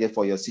some idea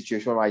for your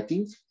situation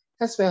writing,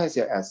 as well as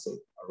your essay,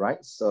 all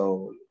right?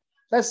 So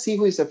let's see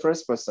who is the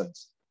first person.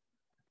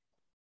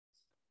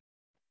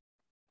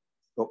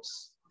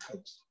 Oops, I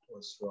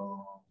was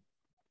wrong.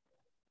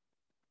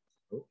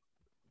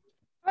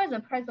 What is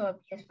the price of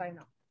a PS5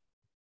 now?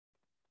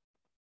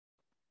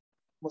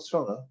 What's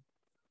wrong, huh?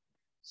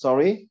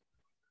 Sorry?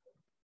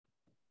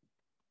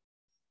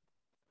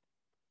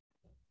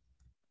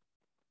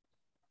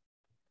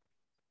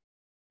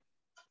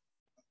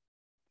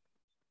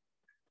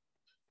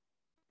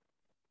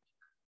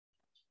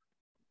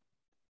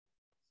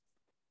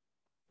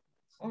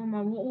 Oh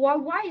my,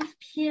 why is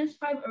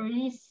PS5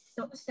 already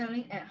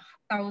selling at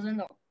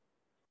 $1,000?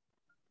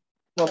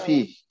 What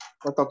P?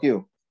 What talk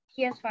you?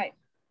 PS5.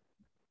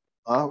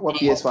 What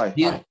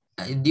PS5?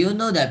 Do you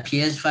know that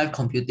PS5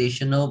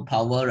 computational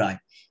power, right?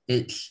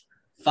 It's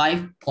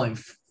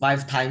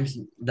 5.5 times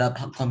the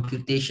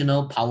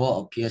computational power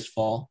of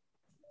PS4.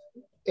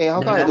 Hey,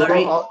 how come I don't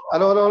know?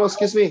 Hello,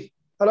 excuse me.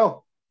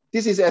 Hello.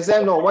 This is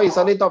exam, no? Why you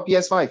suddenly talk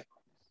PS5?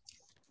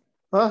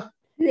 Huh?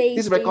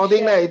 This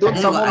recording, leh. Don't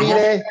support me,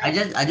 leh. I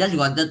just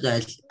wanted to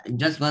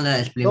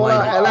explain No why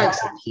lah, that's Alex.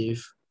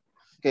 expensive.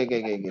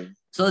 Okay.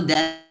 So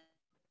that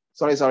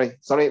Sorry,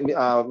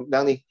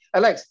 Liang Ning.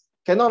 Alex,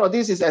 cannot,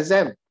 this is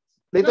exam.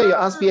 Later you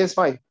ask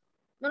PS5.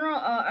 No,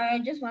 I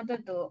just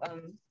wanted to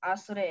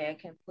ask so that I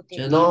can put it.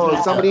 Sure,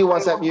 No, somebody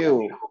WhatsApp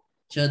you.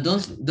 Sure,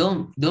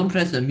 don't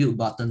press the mute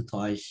button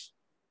twice.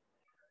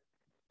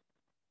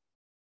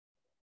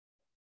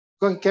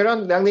 Go carry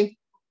on, Liang Ning.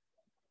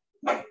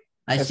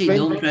 I said Explain.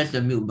 don't press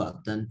the mute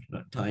button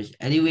twice.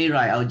 Anyway,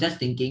 right, I was just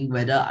thinking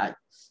whether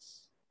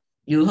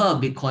you heard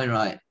of Bitcoin,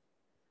 right?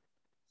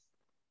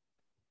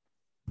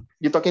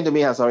 You're talking to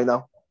me, sorry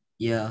now.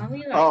 Yeah.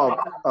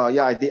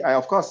 Yeah, I did.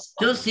 Of course.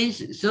 So since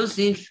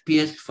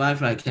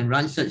PS5 right can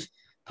run such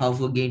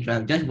powerful games, right,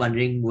 I'm just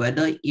wondering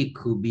whether it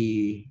could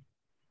be,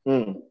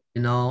 you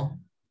know,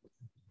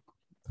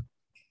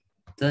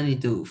 turned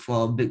into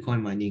for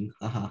Bitcoin mining.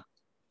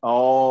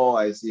 Oh,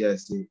 I see.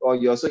 Oh,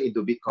 you're also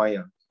into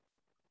Bitcoin.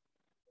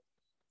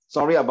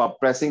 Sorry about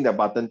pressing the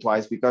button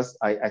twice because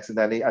I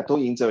told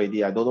Yingzi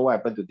already. I don't know what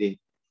happened today.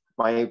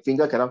 My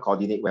finger cannot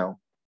coordinate well.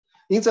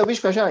 Yingzi,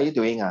 which question are you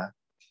doing?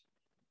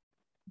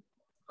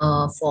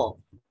 4.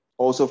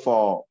 Also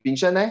for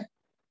Pingshan, eh?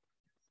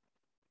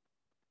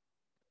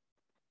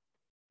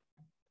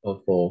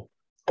 4.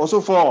 Also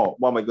 4.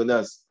 Oh my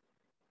goodness.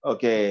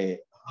 Okay.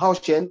 Hao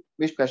Xian,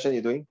 which question are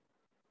you doing?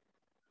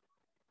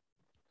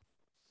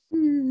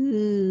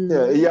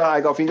 Yeah,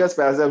 I got finger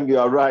spasm. You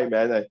are right,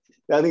 man.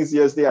 I think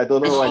seriously, I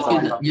don't know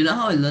why. You know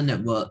how I learned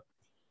that word?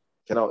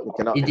 Cannot.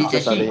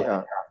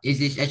 It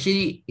is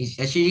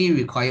actually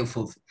required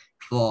for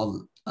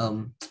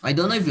I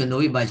don't know if you know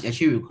it, but it's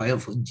actually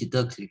required for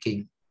jitter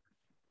clicking.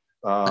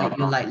 Like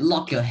you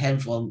lock your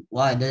hand for a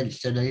while and then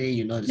suddenly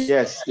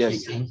yes.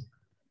 clicking.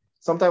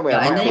 Sometimes when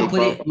and I then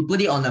mark you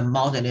put it on the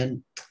mouse and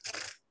then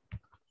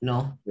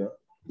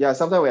Yeah,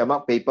 sometimes when I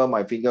mark paper,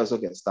 my finger also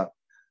gets stuck.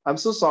 I'm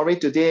so sorry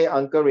today,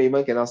 Uncle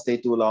Raymond cannot stay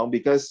too long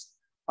because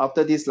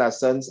after these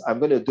lessons, I'm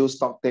going to do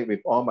stock take with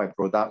all my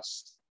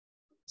products.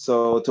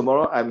 So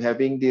tomorrow I'm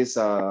having this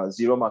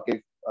zero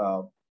market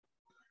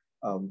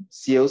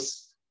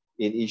sales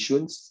in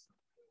issuance.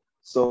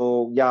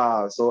 So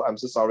yeah, so I'm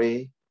so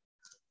sorry.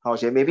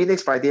 Maybe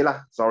next Friday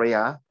lah. Sorry.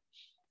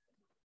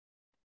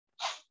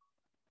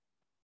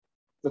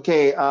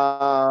 Okay,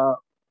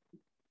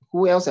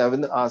 who else I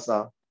haven't asked?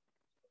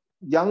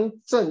 Yang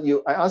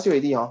Zhen, I asked you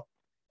already, huh?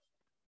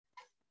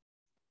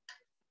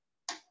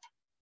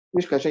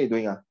 Which question are you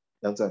doing,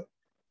 Yang Zhen?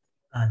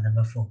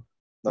 Number 4.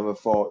 Number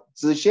 4.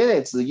 Zixuan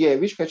and Ziyue,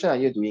 which question are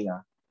you doing?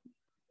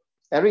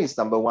 Eric is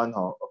number 1,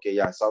 huh? Okay,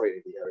 yeah, sorry,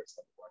 Eric is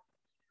number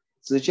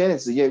 1. Zixuan and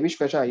Ziyue, which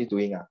question are you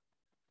doing?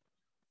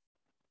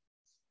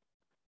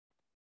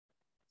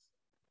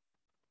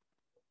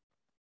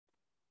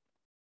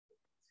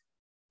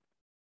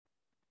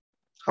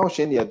 Hao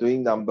Xuan, you are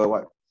doing number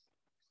what?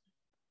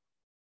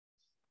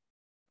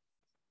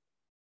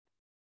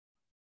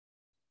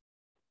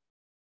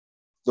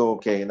 So,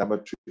 okay, number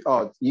 3.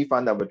 Oh,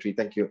 Yifan, number 3.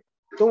 Thank you.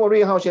 Don't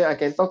worry, Hao Xuan, I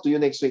can talk to you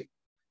next week.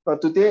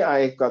 But today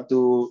I got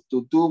to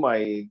do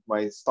my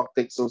stock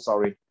take, so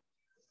sorry.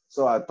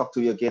 So I'll talk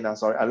to you again.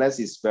 Sorry, unless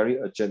it's very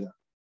urgent.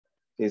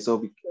 Okay,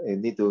 so I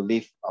need to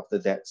leave after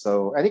that.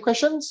 So any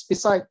questions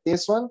beside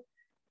this one?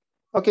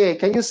 Okay,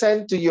 can you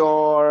send to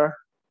your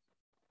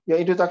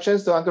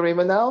introductions to Uncle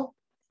Raymond now?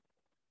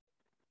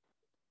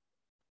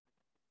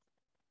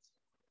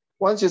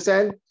 Once you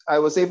send, I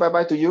will say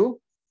bye-bye to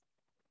you.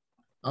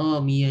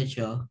 Oh, me,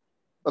 sure.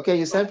 Okay,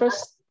 you send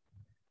first?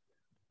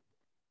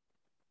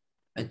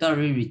 I thought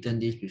we written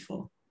this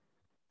before.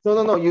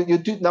 No. You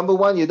do number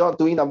 1. You're not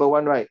doing number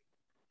 1, right?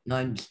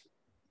 No,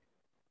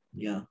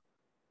 yeah.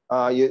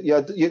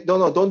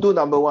 No, don't do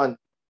number 1.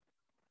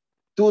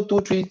 2,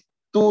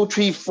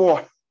 3,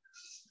 4.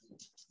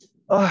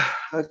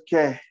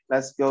 Okay,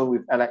 let's go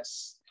with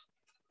Alex.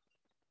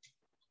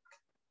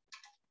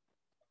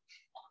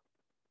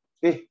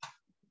 Hey,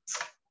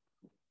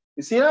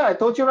 you see that? I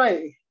told you,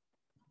 right?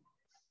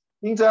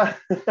 Yingzi.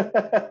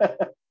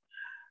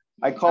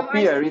 I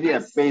copy already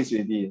and paste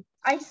already.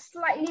 I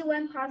slightly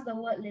went past the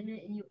word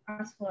limit and you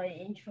asked for an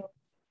intro.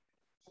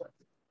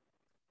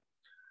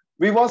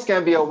 Rewards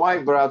can be a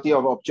wide variety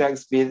of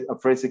objects, be it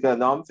physical or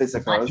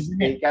non-physical.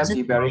 They can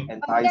be very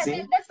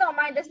enticing. That's not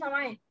mine.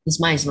 It's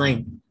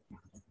mine.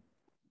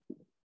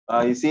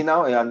 You see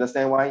now, I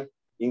understand why,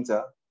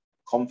 Yingzi.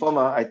 Confirm,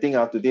 I think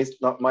today's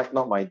not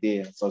my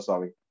day. So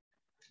sorry.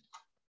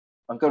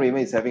 Uncle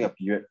Raymond is having a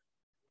period.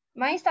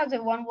 Mine starts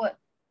with one word.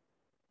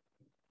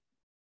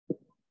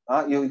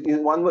 You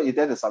one word, you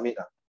dare to submit?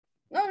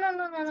 No. One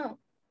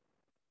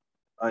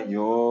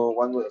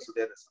word also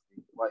dare to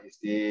submit. What is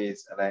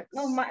this, Alex?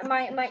 No,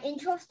 my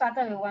intro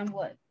started with one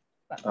word.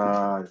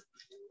 One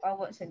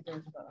word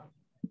sentence.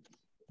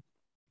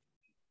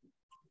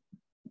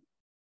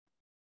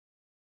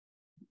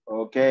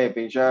 Okay,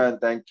 Pingshan,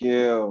 thank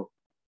you.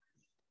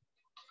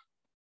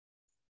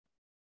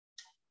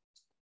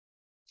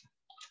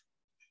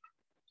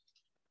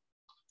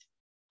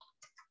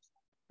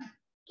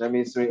 That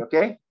means 3.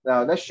 Okay.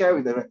 Now let's share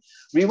with the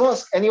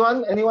rewards.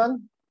 Anyone?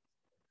 Anyone?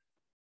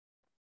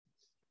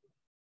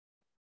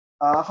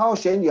 Hao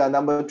Shen, you are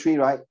number 3,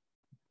 right?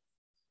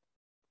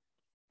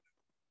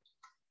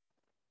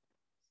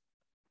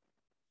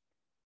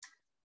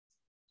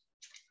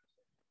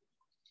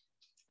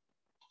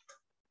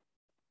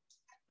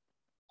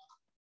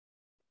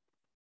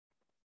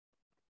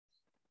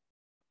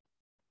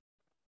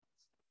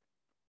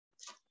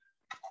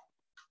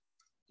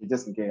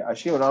 Just in case. I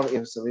share around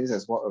if somebody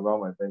has walked around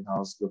my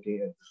penthouse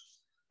looking at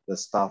the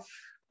stuff.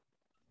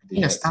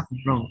 The stuff is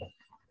wrong.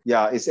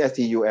 Yeah, it's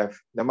STUF.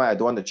 Never mind, I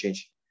don't want to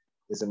change.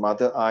 It's a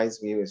mother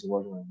eyes me is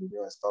watching my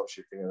video. I stop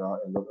shifting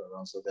around and look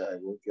around so that I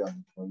won't feel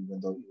uncomfortable even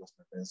though it was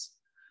my best.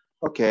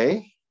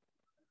 Okay.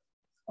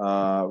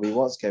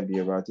 Rewards can be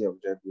a variety of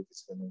objective,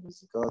 physical and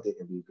physical. They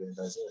can be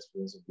energizing,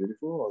 experience of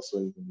beautiful. Also,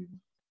 you can be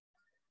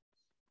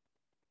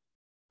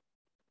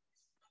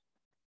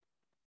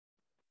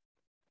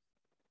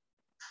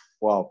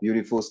wow,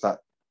 beautiful start.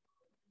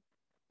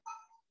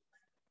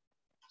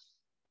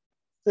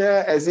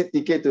 Yeah, exit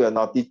ticket to a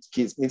naughty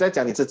kids. 你在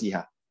讲你自己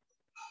哈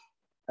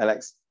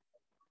Alex.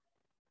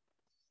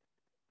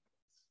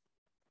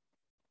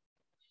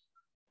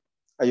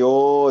 哎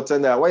呦，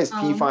真的 what is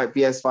P5,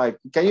 PS5?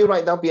 Can you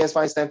write down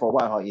PS5 stand for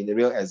what in the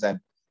real exam?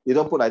 You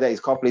don't put like that, it's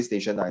called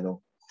PlayStation, I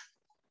know.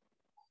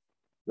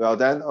 Well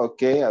done,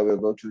 okay, I will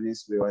go through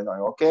this right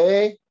now,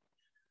 okay.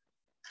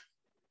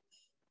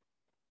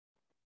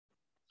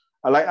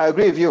 I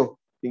agree with you,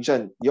 Ping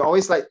Shen.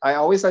 I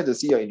always like to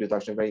see your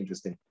introduction, very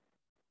interesting.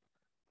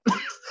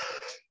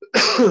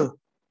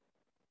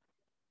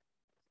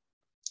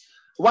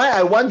 Why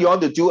I want you all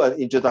to do an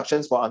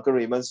introduction for Uncle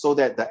Raymond so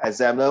that the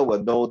examiner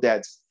will know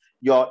that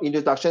your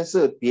introduction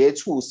是别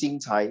出心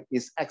裁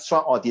is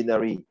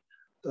extraordinary,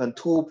 很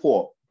突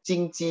破,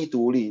 金鸡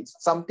独立,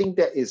 something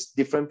that is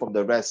different from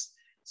the rest.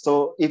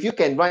 So if you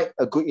can write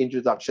a good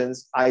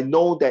introductions, I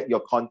know that your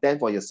content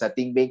for your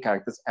setting, main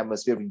characters,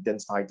 atmosphere,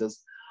 readings,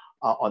 titles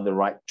are on the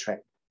right track.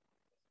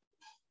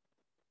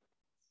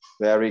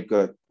 Very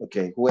good.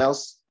 Okay, who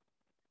else?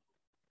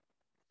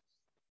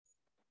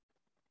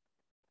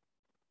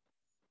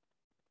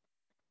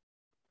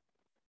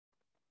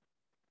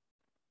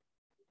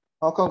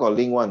 How come got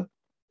link one?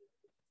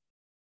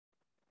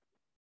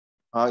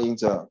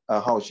 Yingzhe,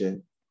 Hao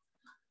Xuan.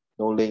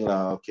 No link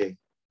lah, okay.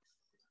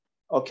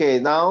 Okay,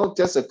 now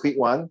just a quick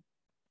one.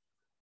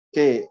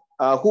 Okay,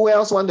 who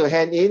else want to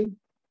hand in?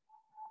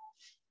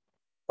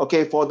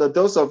 Okay, for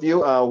those of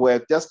you who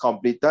have just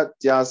completed,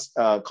 just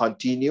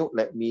continue.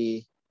 Let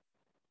me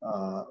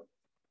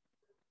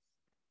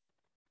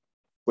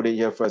put it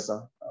here first.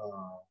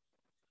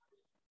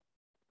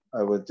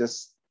 I will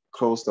just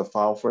close the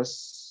file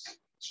first.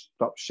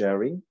 Stop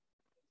sharing.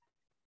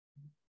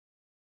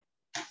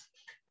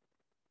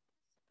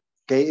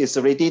 Okay, it's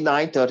already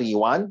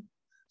 9:31.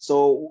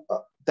 So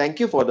thank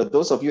you for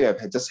those of you who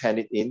have just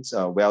handed in.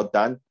 Well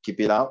done.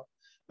 Keep it up.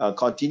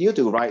 Continue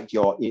to write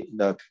your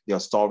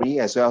story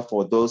as well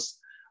for those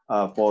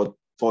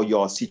for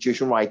your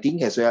situation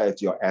writing as well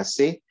as your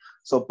essay.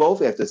 So both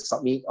have to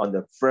submit on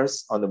the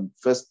first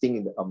thing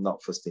in the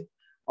not first thing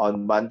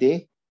on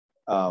Monday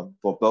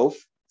for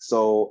both.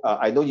 So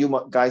I know you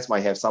guys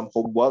might have some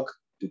homework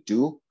to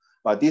do,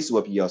 but this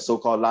will be your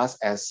so-called last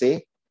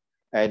essay.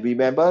 And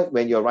remember,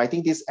 when you're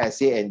writing this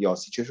essay and your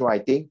situation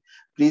writing,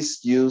 please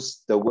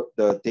use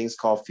the things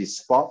called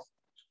FISPOT.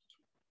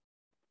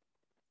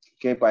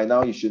 Okay, by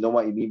now you should know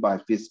what you mean by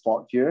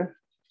FISPOT here.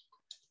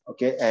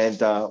 Okay, and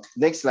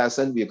next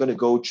lesson, we're going to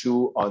go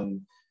through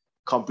on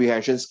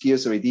comprehension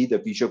skills already, the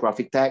visual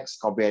graphic text,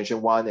 comprehension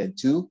 1 and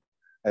 2.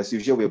 As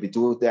usual, we'll be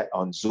doing that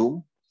on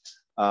Zoom.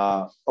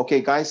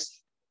 Okay, guys,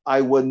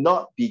 I will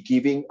not be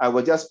giving, I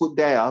will just put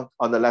there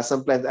on the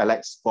lesson plan,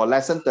 Alex, for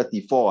lesson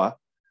 34,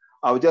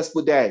 I will just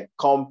put there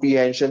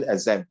comprehension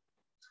exam.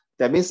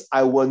 That means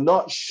I will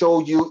not show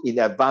you in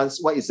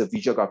advance what is the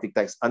visual graphic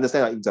text.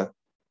 Understand,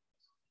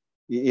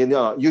 you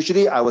know,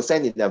 usually I will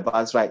send in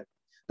advance, right?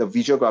 The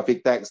visual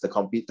graphic text,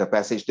 the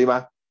passage,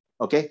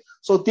 okay?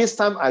 So this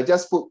time I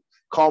just put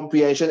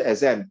comprehension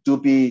exam to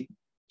be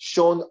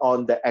shown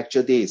on the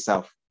actual day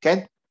itself,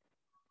 okay?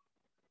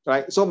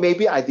 Right, so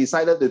maybe I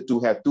decided to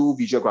have 2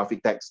 visual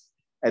graphic texts,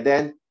 and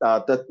then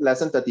the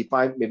lesson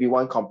 35, maybe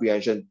 1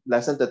 comprehension,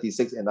 lesson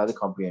 36, another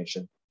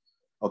comprehension.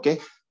 Okay,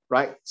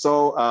 right?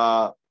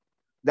 So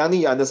Danny,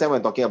 you understand what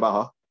I'm talking about,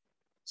 huh?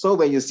 So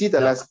when you see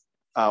the lesson,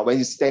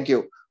 thank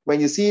you. When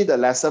you see the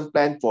lesson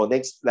plan for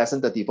next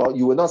lesson 34,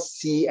 you will not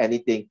see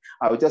anything.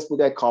 I will just put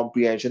that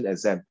comprehension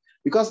exam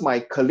because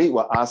my colleague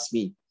will ask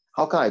me,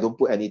 how come I don't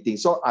put anything?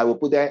 So I will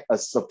put there a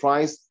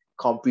surprise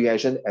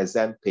comprehension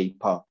exam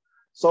paper.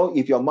 So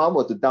if your mom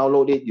were to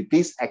download it, you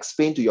please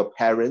explain to your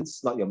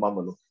parents, not your mom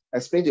alone,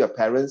 explain to your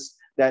parents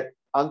that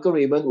Uncle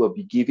Raymond will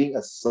be giving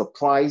a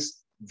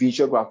surprise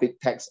visual graphic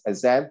text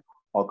exam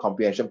or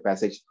comprehension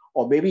passage.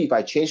 Or maybe if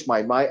I change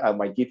my mind, I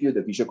might give you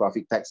the visual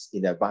graphic text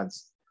in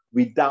advance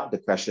without the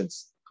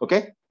questions.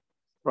 Okay?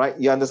 Right?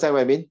 You understand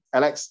what I mean?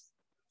 Alex?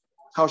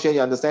 Hao Xuan, you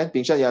understand?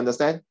 Ping Shen, you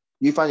understand?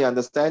 Yufan, you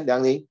understand?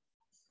 Liang Ling?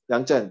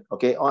 Yang Zhen,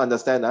 okay, all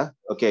understand, huh?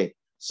 Okay,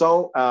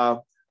 so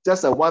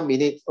just a 1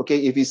 minute, okay,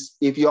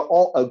 if you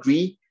all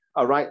agree,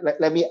 all right,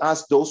 let me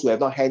ask those who have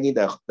not handed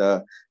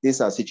this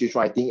situation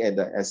writing and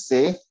the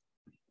essay.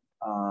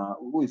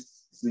 Who is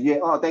Ziyue?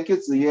 Oh, thank you,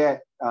 Ziyue.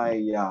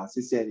 Yeah,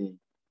 谢谢你.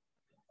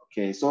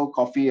 Okay, so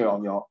coffee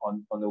on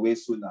the way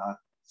soon.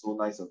 So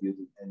nice of you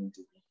to hand it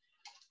to me.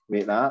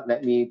 Wait,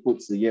 let me put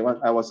Ziyue one.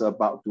 I was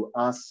about to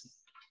ask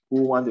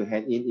who want to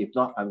hand in. If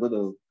not, I'm going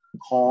to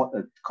call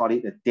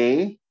it a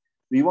day.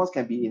 Rewards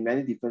can be in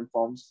many different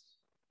forms.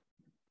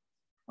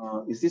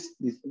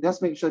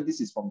 Just make sure this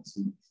is from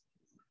Ziyue.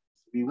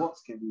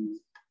 Rewards can be.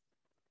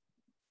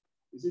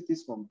 Is it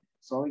this from?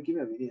 Sorry, give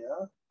me a minute.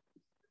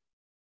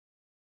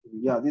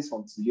 Yeah, this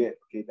from Ziyue.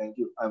 Okay, thank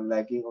you. I'm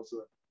lagging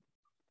also.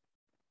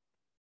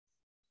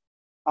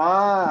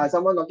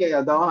 Someone knocking at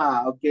your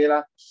door. Okay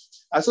lah.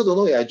 I also don't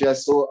know your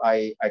address, so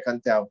I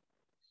can't tell.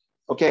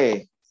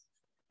 Okay.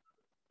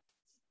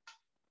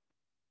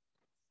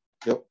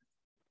 Yep.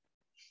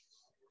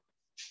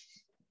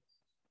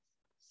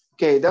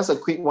 Okay, that's a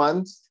quick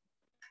one.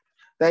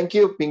 Thank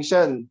you, Ping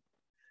Shen.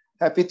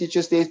 Happy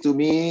Teacher's Day to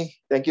me.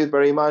 Thank you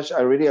very much.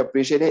 I really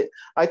appreciate it.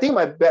 I think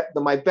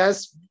my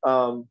best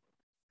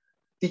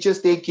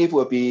Teacher's Day gift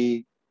will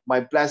be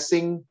my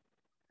blessing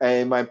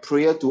and my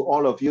prayer to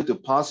all of you to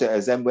pass your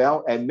exam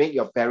well and make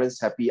your parents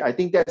happy. I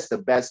think that's the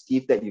best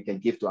gift that you can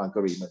give to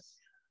Uncle Raymond.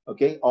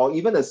 Okay, or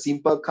even a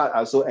simple card I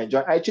also enjoy.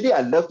 Actually,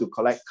 I love to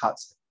collect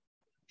cards,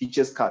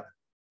 teachers' card.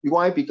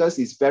 Why? Because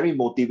it's very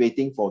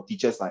motivating for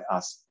teachers like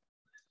us.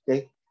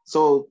 Okay,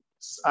 so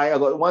I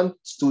got one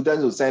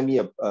student who sent me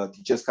a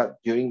teacher's card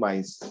during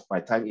my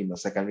time in the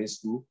secondary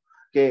school.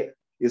 Okay,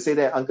 you say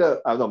that, Uncle,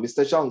 no,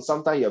 Mr. Chong,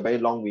 sometimes you're very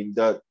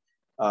long-winded.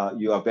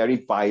 You are very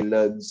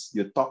violent.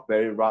 You talk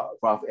very rough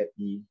at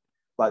me.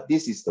 But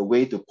this is the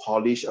way to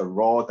polish a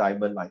raw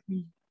diamond like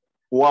me.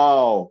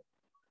 Wow,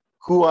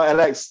 cool,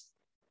 Alex.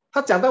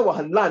 他讲到我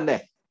很烂呢，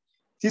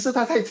其实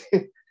他在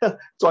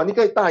转一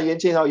个大圆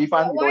圈，一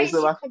帆，你懂我意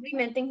思吗？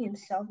 complimenting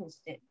himself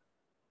instead.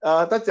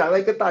 他讲了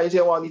一个大圆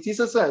圈，哇，你其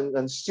实是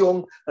很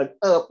凶、很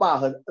恶霸、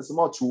很什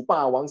么楚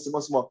霸王什么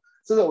什么，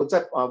这个我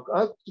在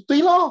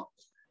对咯，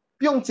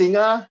不用紧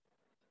啊，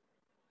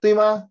对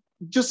吗？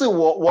就是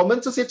我们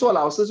这些做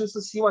老师，就是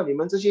希望你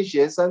们这些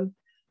学生，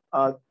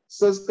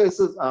这个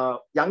是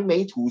扬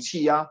眉吐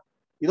气啊，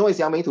你懂我意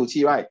思？扬眉吐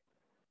气 ，right？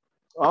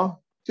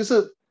 就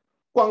是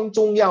光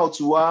宗耀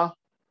祖啊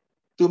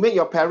 ，to make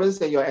your parents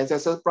and your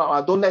ancestors proud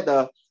啊 ，don't let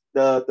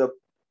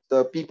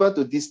the people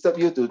to disturb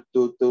you to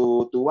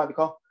what we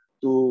call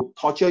to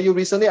torture you.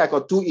 Recently, I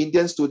got 2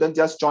 Indian students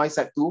just joined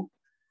Sec2.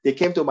 They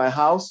came to my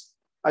house.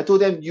 I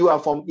told them, you are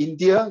from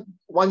India,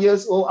 1 year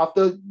old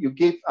after you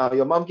gave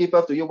your mom gave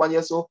birth to you, 1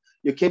 year old,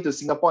 you came to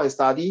Singapore and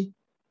study,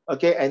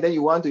 okay, and then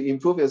you want to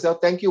improve yourself.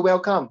 Thank you,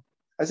 welcome.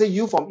 I said,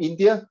 you from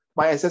India,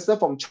 my ancestor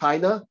from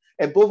China,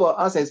 and both of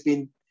us has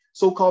been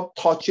so-called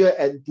tortured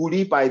and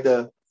bullied by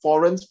the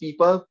foreign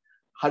people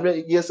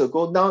 100 years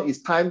ago. Now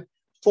it's time,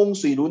 风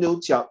水轮流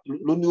转.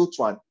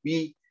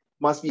 We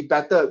must be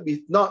better.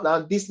 If not,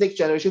 this next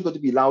generation going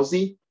to be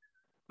lousy.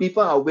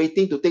 People are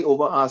waiting to take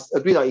over us.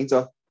 Agree 吗，英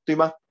哲？对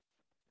吗？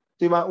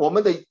对吗？我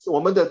们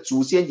的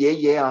祖先爷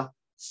爷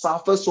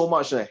suffer so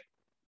much.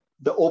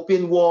 The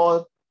Opium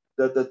War,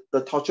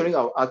 the torturing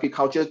of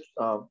agriculture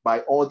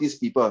by all these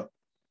people.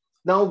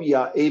 Now we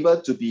are able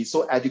to be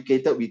so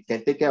educated, we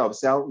can take care of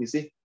ourselves, you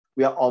see.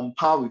 We are on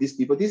par with these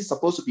people. This is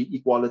supposed to be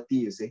equality,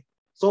 you see.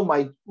 So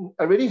I'm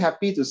really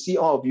happy to see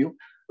all of you.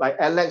 Like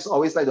Alex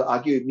always like to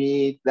argue with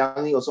me,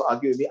 Liang also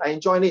argue with me. I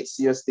enjoy it,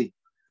 seriously.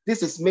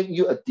 This is make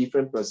you a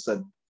different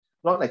person.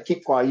 Not like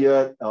keep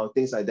quiet or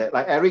things like that.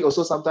 Like Eric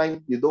also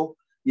sometimes you don't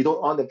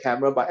on the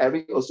camera, but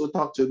Eric also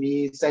talk to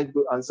me, send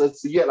good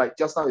answers. Ziyue, like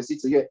just now you see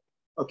Ziyue.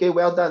 Okay,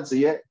 well done,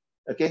 Ziyue.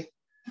 Okay.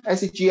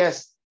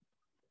 SCGS.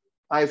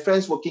 I have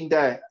friends working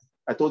there.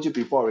 I told you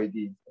before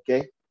already.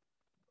 Okay.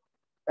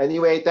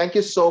 Anyway, thank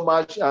you so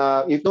much.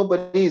 If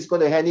nobody is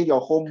going to hand in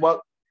your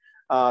homework,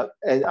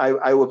 and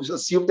I will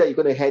assume that you're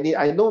going to hand in.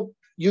 I know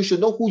you should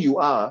know who you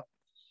are.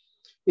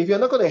 If you're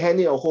not going to hand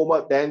in your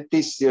homework, then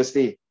please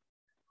seriously.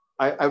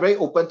 I'm very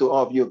open to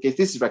all of you. Okay,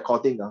 this is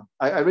recording.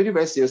 I really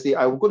very seriously.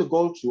 I'm going to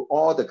go through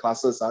all the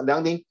classes.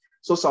 Liang Ning,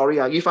 so sorry.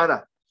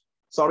 Yifan,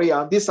 sorry.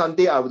 This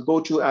Sunday I will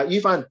go through.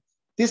 Yifan,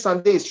 this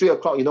Sunday is 3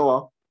 o'clock. You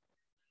know,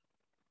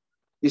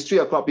 it's 3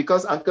 o'clock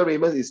because Uncle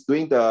Raymond is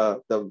doing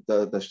the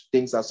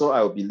things. So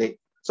I will be late.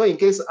 So in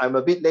case I'm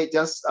a bit late,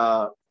 just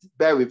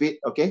bear with it.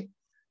 Okay.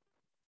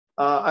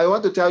 I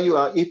want to tell you,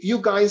 if you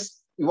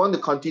guys want to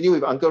continue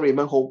with Uncle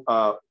Raymond home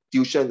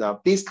tuition,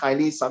 please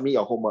kindly submit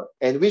your homework,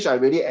 and which I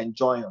really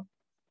enjoy.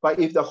 But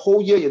if the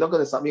whole year you're not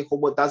going to submit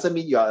homework, doesn't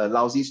mean you are a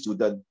lousy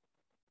student.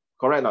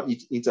 Correct?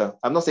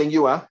 I'm not saying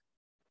you are.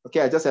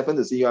 Okay, I just happen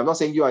to see you. I'm not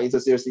saying you are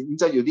seriously. You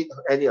did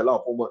a lot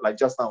of homework like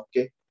just now.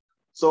 Okay,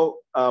 so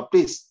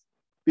please,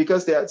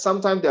 because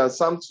sometimes there are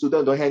some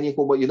students don't have any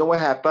homework. You know what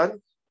happened?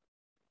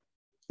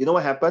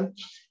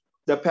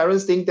 The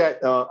parents think that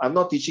I'm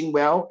not teaching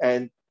well,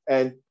 and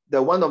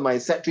the one of my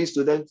Sec3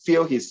 students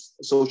failed his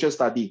social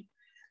study.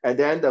 And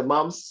then the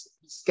moms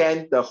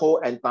scan the whole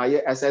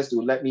entire SS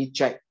to let me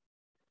check.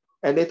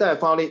 And later I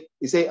found it,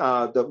 he said,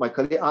 my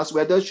colleague asked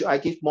whether should I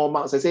give more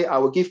marks. I say, I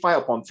will give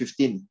 5 upon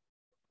 15.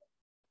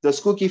 The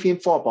school give him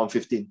 4 upon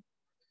 15.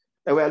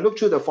 And when I look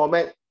through the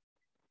format,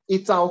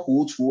 it's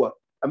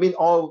I mean,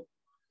 all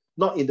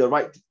not in the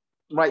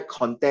right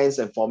contents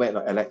and format,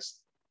 Alex.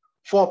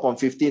 4 upon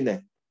 15.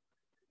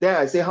 Then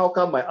I say, how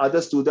come my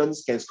other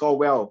students can score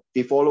well?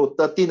 They follow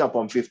 13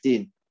 upon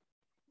 15.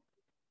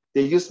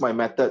 They use my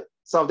method.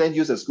 Some of them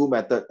use the school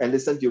method and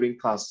listen during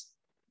class.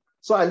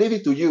 So I leave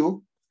it to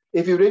you.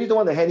 If you really don't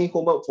want to hand in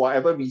homework for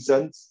whatever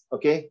reasons,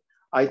 okay,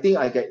 I think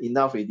I get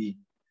enough already.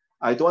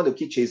 I don't want to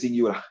keep chasing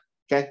you,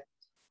 okay?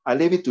 I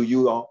leave it to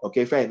you,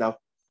 okay, fair enough.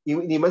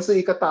 你们是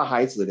一个大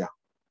孩子了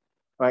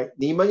right?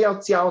 你们要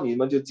教，你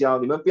们就教，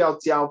你们不要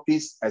教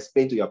please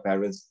explain to your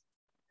parents.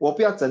 我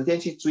不要整天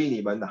去追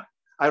你们的。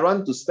I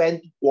want to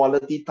spend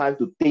quality time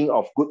to think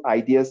of good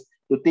ideas,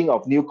 to think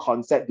of new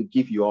concept to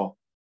give you all.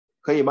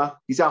 可以吗？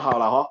比较好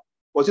了哈。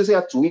我就是要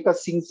煮一个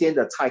新鲜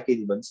的菜给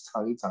你们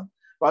尝一尝。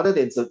Rather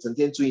than 整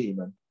天追你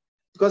们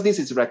because this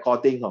is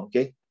recording,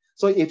 okay?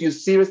 So if you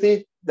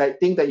seriously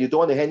think that you don't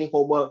want to hand in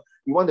homework,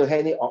 you want to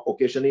hand in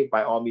occasionally,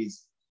 by all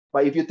means.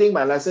 But if you think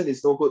my lesson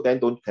is no good, then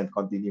don't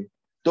continue.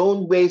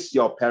 Don't waste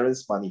your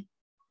parents' money.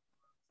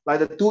 Like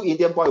the 2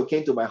 Indian boys who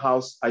came to my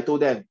house, I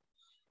told them,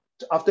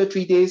 after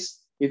 3 days,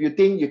 if you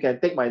think you can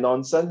take my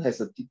nonsense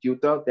as a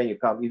tutor, then you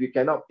come. If you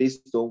cannot, please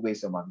don't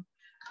waste your money.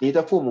 你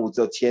的父母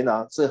的钱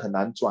是很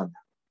难赚的，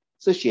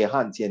是血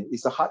汗钱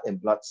，it's a heart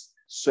and blood,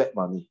 sweat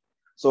money.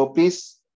 So please